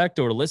product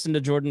or listen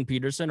to Jordan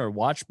Peterson or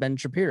watch Ben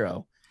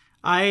Shapiro.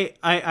 I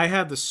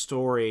have the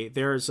story.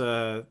 There's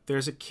a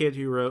kid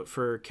who wrote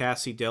for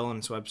Cassie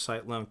Dillon's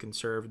website, Lone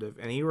Conservative,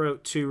 and he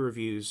wrote 2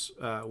 reviews,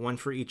 one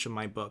for each of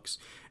my books.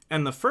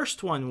 And the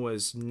first one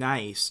was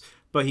nice,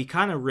 but he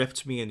kind of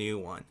ripped me a new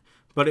one.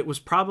 But it was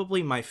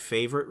probably my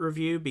favorite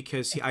review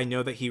because I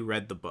know that he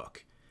read the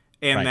book.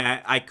 And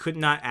that I could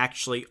not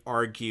actually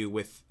argue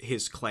with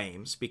his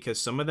claims because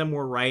some of them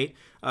were right,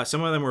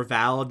 some of them were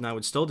valid, and I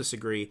would still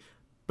disagree.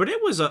 But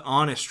it was an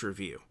honest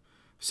review.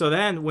 So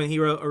then when he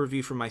wrote a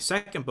review for my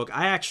second book,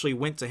 I actually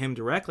went to him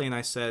directly and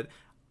I said,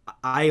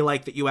 I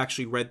like that you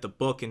actually read the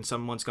book and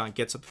someone's going to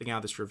get something out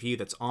of this review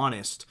that's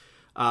honest,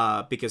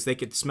 because they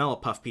could smell a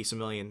puff piece a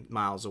million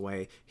miles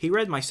away. He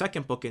read my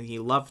second book and he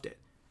loved it.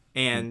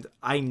 And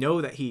I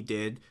know that he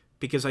did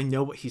because I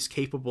know what he's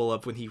capable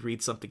of when he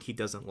reads something he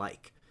doesn't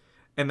like.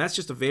 And that's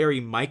just a very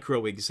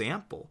micro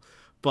example.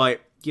 But,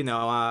 you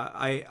know,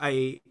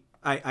 I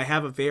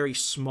have a very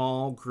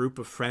small group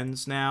of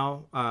friends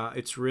now.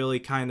 It's really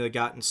kind of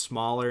gotten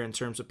smaller in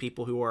terms of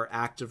people who are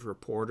active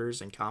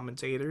reporters and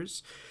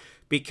commentators,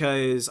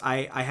 because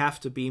I have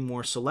to be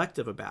more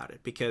selective about it,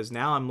 because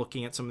now I'm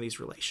looking at some of these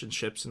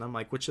relationships and I'm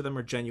like, which of them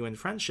are genuine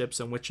friendships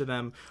and which of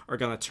them are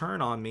going to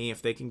turn on me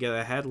if they can get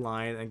a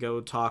headline and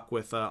go talk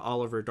with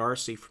Oliver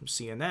Darcy from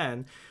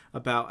CNN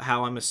about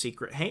how I'm a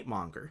secret hate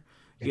monger.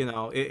 You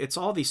know, it's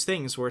all these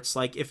things where it's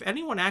like, if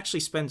anyone actually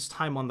spends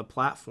time on the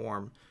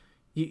platform,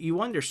 you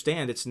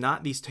understand it's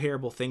not these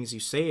terrible things you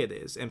say it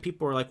is. And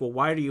people are like, well,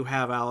 why do you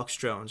have Alex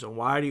Jones and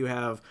why do you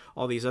have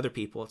all these other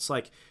people? It's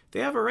like, they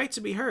have a right to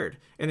be heard.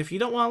 And if you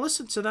don't want to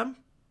listen to them,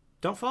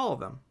 don't follow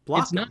them.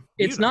 Block them.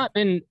 It's not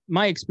been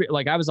my experience.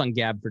 Like I was on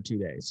Gab for 2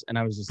 days and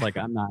I was just like,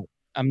 I'm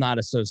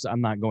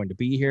not going to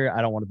be here.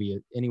 I don't want to be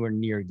anywhere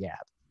near Gab.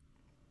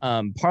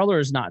 Parler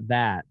is not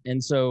that.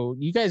 And so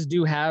you guys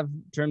do have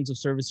terms of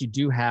service. You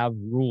do have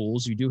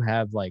rules. You do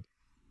have like,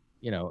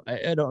 you know,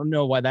 I don't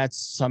know why that's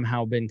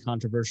somehow been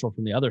controversial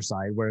from the other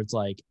side, where it's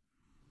like,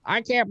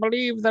 I can't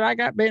believe that I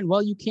got banned.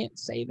 Well, you can't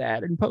say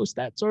that and post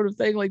that sort of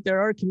thing. Like there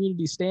are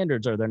community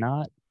standards, are there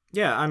not?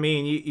 Yeah, I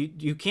mean,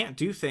 you can't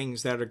do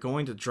things that are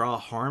going to draw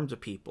harm to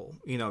people.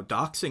 You know,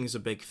 doxing is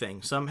a big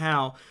thing.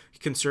 Somehow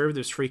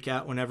conservatives freak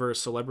out whenever a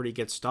celebrity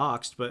gets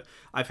doxed, but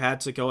I've had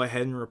to go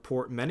ahead and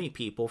report many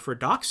people for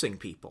doxing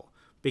people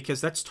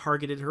because that's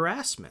targeted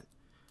harassment.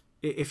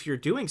 If you're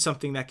doing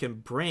something that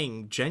can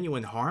bring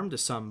genuine harm to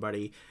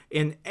somebody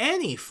in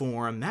any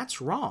form,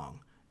 that's wrong.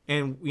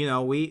 And you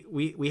know,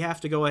 we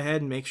have to go ahead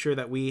and make sure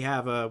that we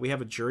have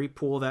a jury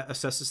pool that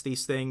assesses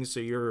these things, so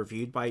you're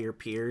reviewed by your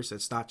peers.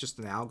 It's not just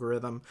an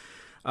algorithm.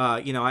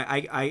 You know,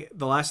 I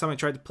the last time I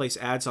tried to place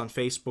ads on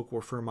Facebook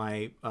were for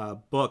my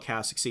book How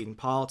to Succeed in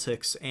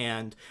Politics,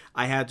 and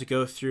I had to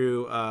go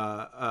through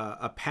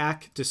a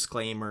PAC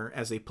disclaimer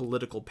as a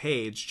political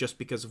page just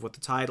because of what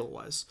the title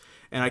was,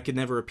 and I could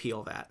never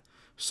appeal that.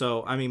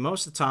 So, I mean,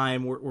 most of the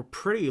time, we're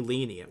pretty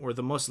lenient. We're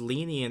the most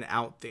lenient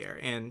out there.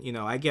 And, you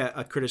know, I get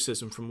a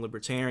criticism from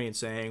Libertarians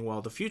saying,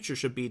 well, the future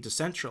should be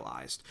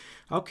decentralized.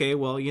 Okay,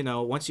 well, you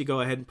know, once you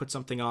go ahead and put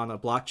something on a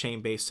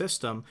blockchain-based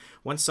system,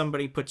 once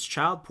somebody puts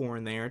child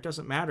porn there, it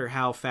doesn't matter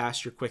how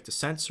fast you're quick to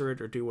censor it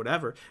or do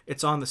whatever.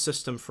 It's on the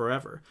system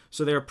forever.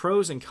 So there are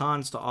pros and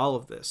cons to all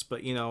of this.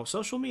 But, you know,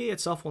 social media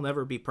itself will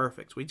never be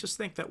perfect. We just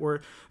think that we're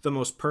the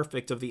most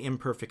perfect of the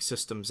imperfect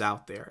systems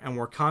out there. And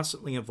we're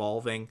constantly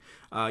evolving.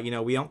 You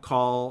know, we don't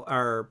call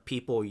our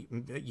people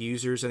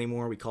users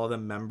anymore. We call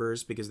them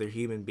members because they're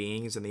human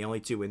beings, and the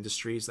only 2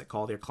 industries that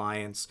call their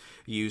clients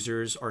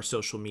users are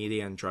social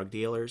media and drug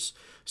dealers.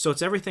 So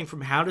it's everything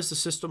from how does the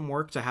system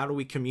work to how do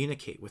we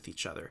communicate with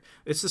each other.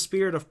 It's the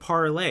spirit of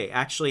parlay,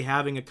 actually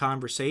having a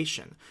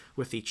conversation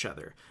with each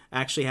other,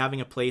 actually having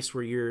a place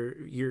where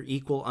you're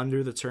equal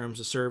under the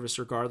terms of service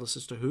regardless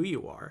as to who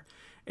you are.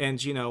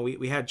 And, you know,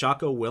 we had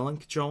Jocko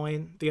Willink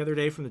join the other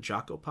day from the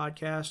Jocko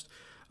podcast.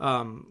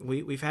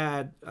 We've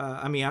had,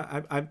 I mean,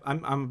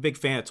 I'm a big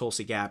fan of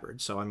Tulsi Gabbard,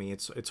 so I mean,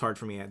 it's hard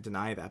for me to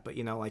deny that, but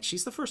you know, like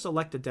she's the first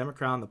elected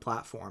Democrat on the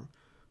platform.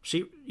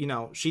 She, you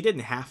know, she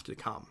didn't have to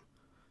come.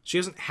 She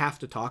doesn't have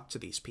to talk to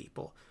these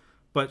people,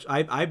 But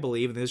I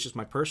believe, and this is just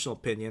my personal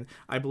opinion,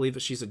 I believe that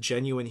she's a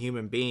genuine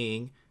human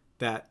being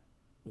that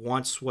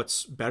wants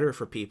what's better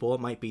for people. It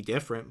might be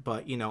different,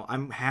 but, you know,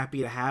 I'm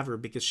happy to have her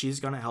because she's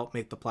going to help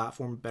make the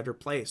platform a better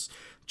place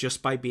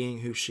just by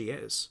being who she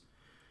is.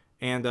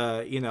 And,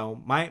 you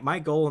know, my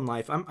goal in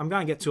life, I'm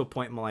going to get to a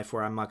point in my life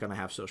where I'm not going to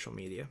have social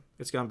media.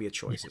 It's going to be a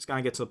choice. It's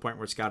going to get to the point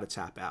where it's got to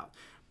tap out.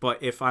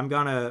 But if I'm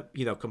going to,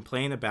 you know,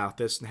 complain about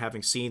this and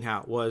having seen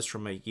how it was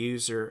from a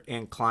user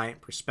and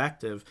client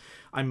perspective,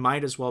 I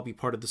might as well be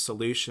part of the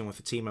solution with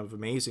a team of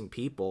amazing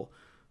people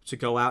to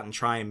go out and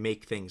try and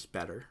make things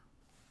better.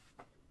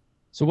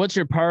 So what's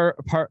your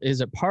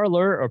is it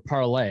Parler or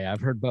Parlay?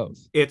 I've heard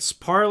both. It's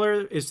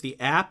Parler is the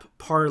app.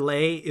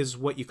 Parlay is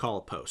what you call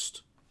a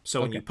post.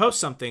 So when you post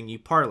something, you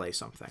parlay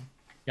something.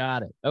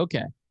 Got it.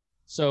 Okay.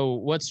 So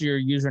what's your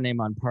username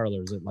on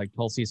Parler? Is it like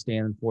Tulsi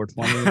Stan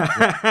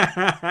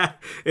 420?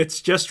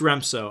 It's just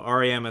Remso,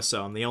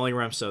 R-A-M-S-O. I'm the only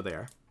Remso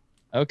there.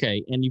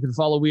 Okay. And you can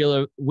follow We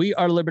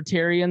Are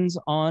Libertarians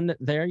on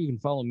there. You can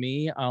follow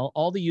me.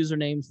 All the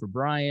usernames for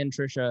Brian,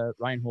 Trisha,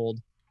 Reinhold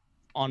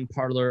on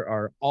Parler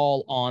are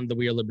all on the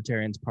We Are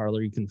Libertarians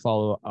Parler. You can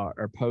follow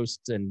our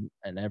posts and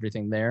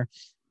everything there.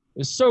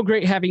 It's so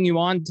great having you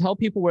on. Tell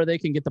people where they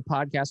can get the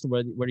podcast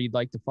and where you'd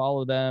like to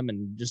follow them,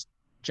 and just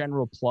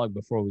general plug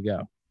before we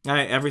go. All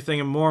right, everything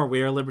and more.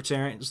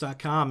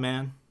 WeAreLibertarians.com,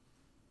 man.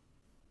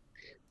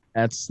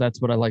 That's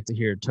what I like to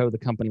hear. Toe the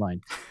company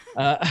line.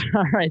 All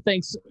right,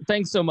 thanks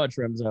so much,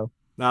 Remso.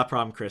 Not a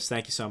problem, Chris.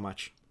 Thank you so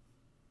much.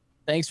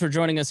 Thanks for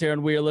joining us here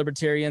on We Are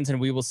Libertarians,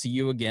 and we will see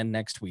you again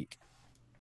next week.